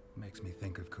makes me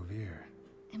think of Kovir.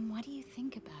 And what do you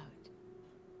think about?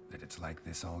 That it's like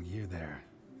this all year there.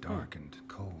 Dark and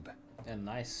cold. And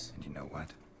nice. And you know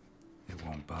what? It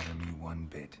won't bother me one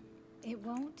bit. It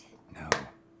won't? No.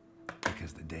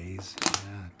 Because the days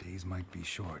might be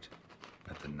short.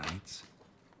 But the nights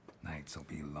will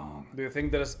be long. Do you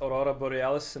think there's Aurora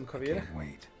Borealis in Kovir? Can't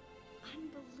wait.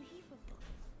 Unbelievable.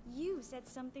 You said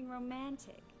something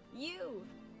romantic. You,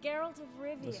 Geralt of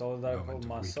Rivia. That's all that hold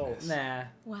my soul. Nah.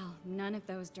 Well, none of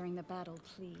those during the battle,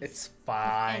 please. It's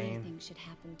fine. If anything should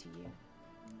happen to you.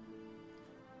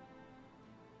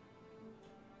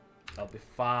 I'll be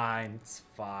fine. It's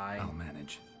fine. I'll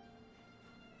manage.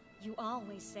 You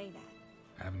always say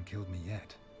that. Haven't killed me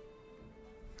yet.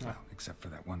 Well, except for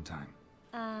that one time.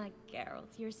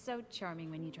 Geralt, you're so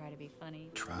charming when you try to be funny.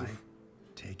 Try?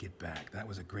 Take it back. That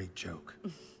was a great joke.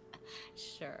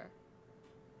 Sure.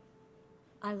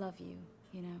 I love you,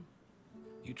 you know.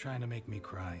 You trying to make me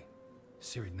cry?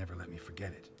 Ciri'd never let me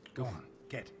forget it. Go on,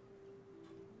 get.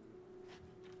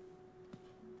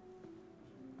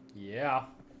 Yeah.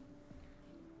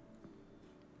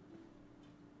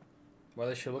 Why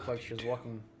does she look like she's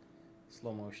walking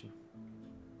slow motion?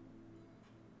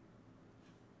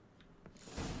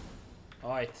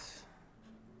 Alright.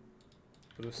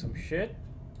 Do some shit.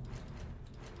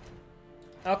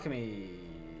 Alchemy.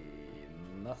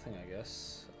 Nothing, I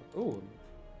guess. Ooh,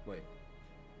 wait.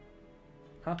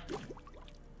 Huh?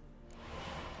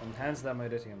 Enhance that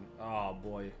iridium. Oh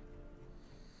boy.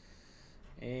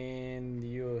 And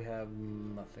you have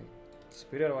nothing.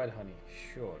 Superior white honey.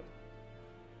 Sure.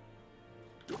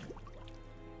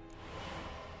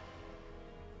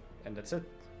 And that's it.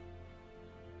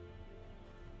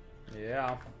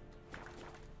 Yeah.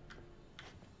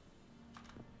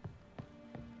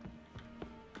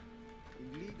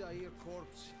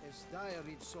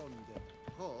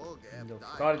 The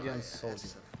Guardian Soldier.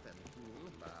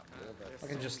 I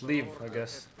can just leave, I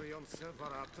guess.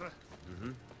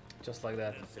 Just like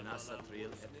that.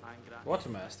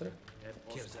 Watermaster?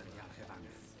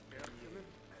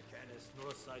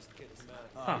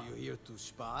 Are you here to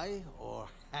spy or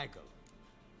haggle?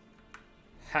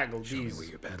 Haggle Show me these. where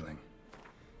you're battling.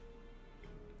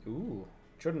 Ooh,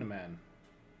 journeyman.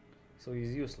 So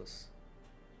he's useless.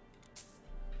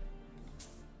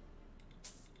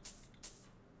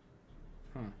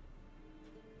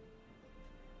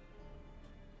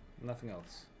 Nothing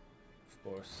else, of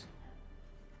course.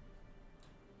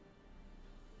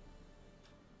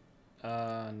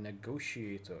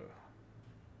 Negotiator.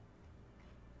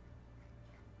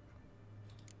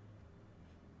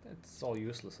 That's all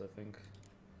useless, I think.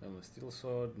 And the steel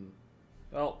sword, and,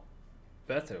 well,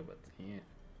 better, but yeah.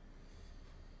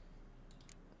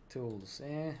 Tools,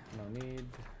 no need.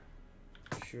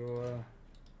 Sure.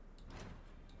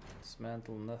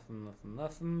 Dismantle,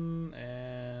 nothing,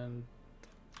 and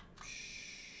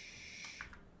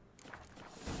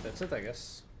that's it, I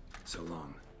guess. So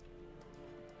long.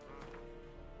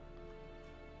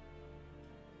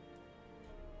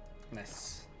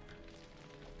 Nice.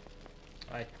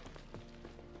 Alright.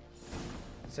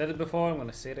 Said it before, I'm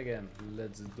gonna say it again.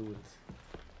 Let's do it.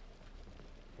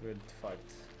 Good fight.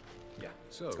 Yeah.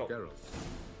 So, let's go. Geralt.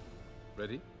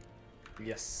 Ready?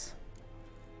 Yes.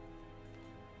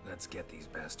 Let's get these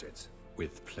bastards.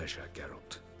 With pleasure,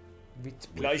 Geralt.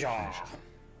 With pleasure.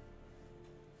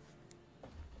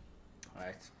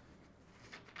 Alright.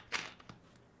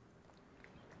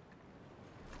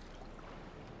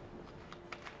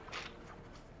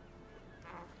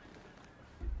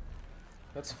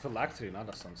 That's a phylactery, not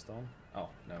a sunstone. Oh,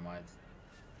 never mind.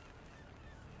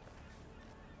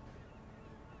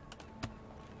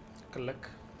 Click.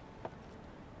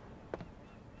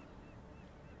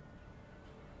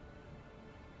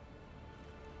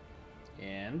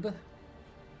 And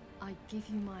I give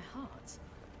you my heart.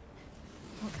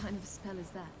 What kind of spell is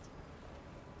that?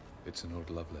 It's an old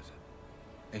love letter.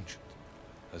 Ancient.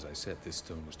 As I said, this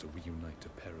stone was to reunite a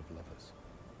pair of lovers.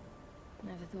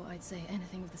 Never thought I'd say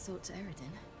anything of the sort to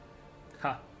Eredin.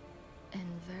 Ha.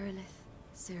 En verilith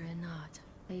Sirenad,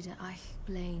 Ada Eich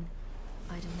Blaine,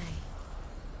 Ida May.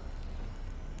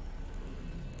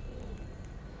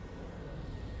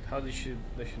 How does she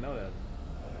know that?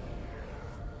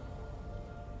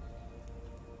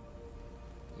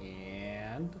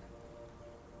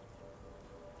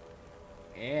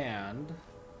 And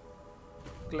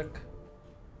click.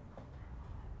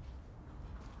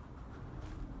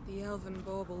 The elven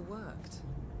bauble worked.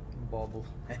 Bauble.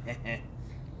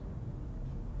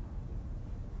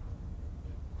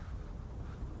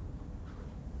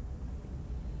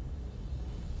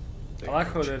 I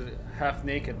like how they're half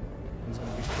naked. It's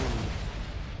gonna be cool.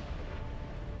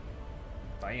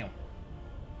 Damn.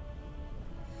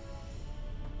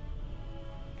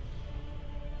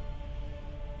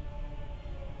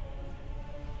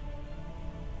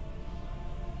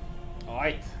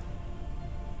 Alright.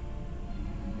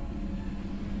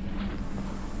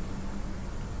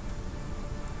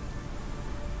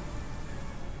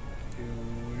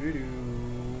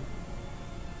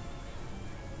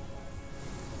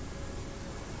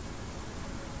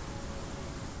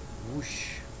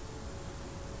 Whoosh.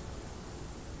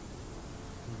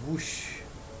 Whoosh.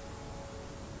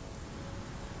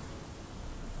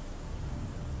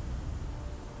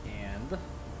 And break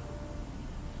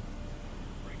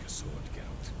a sword,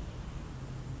 Geralt.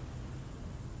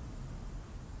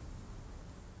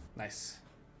 Nice.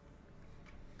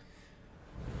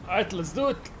 Alright, let's do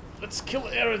it. Let's kill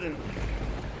Eredin.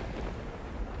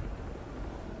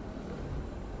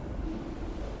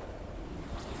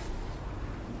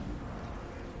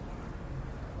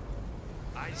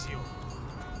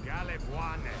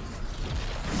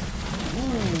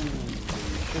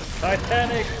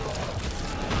 Titanic.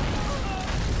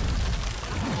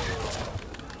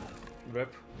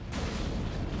 Rip.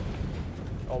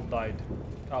 all died.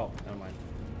 Oh, never mind.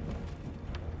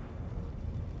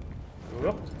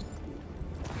 Whoop.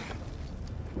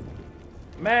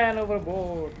 Man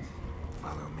overboard.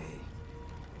 Follow me.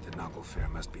 The Noble Fair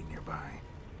must be nearby.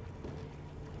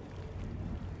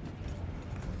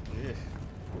 Yeah.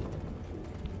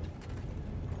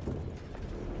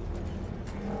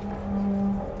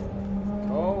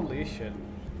 Holy shit.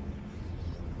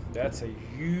 That's a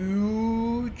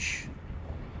huge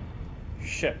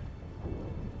ship.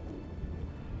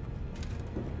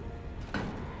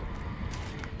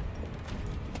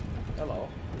 Hello.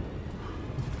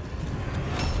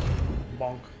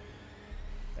 Bonk.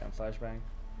 Damn flashbang.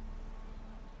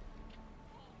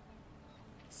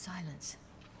 Silence.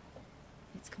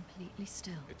 It's completely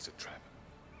still. It's a trap.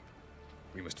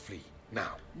 We must flee,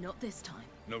 now. Not this time.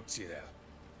 Note, Cyril.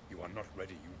 You are not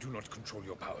ready. You do not control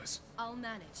your powers. I'll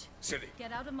manage. Ciri!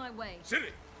 Get out of my way.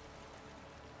 Ciri!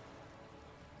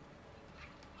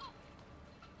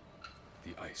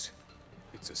 The ice.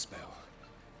 It's a spell.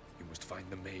 You must find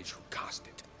the mage who cast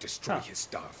it. Destroy his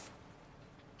staff.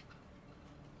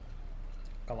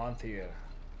 Come on, Theo.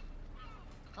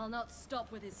 I'll not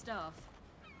stop with his staff.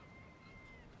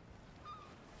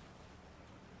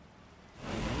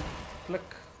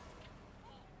 Flick.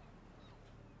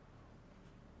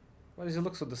 Why does he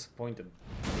look so disappointed?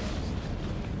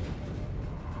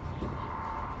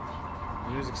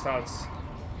 Music starts.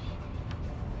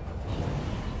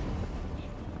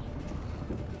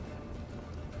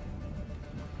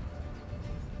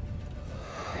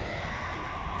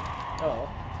 Oh.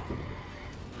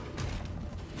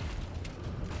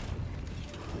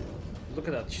 Look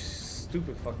at that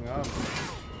stupid fucking arm.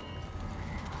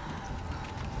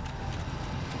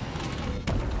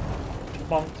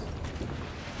 Bumped.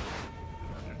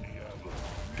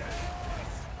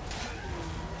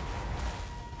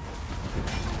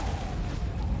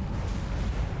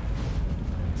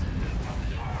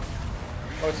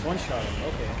 Oh, it's one shot.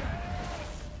 Okay.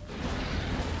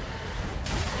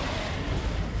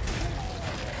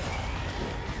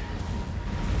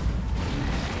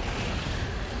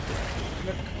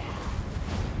 Look.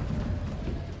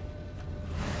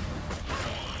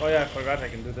 Oh yeah, I forgot I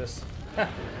can do this.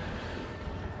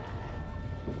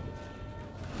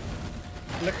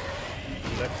 Look.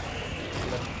 Look.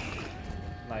 Look.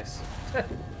 Nice.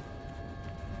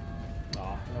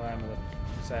 Aw, no ammo.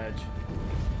 Sag.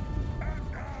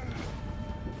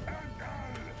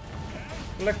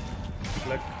 Flick,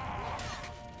 flick.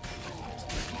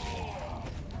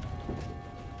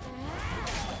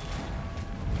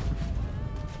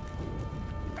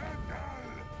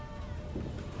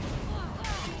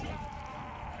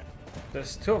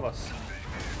 There's two of us.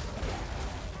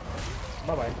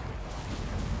 Bye bye.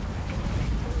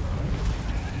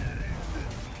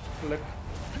 Flick.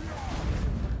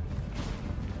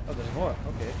 Oh, there's more.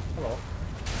 Okay. Hello.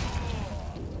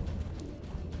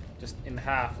 Just in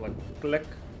half, like click.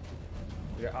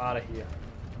 We're out of here.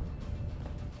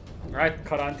 Alright,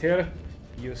 Karantir,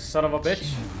 you son of a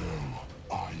bitch.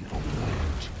 Oh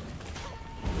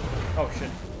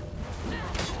shit.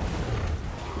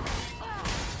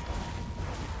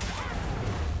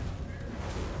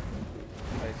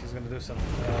 Alright, he's gonna do some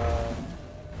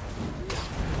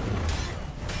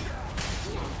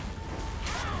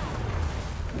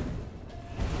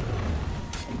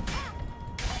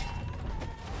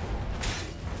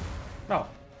no,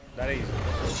 that easy.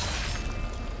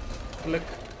 Click.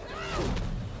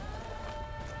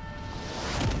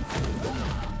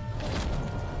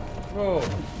 Whoa.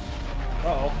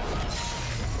 Uh-oh.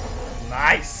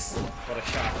 Nice! What a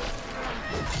shot.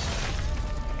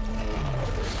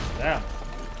 Damn.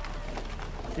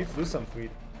 He flew some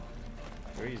feet.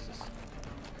 Jesus.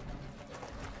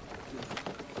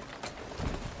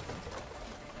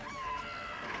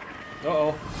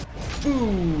 Uh-oh.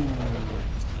 Boom!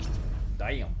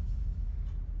 Damn.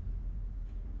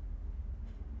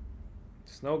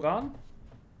 Snow gone?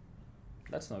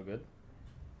 That's no good.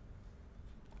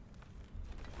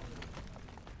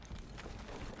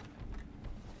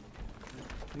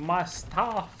 My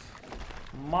stuff!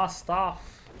 My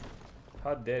stuff!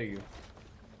 How dare you?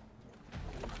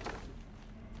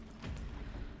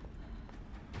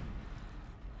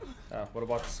 Ah, what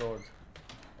about the sword?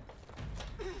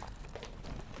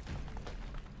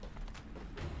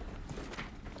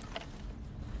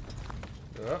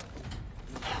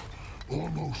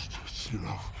 Almost,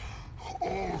 Sirach.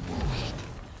 Almost.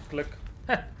 Click.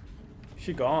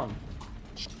 She gone.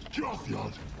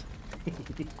 Jothyard.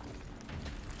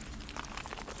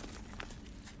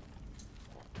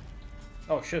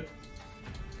 Oh shit.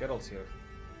 Geralt's here.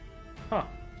 Huh.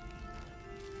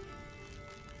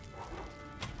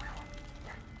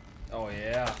 Oh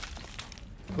yeah.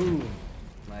 Boom.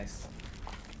 Nice.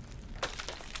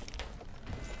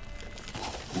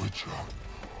 Witcher,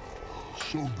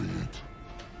 so be it.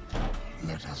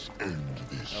 Let us end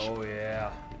this. Oh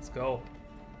yeah. Let's go.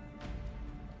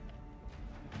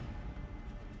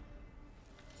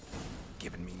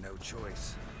 Giving me no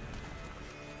choice.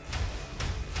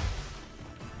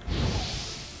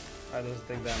 I doesn't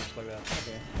take damage like that.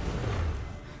 Okay.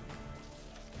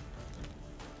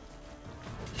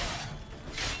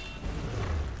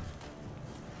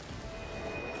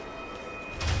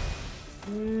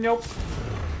 Nope.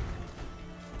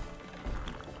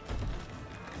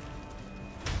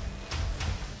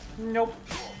 Nope.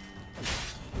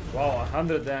 Wow,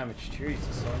 100 damage.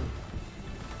 Jesus, son.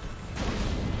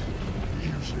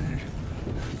 You see,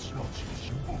 it's not so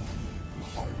simple.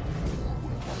 I know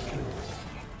where that came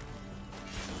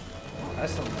from.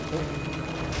 That's something cool.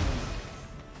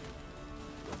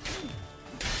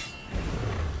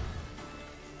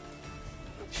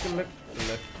 Look.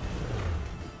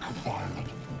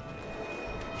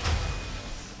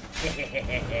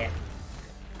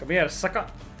 Come here, sucker.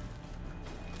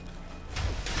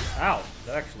 Ow,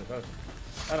 that actually hurt.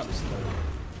 And I'm slow.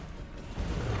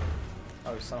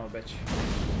 Oh, you son of a bitch.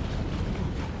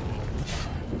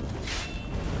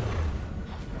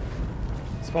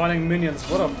 Spawning minions,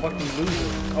 what a fucking loser.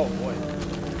 Oh boy.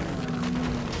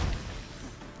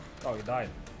 Oh, he died.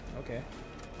 Okay.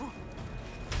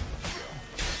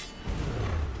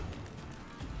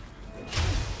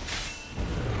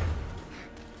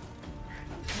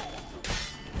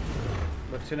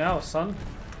 But to now, son.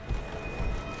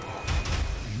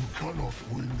 You cannot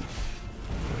win,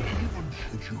 even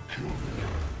should you kill me.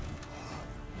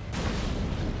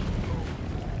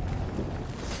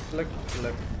 Click.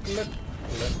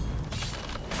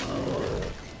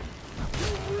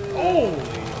 Holy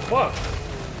fuck!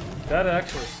 That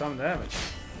actually is some damage.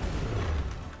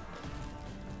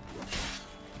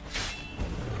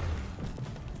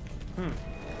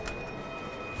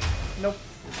 Nope.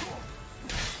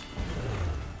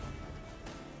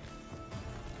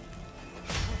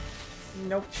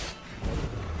 Nope.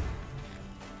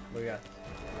 What do we got?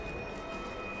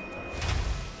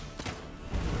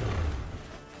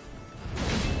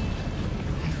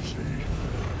 You see,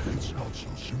 it's not so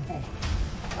simple.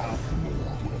 I know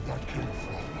where that came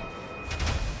from.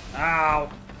 Ow!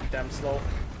 Damn slow.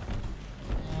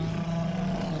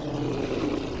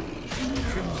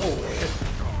 Oh shit.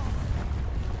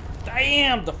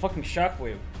 Damn! The fucking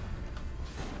shockwave.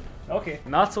 Okay,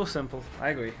 not so simple. I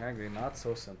agree, not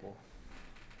so simple.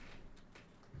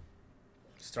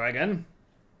 Let's try again.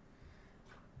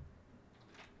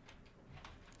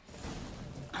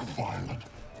 Violent.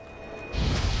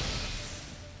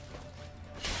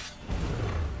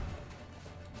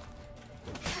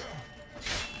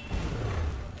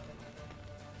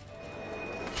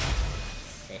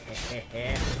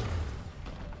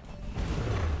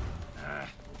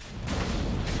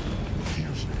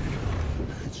 You see,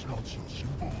 it's not so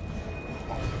simple.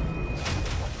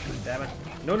 Damn it.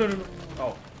 No.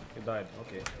 Oh, he died.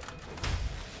 Okay.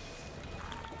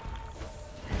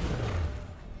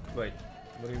 Wait,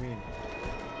 what do you mean?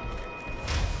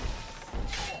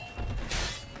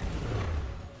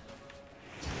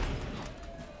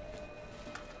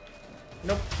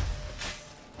 Nope.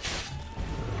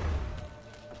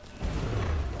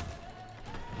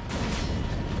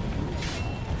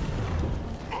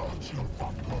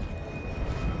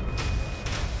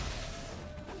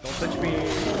 Don't touch me.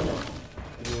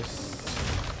 Yes.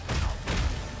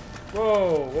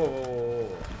 Whoa.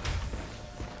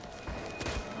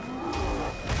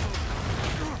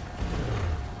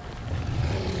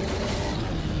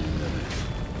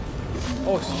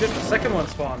 Oh shit, the second one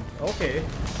spawned. Okay.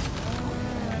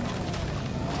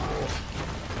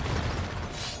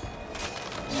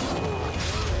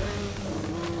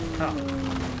 Huh.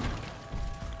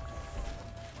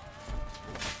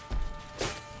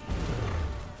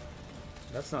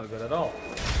 That's not good at all.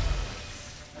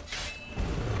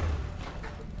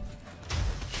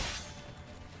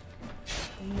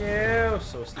 No,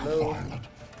 so slow.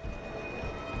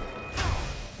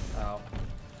 Ow.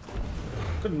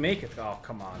 Couldn't make it. Oh,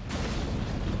 come on.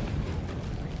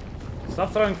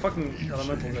 Stop throwing fucking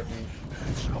elementals at me.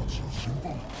 It's not so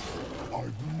simple. I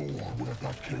know where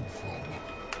that came from.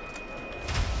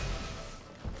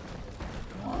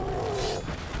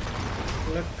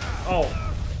 Oh.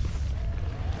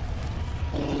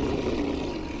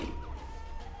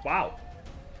 Wow.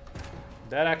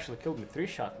 That actually killed me.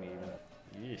 3-shot me even.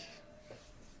 Yeesh.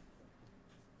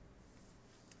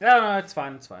 Yeah, no, it's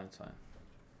fine. It's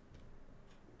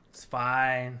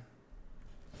fine.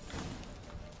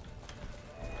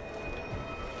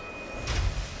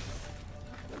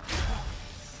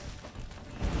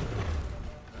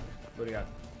 What do you got?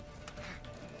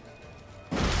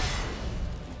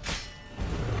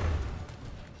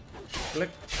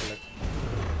 Click, click.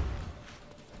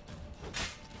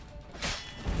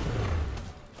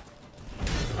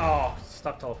 Oh,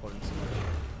 stop teleporting so much.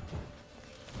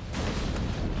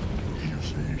 You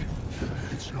see,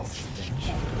 it's not so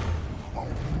simple. I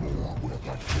know where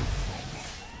that came from.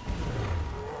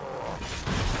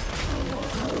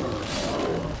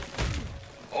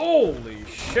 Holy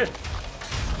shit!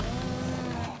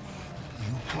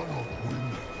 You cannot win,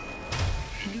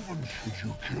 even should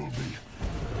you kill me.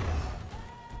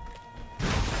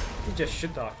 He's just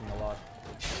shit talking a lot.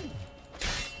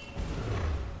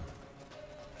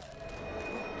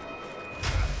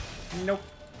 Nope.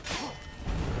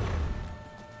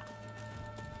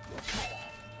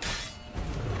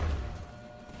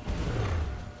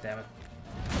 Damn it.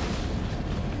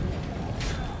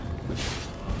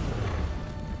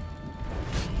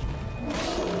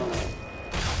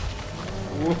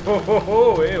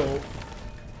 Whoa, ew.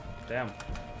 Damn.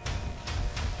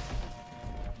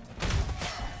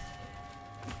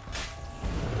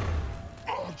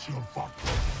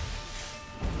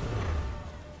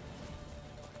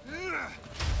 I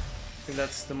think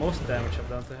that's the most damage I've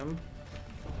done to him.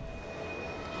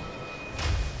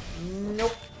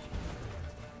 Nope.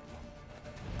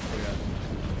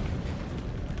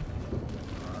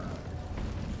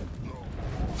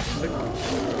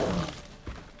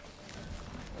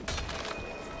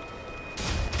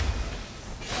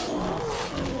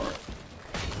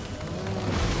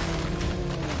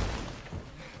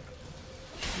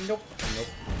 Nope. Nope.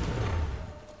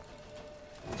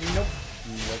 Nope.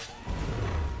 Nope.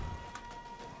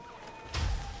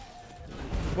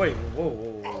 Wait, whoa, whoa,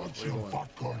 whoa. Where are you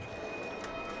going?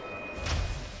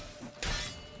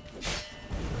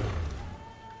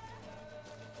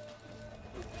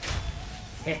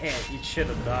 Hehe, eat shit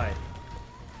and die.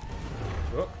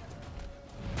 Oh.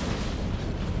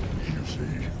 You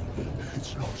see,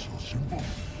 it's not so simple.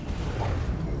 I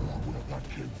know where that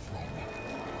came from.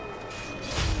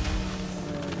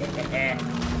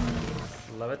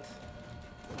 Love it.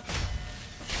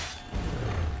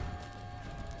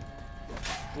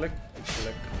 Click,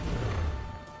 click.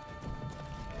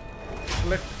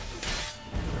 Click.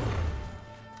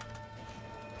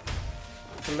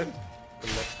 Click,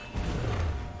 click.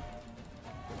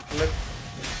 Click,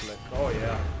 click. Oh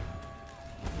yeah.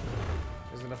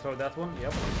 He's gonna throw that one?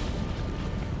 Yep.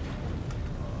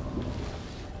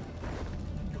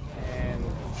 And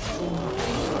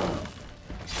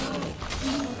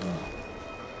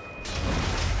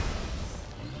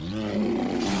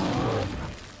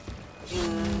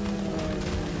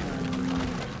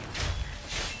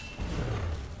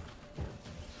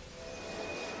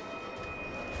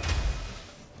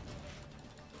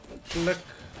click,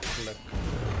 click.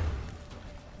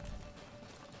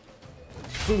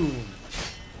 Boom.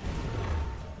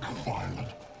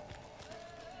 Violent.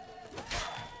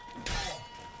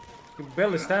 You can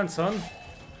barely stand, son.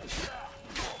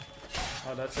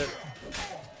 Oh, that's it.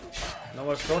 No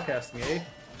more spellcasting, eh?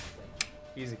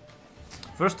 Easy.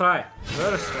 First try.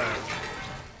 First try.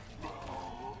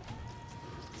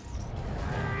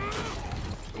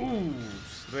 Ooh,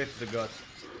 straight to the gut.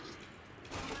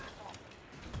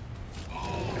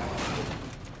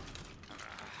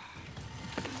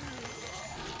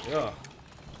 Yeah.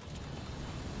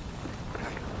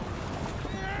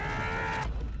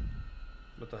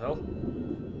 What the hell?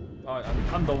 Oh,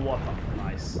 I'm underwater.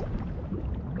 Nice.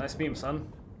 Nice beam, son.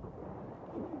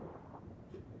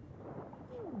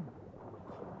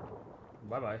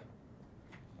 Bye-bye.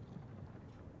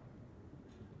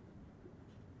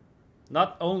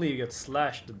 Not only you get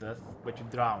slashed to death, but you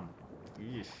drown.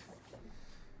 Yeesh.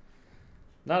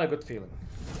 Not a good feeling.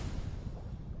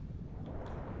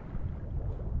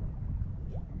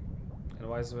 And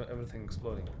why is everything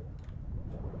exploding?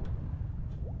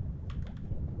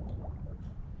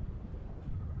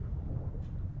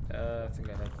 I think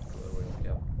I have to go away.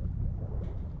 Yep.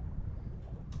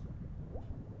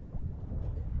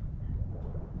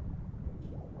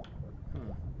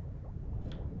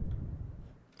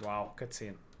 Wow,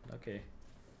 cutscene. Okay.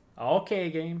 Okay,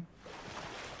 game.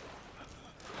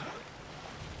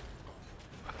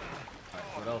 Alright,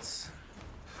 what else?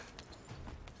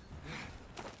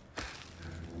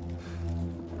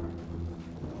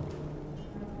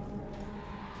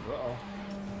 Uh-oh.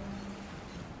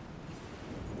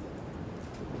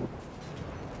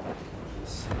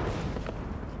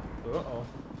 Uh-oh.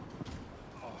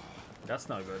 That's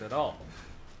not good at all.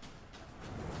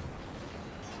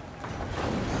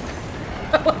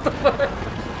 What the fuck?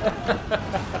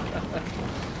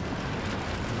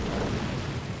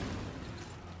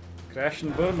 Crash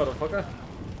and burn, motherfucker.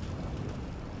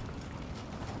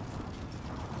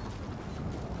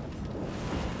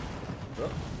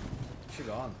 Oh, she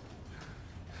gone.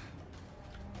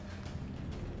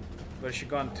 Where's she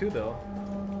gone to, though?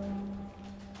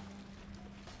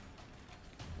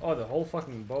 Oh, the whole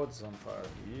fucking boat's on fire.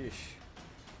 Yeesh.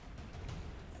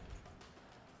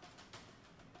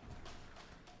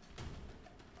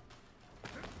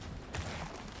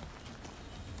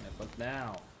 Yeah, but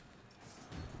now.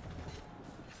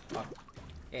 Fuck.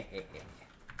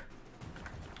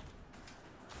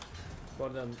 For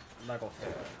the lack of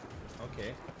hair.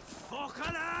 Okay. Fucking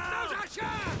hell! Not a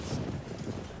chance!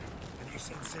 Have you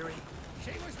seen Ciri?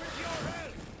 She was with your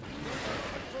help!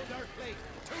 Through their fleet.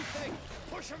 Too thick.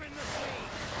 Push him in the sea.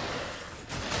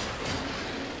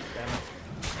 Damn it.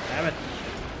 Damn it.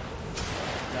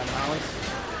 Damn hounds.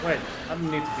 Wait, I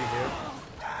don't need to be here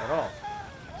at all.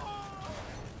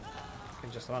 I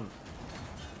can just run.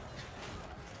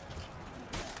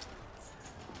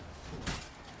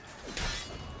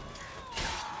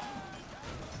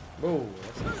 Whoa,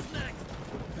 Who's next?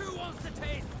 Who wants to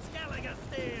taste Skellige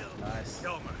steel? Nice.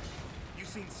 Yelmer, you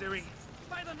seen Ciri?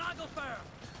 By the Nagelfur!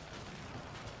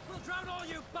 We'll drown all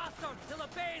you bastards till the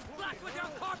bay's black with your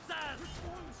corpses!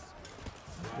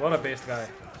 What a base guy.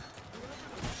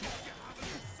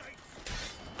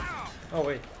 Oh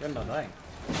wait, you're not dying.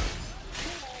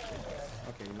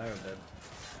 Okay, now you're dead.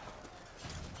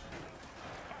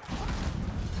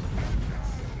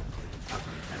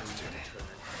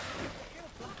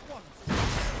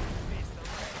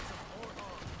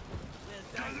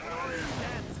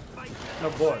 No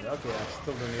board, okay, I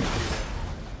still don't need to be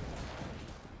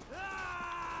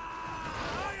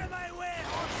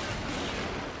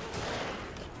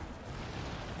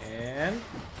there. And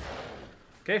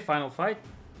okay, final fight,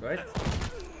 right?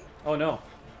 Oh no,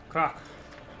 Croc.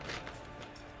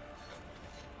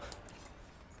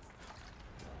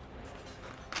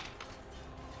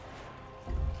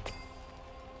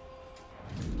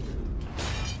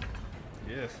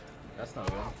 Yes, that's not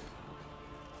good.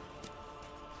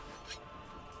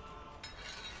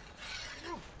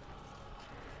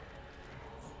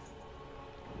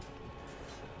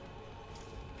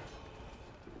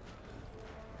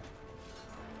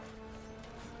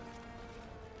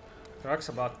 Croc's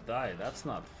about to die. That's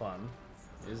not fun,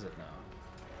 is it now?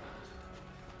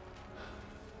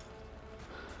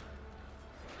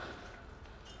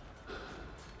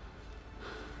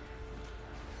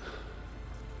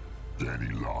 Any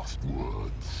last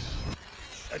words?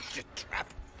 Shut your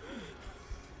trap.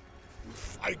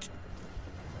 Fight.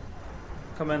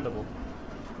 Commendable.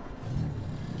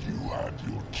 You had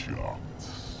your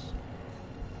chance.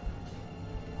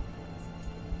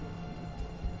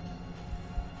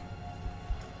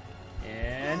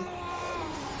 And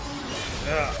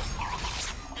yeah.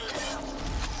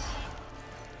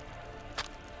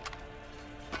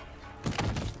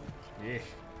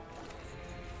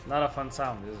 Not a fun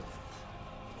sound, is it?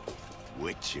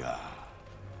 Witcher.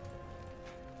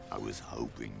 I was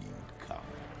hoping you'd come.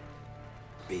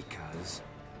 Because?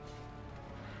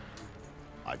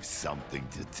 I've something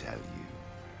to tell you.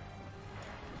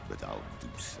 But I'll do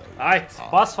so. Alright,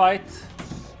 boss fight.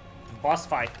 Boss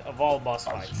fight of all boss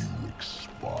fights. As you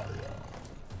expire.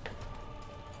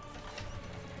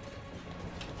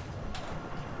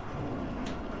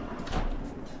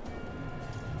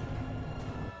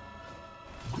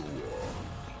 Go on.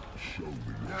 Show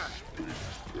me your spin,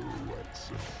 pirouettes,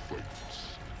 and feats.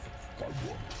 I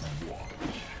want to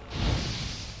watch.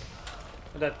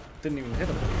 That didn't even hit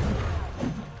him.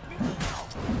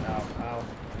 Ow, ow.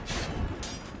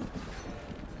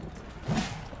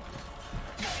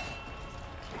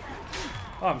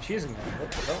 Oh, I'm cheesing him.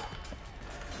 What the hell?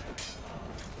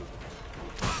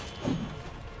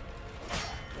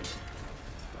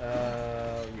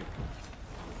 You.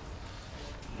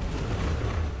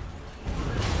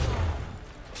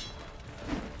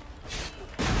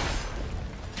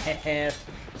 Heh,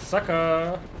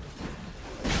 sucker.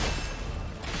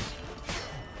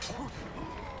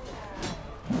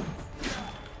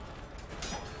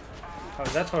 Oh,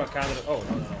 that's for a counter. Oh,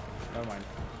 no, never mind.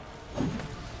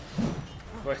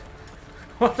 Wait,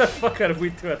 what the fuck are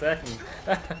we two attacking?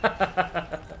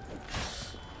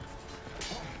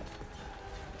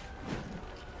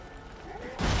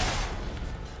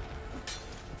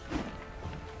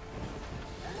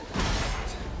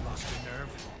 Lost your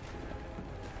nerve?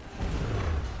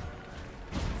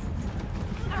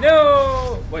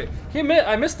 No! Wait,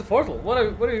 I missed the portal.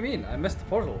 What do you mean? I missed the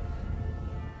portal.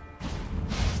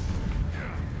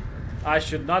 I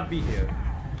should not be here.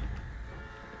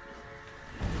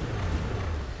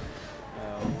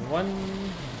 One.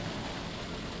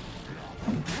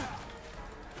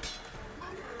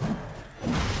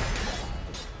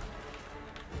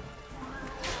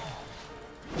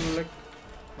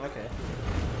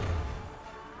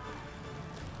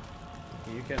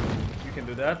 you can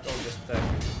do that or just attack.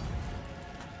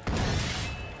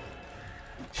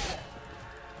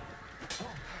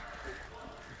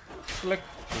 Click,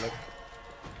 click.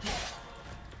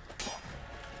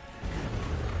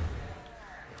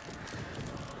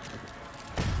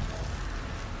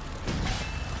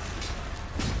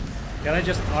 Can I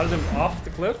just ult him off the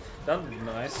cliff? That would be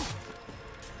nice.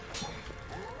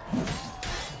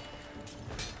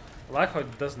 I like how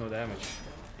it does no damage.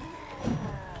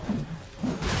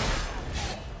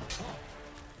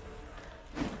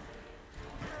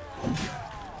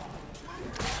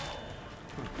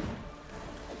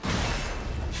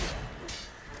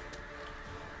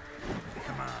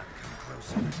 Come on, come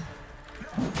closer.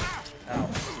 Ow.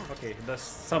 Okay, it does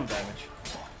some damage.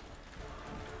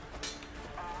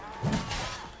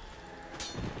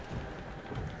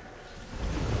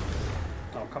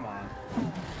 Oh, come on.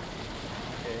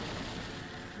 Okay.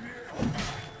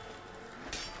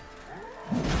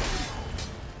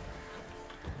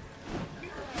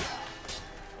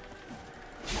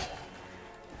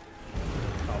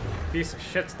 Oh, piece of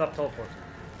shit, stop teleporting.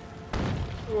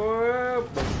 Whoa.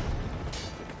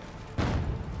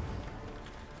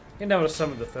 You never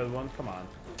summoned the third one, come on.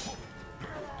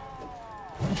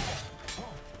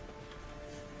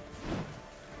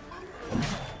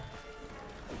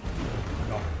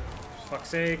 Oh, for fuck's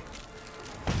sake.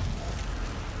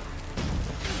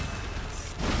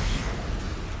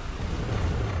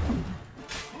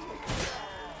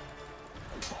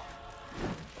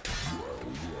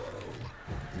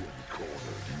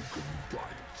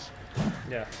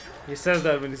 Yeah, he says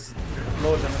that when he's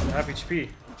low than half HP.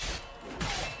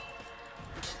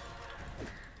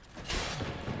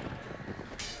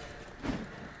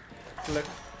 Flick,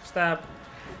 stab.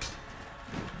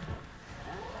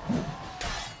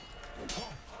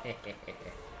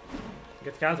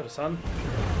 Get counter, son.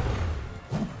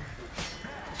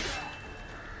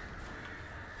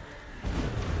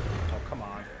 Oh, come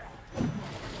on.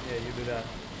 Yeah, you do that.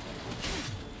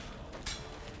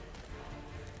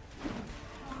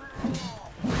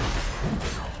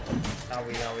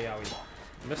 Owie, owie, owie.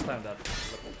 Mistimed that.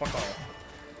 Fuck off.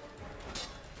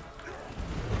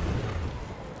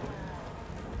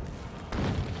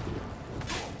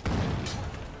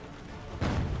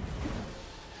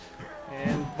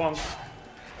 And bonk.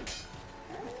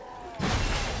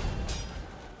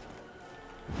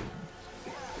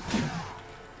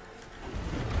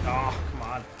 Oh, come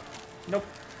on. Nope.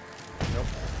 Nope.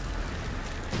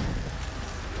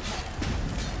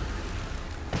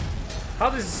 How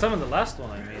does he summon the last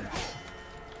one, I mean?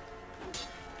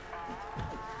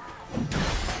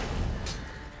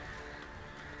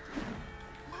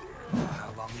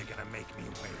 How long you gonna make me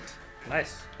wait?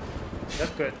 Nice.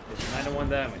 That's good. It's 91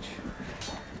 damage.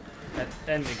 At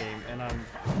end the game, and I'm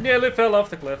nearly fell off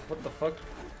the cliff. What the fuck?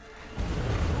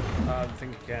 I don't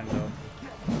think you can though.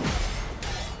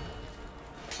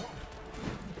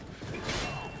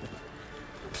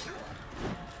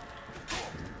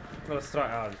 Well, let's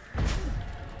try out.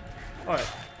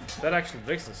 Alright, that actually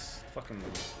breaks this fucking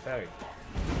parry.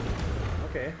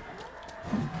 Okay.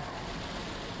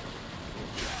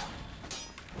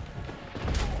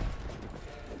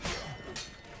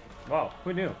 Wow,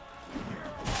 who knew?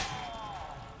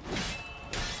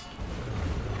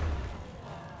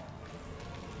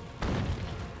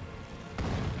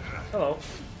 Hello.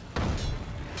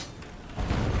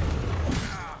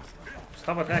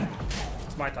 Stop attacking.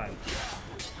 It's my time.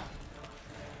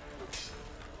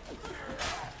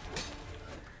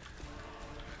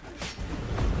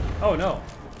 Oh no.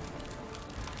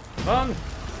 Bonk.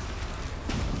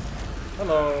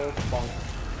 Hello, bonk.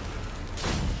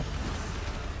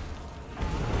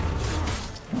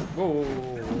 Whoa.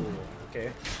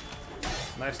 Okay.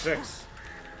 Nice tricks.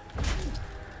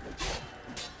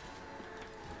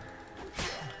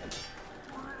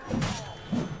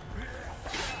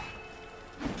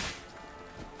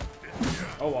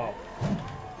 Oh wow.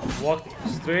 Walked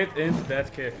straight into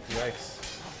that kick. Yikes.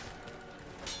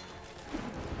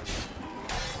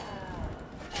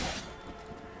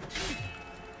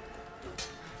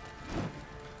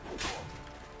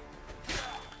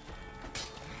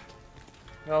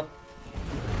 Well,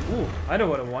 ooh, I know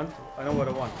what I want. I know what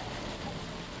I want.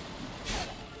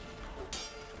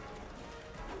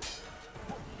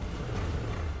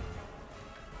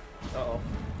 Uh-oh.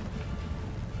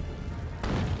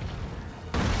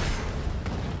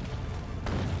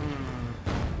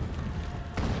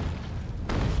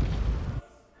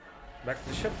 Back to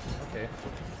the ship? Okay.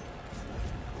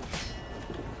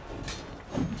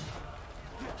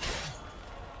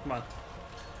 Come on.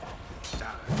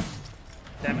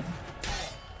 Damn it.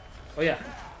 Oh yeah.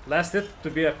 Last hit to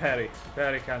be a parry.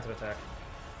 Parry counterattack.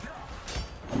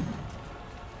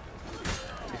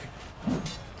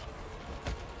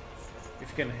 If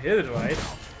you can hit it right.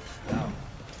 Down.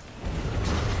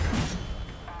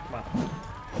 Come on.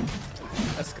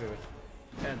 Let's screw it.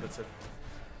 And that's it.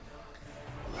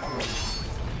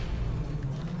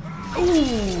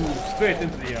 Ooh! Straight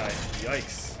into the eye.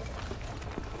 Yikes.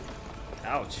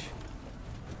 Ouch.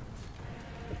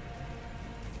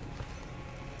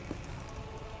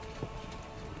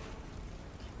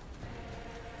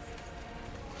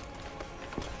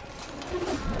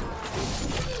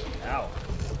 Ow.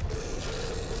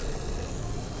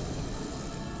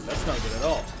 That's not good at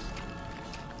all.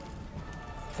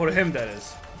 For him, that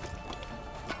is.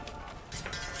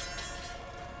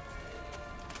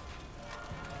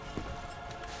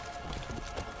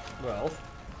 Well.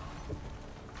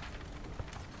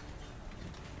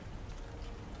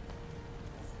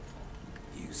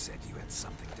 You said you had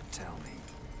something to tell me.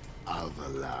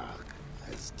 Avallac'h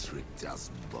has tricked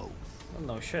us both. Oh,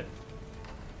 no shit.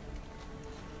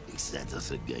 He set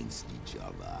us against each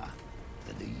other,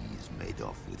 and he's made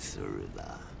off with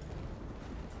Cyrilla.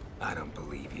 I don't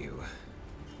believe you.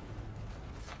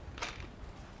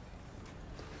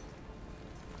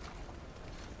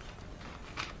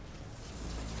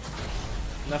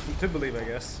 Nothing to believe, I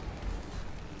guess.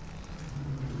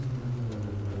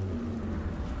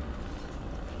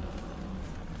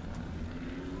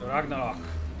 Ragnarok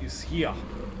is here.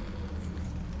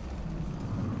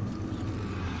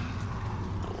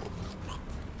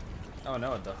 Oh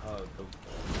no, the hello.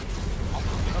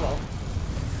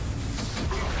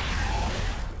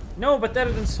 No, but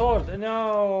better than sword.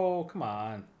 No, come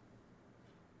on.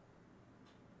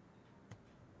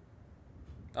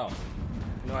 Oh,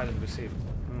 no item received.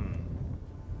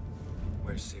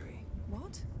 Where's Ciri?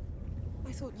 What?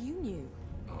 I thought you knew.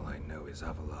 All I know is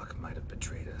Avallac'h might have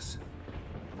betrayed us.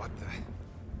 What the?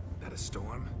 That a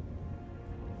storm?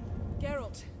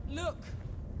 Geralt, look!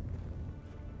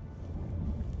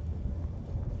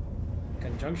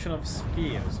 Conjunction of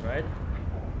spears, right?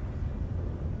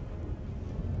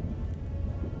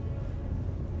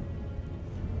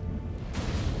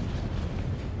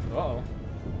 Uh-oh.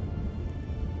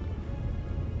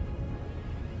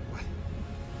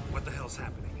 What the hell's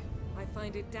happening? I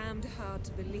find it damned hard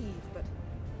to believe, but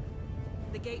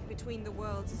the gate between the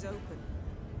worlds is open.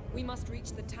 We must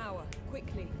reach the tower,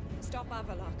 quickly. Stop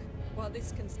Avallac'h, while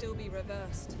this can still be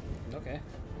reversed. Okay.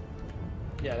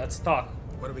 Yeah, let's talk.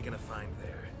 What are we gonna find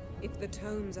there? If the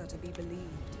tomes are to be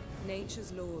believed,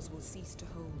 nature's laws will cease to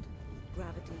hold.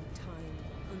 Gravity, time,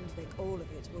 Undvik, all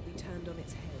of it will be turned on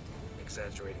its head.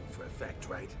 Exaggerating for effect,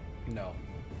 right? No.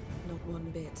 Not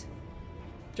one bit.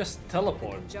 Just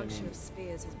teleport. The conjunction of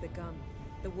spheres has begun.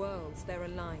 The worlds, they're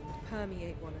aligned,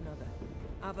 permeate one another.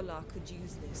 Avallac'h could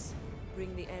use this.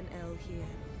 Bring the NL here,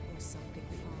 or something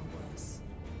far worse.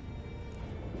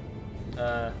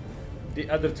 The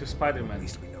other two Spider-Men. At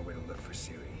least we know where to look for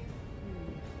Ciri.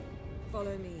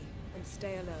 Follow me, and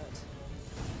stay alert.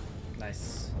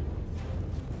 Nice.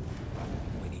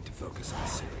 We need to focus on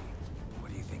Ciri.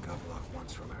 What do you think Avallac'h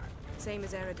wants from her? Same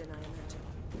as Eredin, I imagine.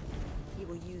 He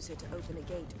will use it to open a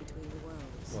gate between the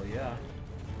worlds. Well, yeah.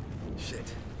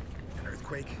 Shit. An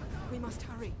earthquake? We must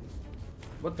hurry.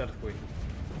 What earthquake?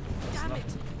 Damn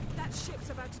it! That ship's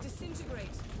about to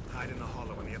disintegrate. Hide in the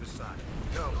hollow on the other side.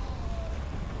 Go!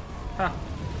 Ha!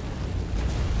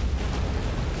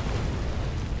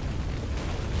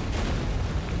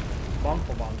 Bonk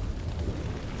for bonk.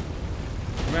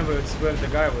 Remember, it's where the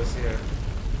guy was here.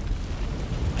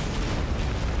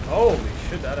 Holy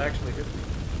shit, that actually hit me.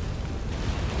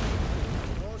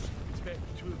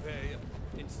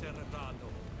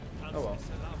 Oh well.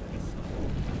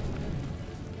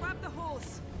 Grab the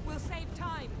horse. We'll save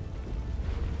time.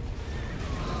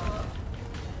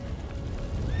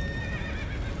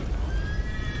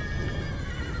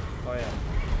 Oh yeah.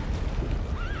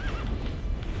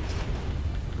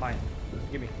 Mine.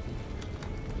 Gimme.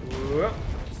 Whoop.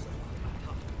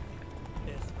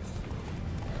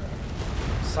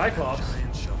 Cyclops.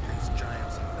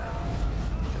 Giants of them.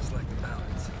 Just like the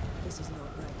mountains. This is not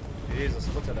right. Jesus,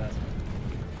 look at that. The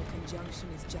conjunction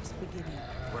is just beginning.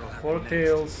 Four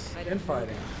tails and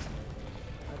fighting.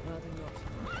 I'd rather not.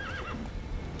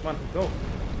 Come on, go.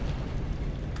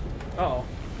 Uh-oh.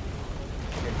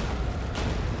 Okay.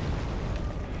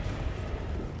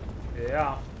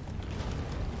 Yeah.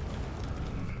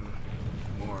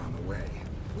 More on the way.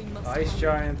 We must Ice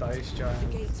giant, ice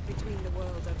giant. The gates between the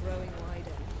worlds are growing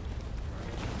wider.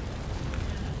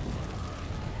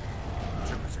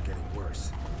 Tremors are getting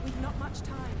worse. We've not much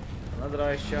time. Another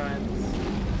ice giant.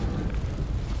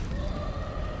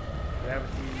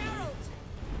 gravity.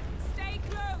 Stay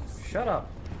close. Shut up.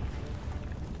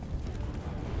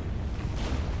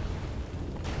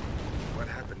 What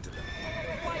happened to them?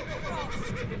 White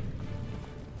frost.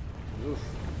 Oof.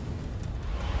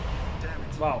 Damn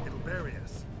it. Wow. It'll bury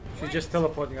us. She's just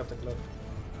teleporting up the cliff.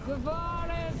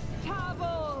 Gavaris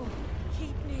Tavel.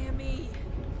 Keep near me.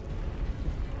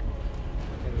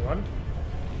 Can you run?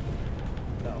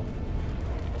 No.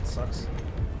 That sucks.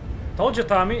 Told you,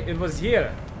 Tommy, it was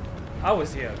here. I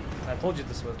was here. I told you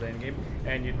this was the end game,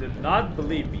 and you did not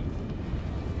believe me.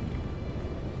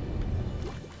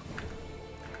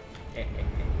 There'll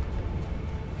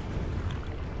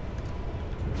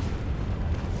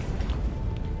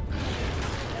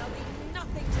be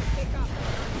nothing to pick up.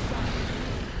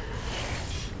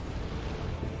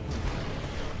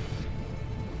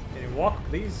 Can you walk,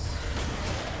 please?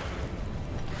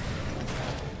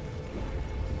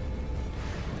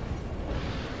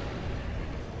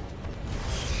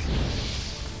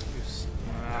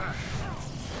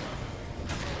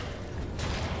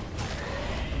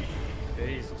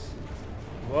 Jesus.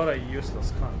 What a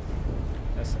useless cunt.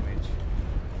 SMH.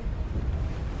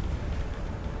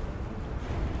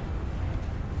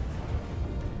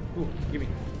 Ooh, gimme.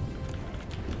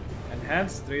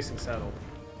 Enhanced racing saddle.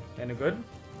 Any good?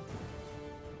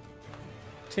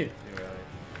 You're right.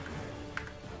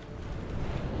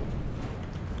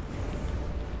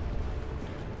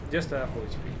 Just a full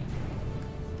HP.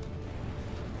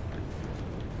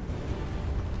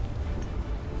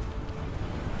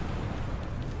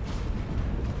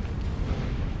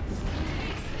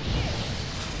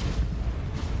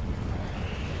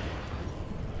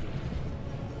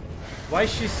 Why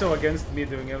is she so against me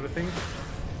doing everything?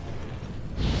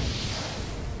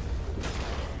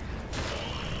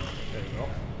 There you go.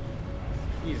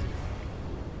 Easy.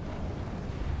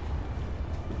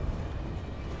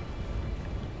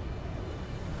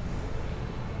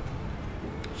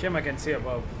 Shame I can see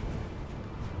above.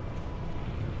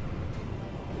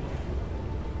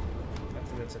 I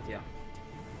think that's it, yeah.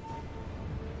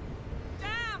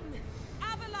 Damn!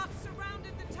 Avalok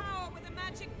surrounded the tower with a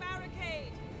magic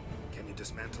barricade. Can you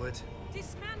dismantle it?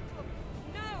 Dismantle?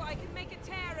 No, I can make a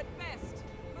tear at best.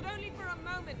 But only for a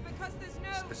moment, because there's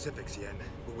no... Specifics, Yen.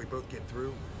 Will we both get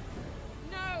through?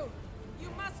 No! You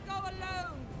must go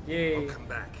alone! Yay. I'll come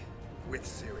back. With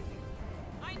Ciri.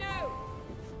 I know!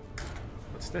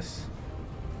 What's this?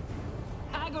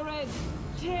 Agored!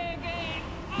 Tirgain!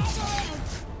 Agored!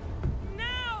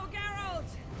 Now, Geralt!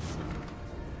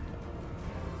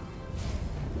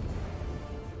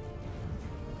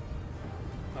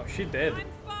 Oh, she dead. I'm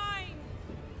fine!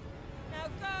 Now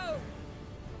go!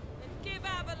 And give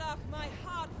Avalok my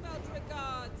heartfelt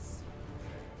regards!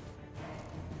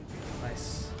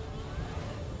 Nice.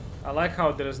 I like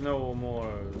how there is no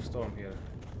more storm here.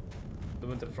 The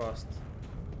winter frost.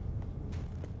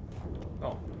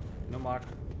 Oh, no mark.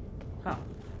 Huh.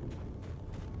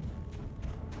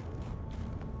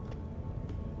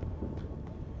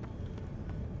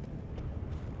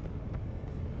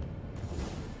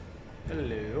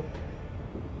 Hello.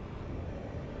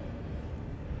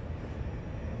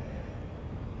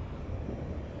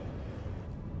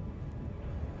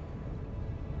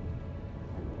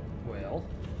 Well.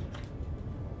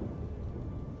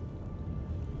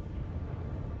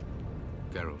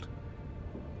 Geralt.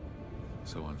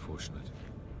 So unfortunate.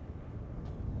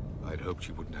 I'd hoped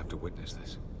you wouldn't have to witness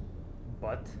this.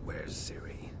 But? Where's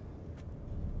Ciri?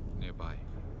 Nearby.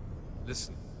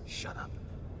 Listen. Shut up.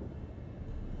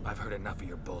 I've heard enough of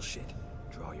your bullshit.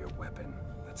 Draw your weapon.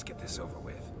 Let's get this over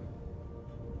with.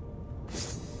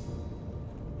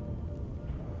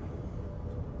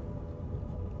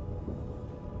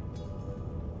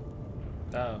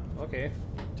 Oh, okay.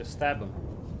 Just stab him.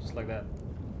 Just like that.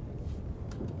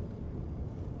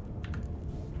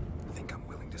 Think I'm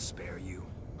willing to spare you?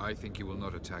 I think you will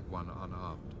not attack one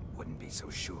unarmed. Wouldn't be so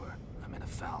sure. I'm in a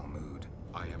foul mood.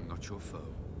 I am not your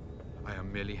foe. I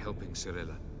am merely helping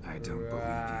Cirilla. I don't believe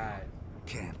you.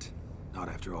 Can't. Not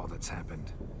after all that's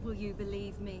happened. Will you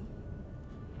believe me?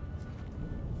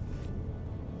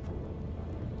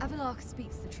 Avalok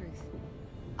speaks the truth.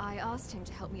 I asked him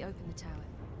to help me open the tower,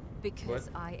 because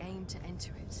What? I aim to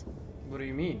enter it. What do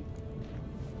you mean?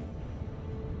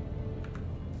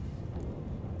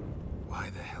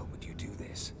 Why the hell would you do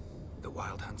this? The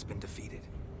Wild Hunt's been defeated.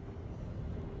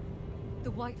 The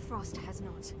White Frost has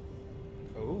not.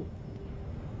 Oh.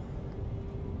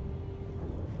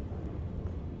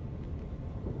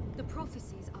 The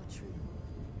prophecies are true.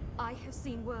 I have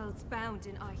seen worlds bound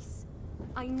in ice.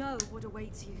 I know what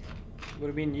awaits you. What do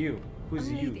you mean you? Who's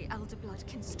Only you? the Elder Blood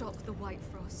can stop the White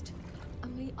Frost.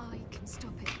 Only I can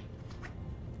stop it.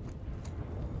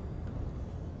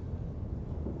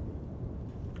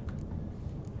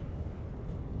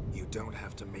 don't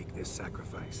have to make this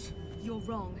sacrifice. You're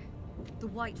wrong. The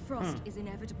White Frost is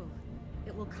inevitable.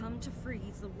 It will come to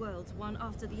freeze the worlds one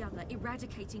after the other,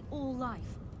 eradicating all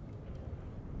life.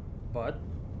 But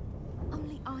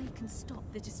only I can stop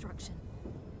the destruction.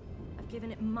 I've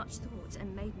given it much thought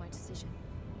and made my decision.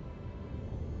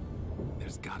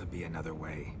 There's gotta be another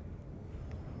way.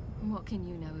 What can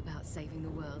you know about saving the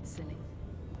world, silly?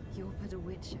 You're but a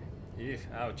witcher. Ew,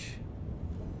 ouch.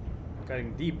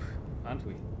 Cutting deep, aren't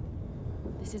we?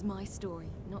 This is my story,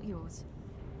 not yours.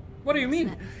 What do you mean?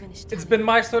 Let me finish It's been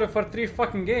my story for 3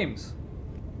 fucking games.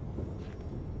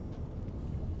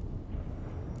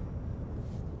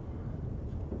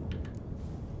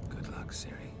 Good luck,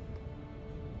 Ciri.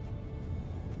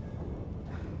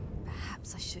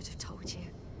 Perhaps I should have told you.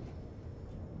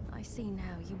 I see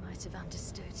now you might have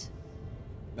understood.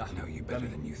 I know you better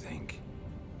than you think.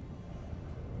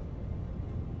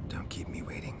 Don't keep me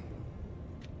waiting.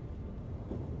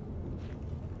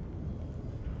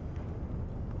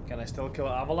 Can I still kill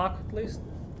Avallac'h at least?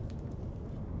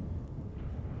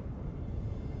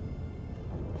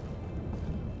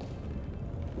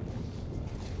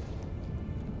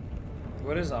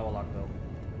 Where is Avallac'h though?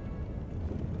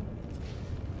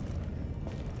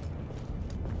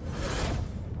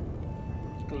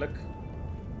 Click.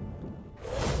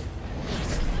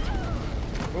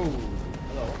 Oh,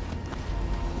 hello.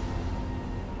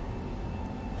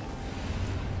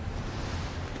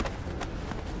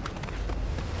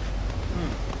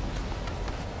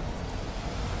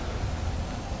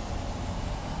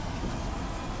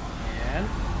 And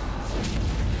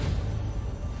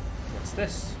what's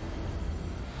this?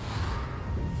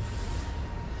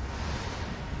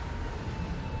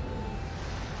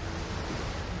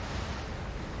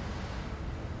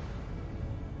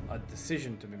 A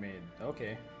decision to be made.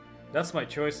 Okay. That's my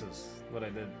choices, what I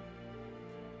did.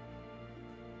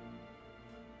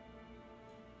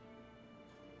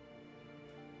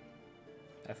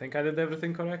 I think I did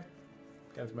everything correct.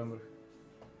 Can't remember.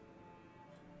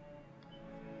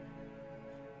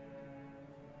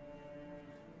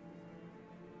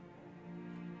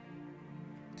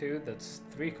 Two, that's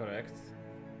 3 correct.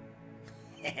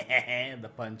 The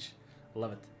punch.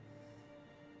 Love it.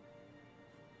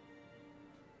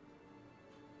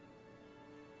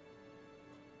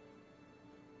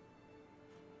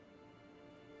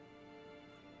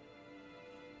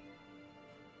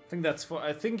 I think that's 4.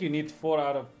 I think you need 4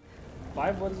 out of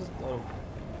 5. What is it? Or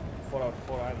 4 out of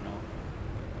 4. I don't know.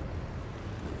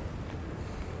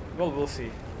 Well, we'll see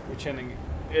which ending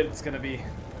it's gonna be.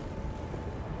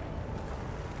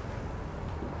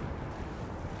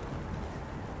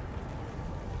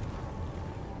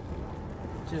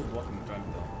 She's walking drunk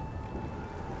though.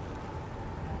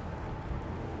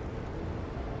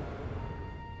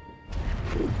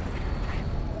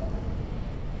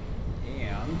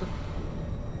 And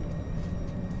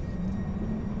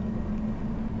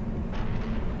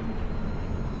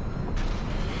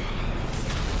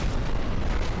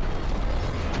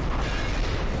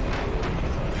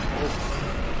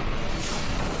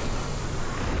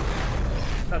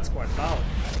that's quite loud.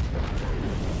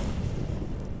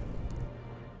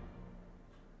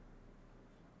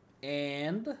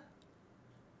 And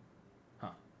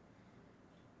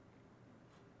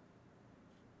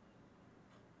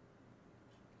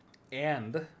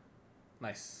and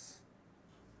nice.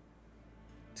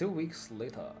 2 weeks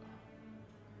later.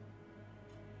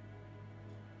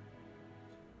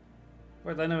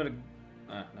 Wait, I never.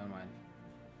 Never mind.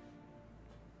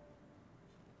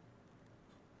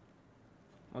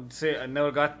 I'd say I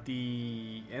never got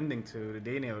the ending to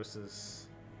Redania versus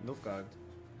Nilfgaard.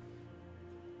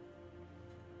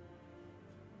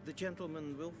 The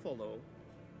gentleman will follow.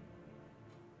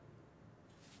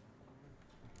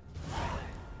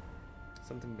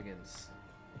 Something begins.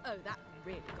 Oh, that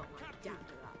really got my dander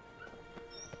up.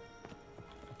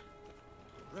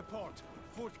 Report.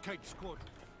 4th Kite Squad.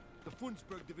 The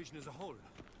Funsberg Division as a whole.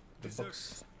 The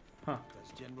books. Huh.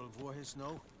 Does General Whazze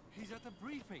know? He's at a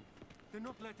briefing. They're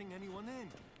not letting anyone in.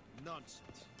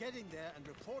 Nonsense. Get in there and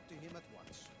report to him at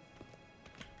once.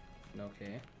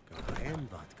 Okay.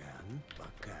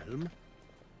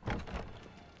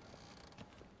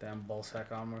 Damn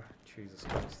ballsack armor. Jesus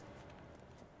Christ.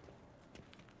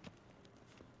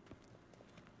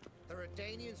 The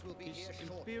Redanians will be His here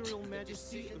shortly. Imperial The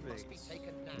Majesty decision must be awaits.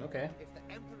 taken now. Okay. If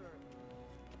the Emperor...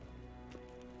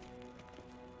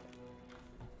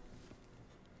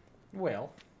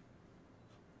 Well.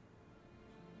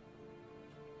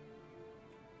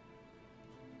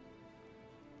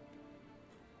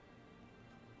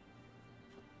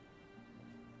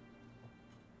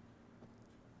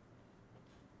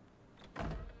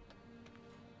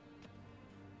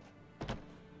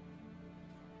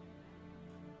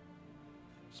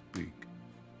 Speak.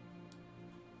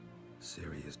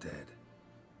 Ciri is dead.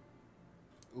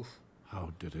 Oof.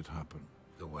 How did it happen?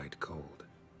 The White Cold.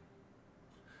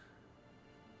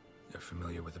 You're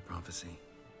familiar with the prophecy?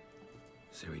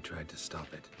 Ciri tried to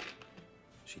stop it.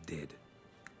 She did,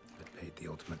 but paid the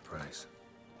ultimate price.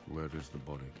 Where is the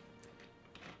body?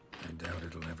 I doubt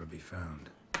it'll ever be found.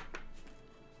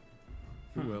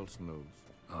 Who else knows?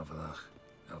 Avallac'h,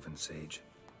 Elven Sage.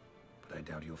 But I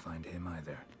doubt you'll find him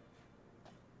either.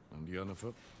 And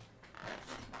Yennefer?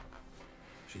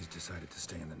 She's decided to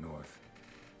stay in the north.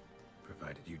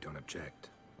 Provided you don't object.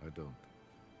 I don't.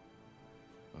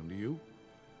 And you?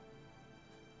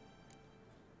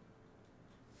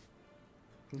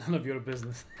 None of your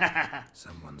business.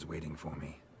 Someone's waiting for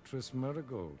me. Triss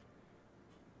Merigold.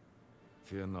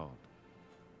 Fear not.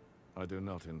 I do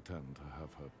not intend to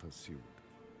have her pursued.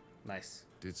 Nice.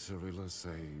 Did Cirilla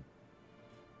say...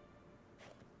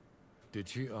 Did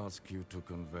she ask you to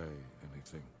convey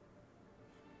anything?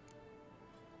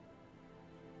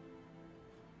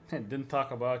 Didn't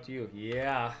talk about you.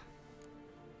 Yeah.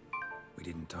 We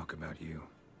didn't talk about you.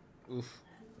 Oof.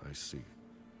 I see.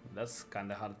 That's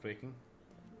kinda heartbreaking.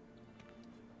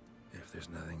 If there's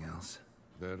nothing else.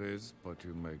 There is, but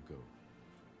you may go.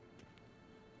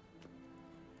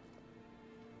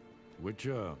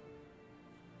 Witcher.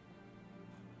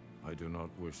 I do not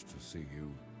wish to see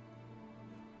you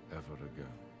ever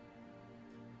again.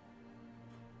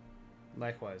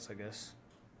 Likewise, I guess.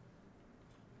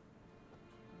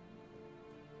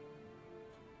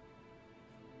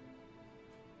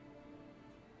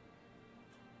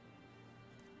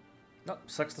 No,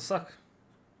 sucks to suck.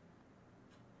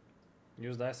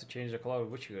 Use dice to change the color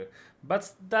of Witcher.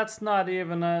 But that's not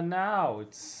even now.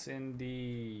 It's in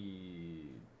the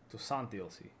Toussaint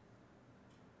DLC.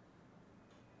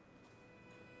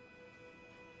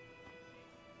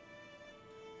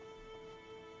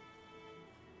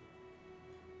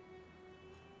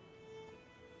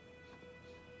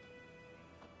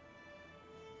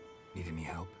 Need any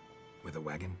help? With a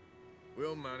wagon?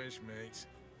 We'll manage, mate.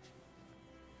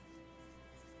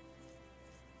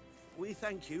 We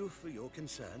thank you for your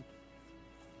concern.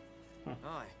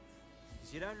 Aye.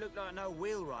 'Cause you don't look like no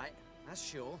wheelwright, that's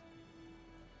sure.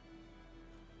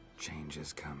 Change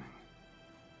is coming.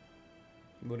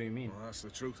 What do you mean? Well, that's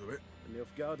the truth of it. The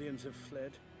Nilfgaardians have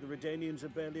fled, the Redanians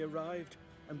have barely arrived,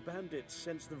 and bandits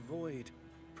sense the void,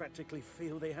 practically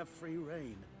feel they have free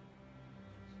reign.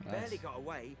 Nice. Barely got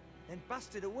away, then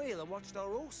busted a wheel and watched our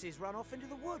horses run off into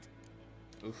the wood.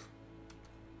 Oof.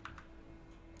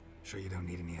 Sure you don't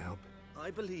need any help? I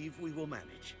believe we will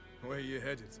manage. Where you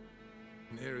headed?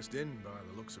 Nearest inn, by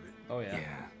the looks of it. Oh, yeah.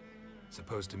 Yeah.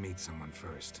 Supposed to meet someone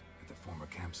first, at the former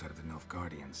campsite of the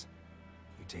Nilfgaardians.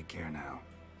 You take care now.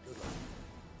 Good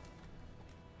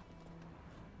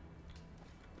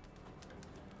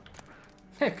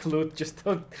luck. Clute, just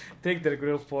don't take their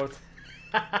grill port.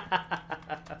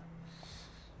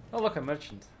 Oh, look, a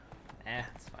merchant.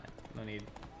 It's fine. No need.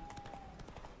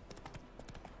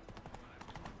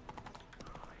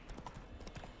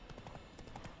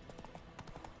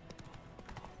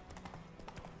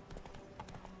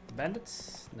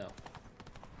 Bandits? No.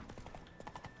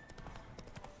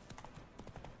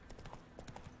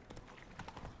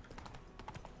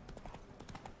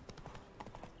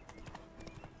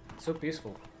 It's so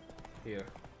peaceful here.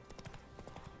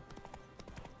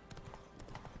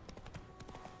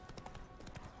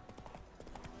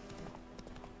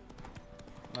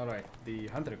 Alright, the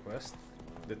hunter quest,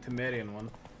 the Temerian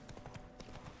one.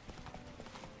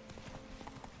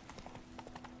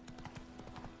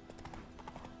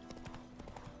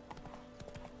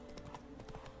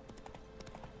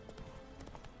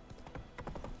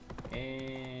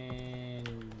 And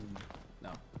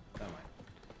no, never mind.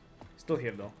 Still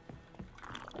here though.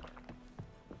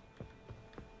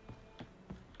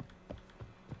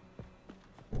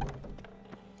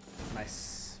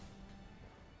 Nice.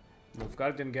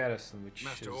 Nilfgaardian garrison, which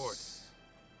Master is Ord.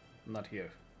 not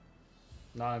here.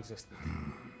 Non-existent.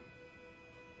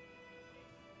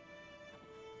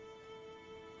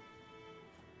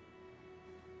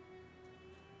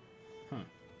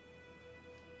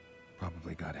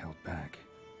 Probably got held back.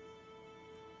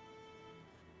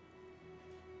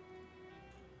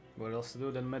 What else to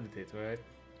do than meditate, right?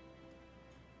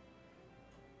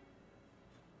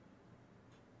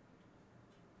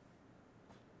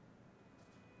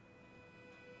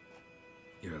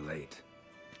 You're late.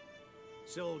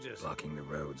 Soldiers. Blocking the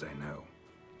roads, I know.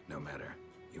 No matter.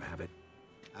 You have it?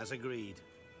 As agreed.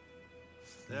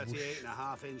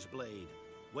 38.5-inch blade.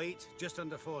 Weight just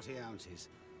under 40 ounces.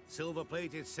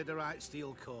 Silver-plated siderite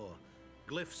steel core.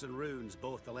 Glyphs and runes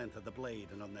both the length of the blade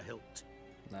and on the hilt.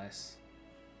 Nice.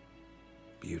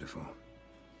 Beautiful.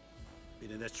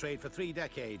 Been in this trade for 3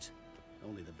 decades.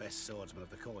 Only the best swordsman of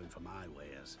the coin for my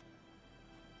wares.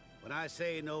 When I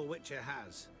say no witcher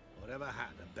has, or ever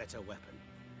had, a better weapon,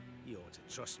 you ought to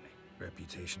trust me.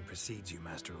 Reputation precedes you,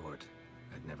 Master Hort.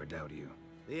 I'd never doubt you.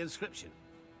 The inscription,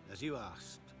 as you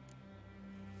asked.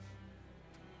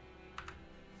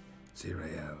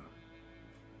 Zirael.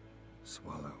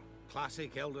 Swallow.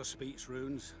 Classic Elder Speech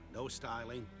runes, no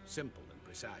styling, simple and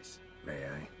precise. May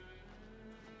I?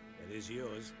 It is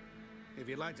yours. If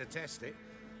you'd like to test it,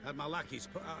 have my lackeys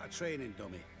put out a training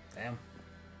dummy. Damn.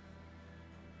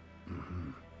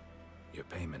 Mm-hmm. Your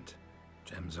payment.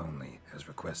 Gems only, as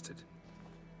requested.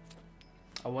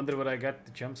 I wonder where I got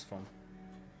the gems from.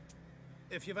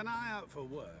 If you've an eye out for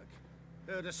work,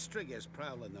 heard of Striggers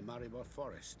prowling the Maribor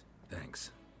forest.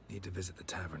 Thanks. Need to visit the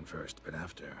tavern first, but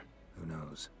after, who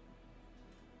knows?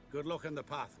 Good luck on the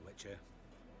path, Witcher.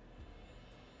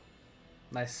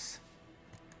 Nice.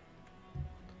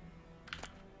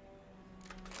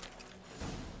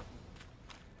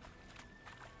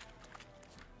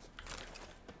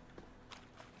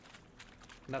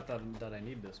 Not that I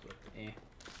need this, but eh.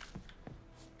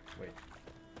 Wait.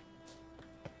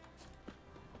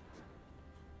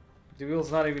 The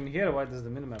wheel's not even here. Why does the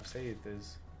minimap say it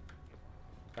is?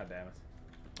 God damn it.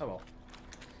 Oh well.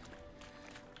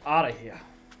 Out of here.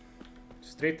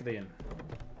 Straight to the inn.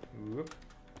 Whoop.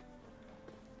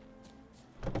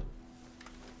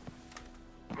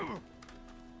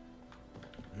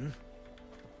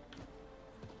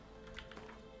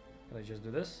 Can I just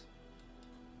do this?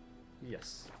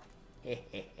 Yes.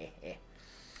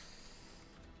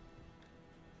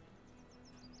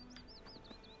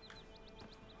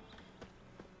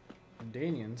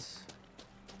 Danians.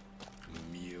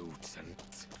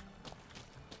 Mutant.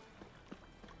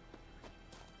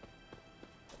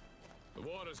 The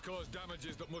war has caused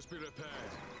damages that must be repaired.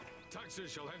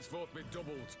 Taxes shall henceforth be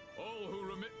doubled. All who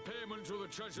remit payment to the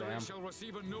treasury shall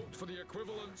receive a note for the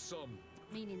equivalent sum.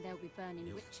 Meaning they'll be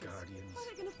burning witches. Guardians. How are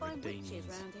they going to find witches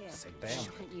around here? Damn.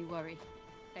 Don't you worry.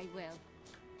 They will.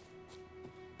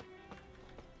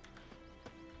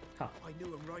 I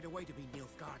knew him right away to be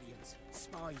Nilfgaardians.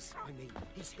 Spies, I mean.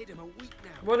 He's hid him a week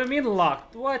now. What do you mean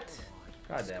locked? What?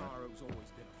 God damn it. Scarro's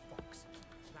always been a fox.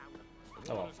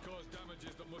 Oh well. Has caused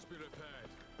damages that must be repaired.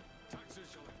 Taxes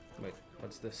shall Wait,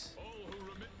 what's this? all who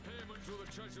remit payment to the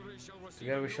treasury shall receive.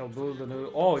 Together we shall build a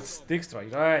new. Oh, it's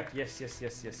Dijkstra. Alright. Yes.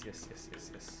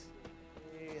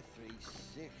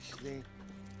 360.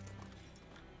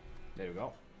 There we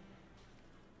go.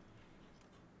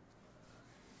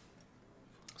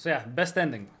 So yeah, best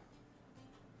ending.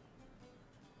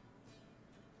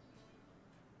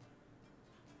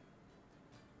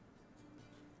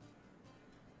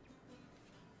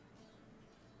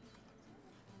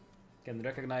 Can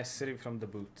recognize city from the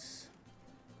boots.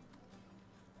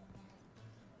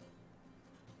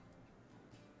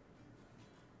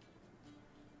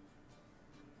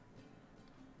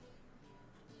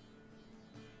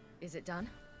 Is it done?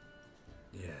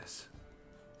 Yes.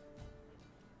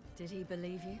 Did he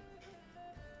believe you?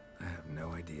 I have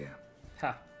no idea.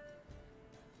 Ha.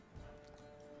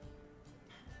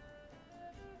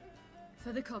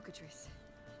 For the cockatrice.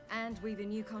 And we've a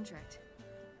new contract.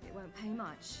 It won't pay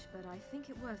much, but I think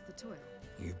it worth the toil.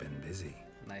 You've been busy.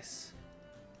 Nice.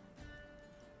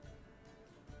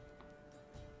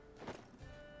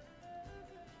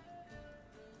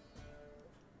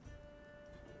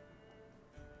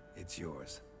 It's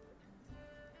yours.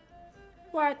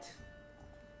 What?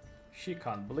 She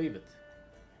can't believe it.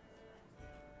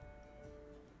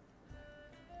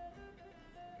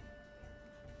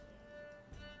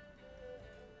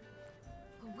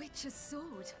 A witch's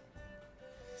sword.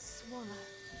 Swallow.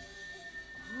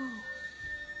 Whoa.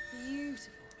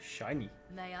 Beautiful. Shiny.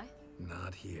 May I?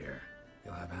 Not here.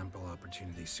 You'll have ample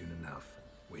opportunity soon enough,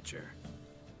 Witcher.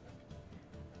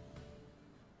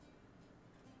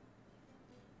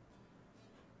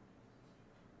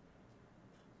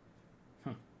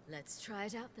 Let's try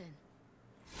it out then.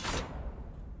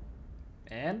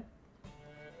 And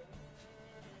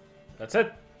that's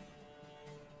it.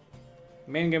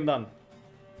 Main game done.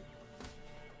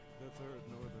 The Third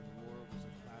Northern War was a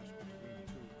clash between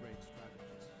two great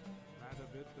strategists.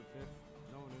 Radovit V,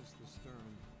 known as the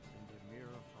Stern, and Emir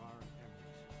of Har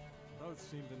Emrys. Both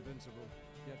seemed invincible,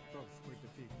 yet both were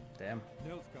defeated. Damn.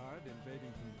 Nilfgaard,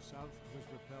 invading from the south, was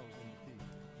repelled and defeated,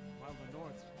 while the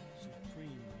North's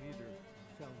supreme leader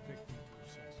fell victim to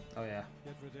assassin. Oh yeah.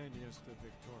 Yet Redania stood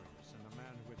victorious, and the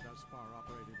man who had thus far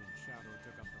operated in shadow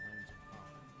took up the reins of power.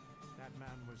 That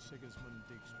man was Sigismund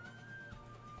Dijkstra.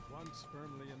 Once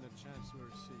firmly in the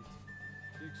Chancellor's seat,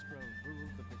 Dijkstra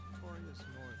ruled the victorious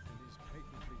North in his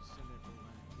patently cynical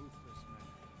and ruthless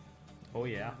manner. Oh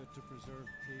yeah. He knew that to preserve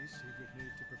peace, he would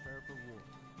need to prepare for war.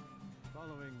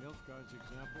 Following Nilfgaard's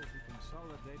example, he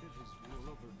consolidated his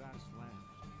rule over vast lands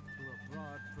through a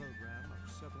broad program of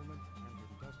settlement and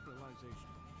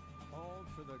industrialization, all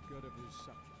for the good of his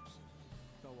subjects,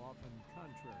 though often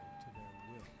contrary to their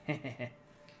will.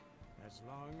 As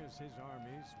long as his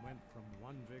armies went from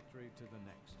one victory to the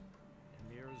next,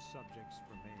 Emir's subjects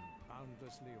remained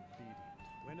boundlessly obedient.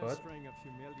 When a string of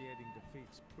humiliating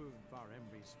defeats proved Var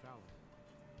Emre's failure,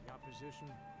 the opposition,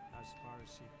 as far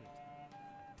secret,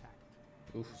 attacked.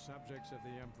 Oof. The subjects of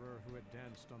the Emperor who had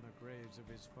danced on the graves of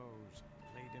his foes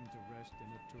laid him to rest in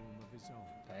a tomb of his own.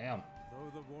 Damn. Though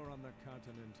the war on the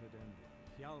continent had ended,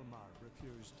 Hjalmar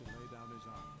refused to lay down his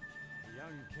arms. The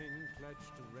young king pledged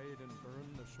to raid and burn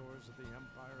the shores of the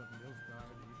Empire of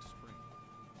Nilfgaard each spring.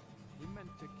 He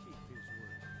meant to keep his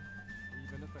word,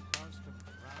 even at the cost of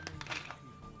drowning his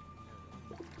people in their own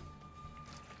blood.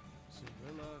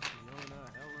 Sibilla, Fiona,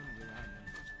 Helen, Rhiannon,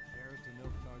 heir to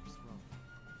Nilfgaard's throne,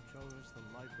 chose the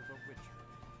life of a witcher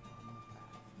on the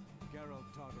path. Geralt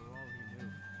taught her all he knew,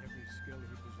 every skill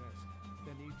he possessed,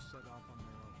 then each set off on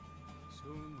their own.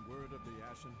 Soon word of the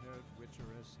ashen-haired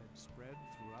witcheress had spread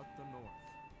throughout the north,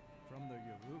 from the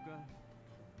Yaruga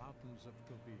to the mountains of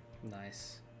Kovir.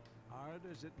 Nice. Hard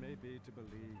as it may be to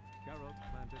believe, Geralt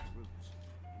planted roots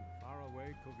in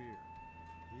faraway Kovir.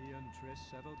 He and Triss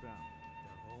settled down,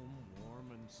 their home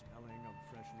warm and smelling of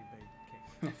freshly baked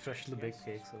cake. Freshly baked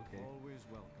cakes, okay. Always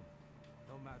welcome,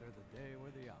 no matter the day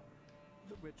or the hour.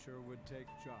 The Witcher would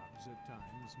take jobs at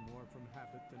times more from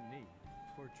habit than need,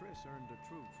 for Triss earned a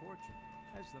true fortune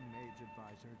as the mage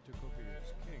advisor to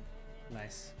Kovir's king.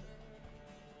 Nice.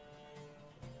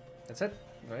 That's it,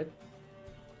 right?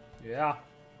 Yeah.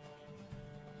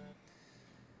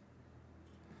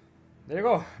 There you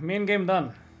go, main game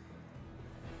done.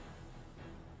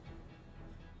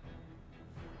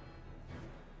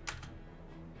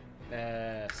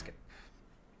 Skip.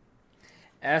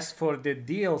 As for the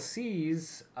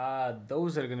DLCs,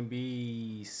 those are gonna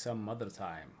be some other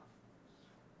time,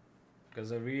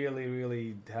 because I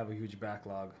really have a huge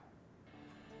backlog.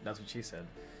 That's what she said.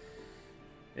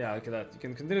 Yeah, look at that. You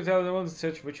can continue to have the ones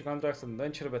search which contracts and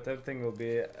adventure, but everything will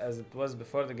be as it was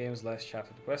before the game's last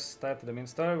chapter. The quest tied to the main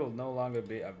story will no longer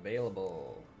be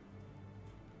available.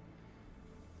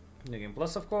 New Game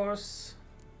Plus, of course.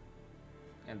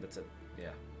 And that's it.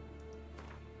 Yeah.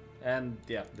 And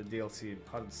yeah, the DLC,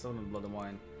 Heart and Stone and Blood and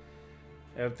Wine.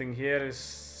 Everything here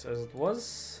is as it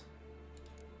was.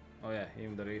 Oh yeah,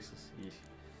 even the races. Yeesh.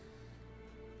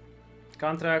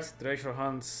 Contracts, treasure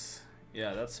hunts.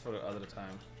 Yeah, that's for other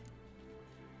time.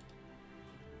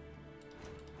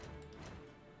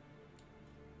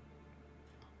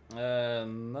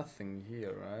 Nothing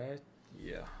here, right?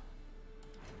 Yeah.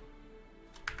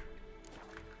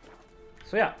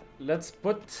 So yeah, let's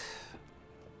put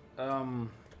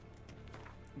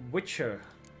Witcher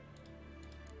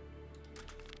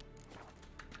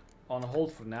on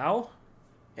hold for now,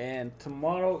 and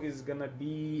tomorrow is gonna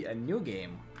be a new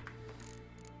game.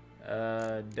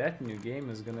 That new game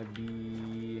is gonna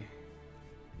be,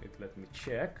 wait, let me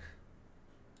check.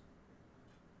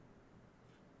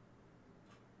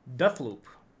 Deathloop.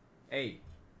 Hey,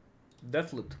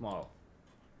 Deathloop tomorrow.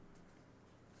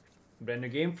 Brand new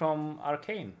game from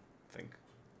Arcane, I think.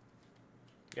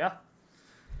 Yeah.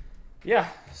 Yeah,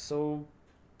 so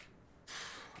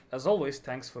as always,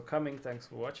 thanks for coming, thanks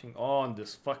for watching on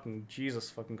this fucking Jesus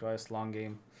fucking Christ long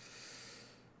game.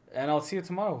 And I'll see you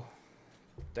tomorrow.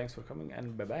 Thanks for coming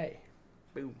and bye bye.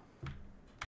 Boom.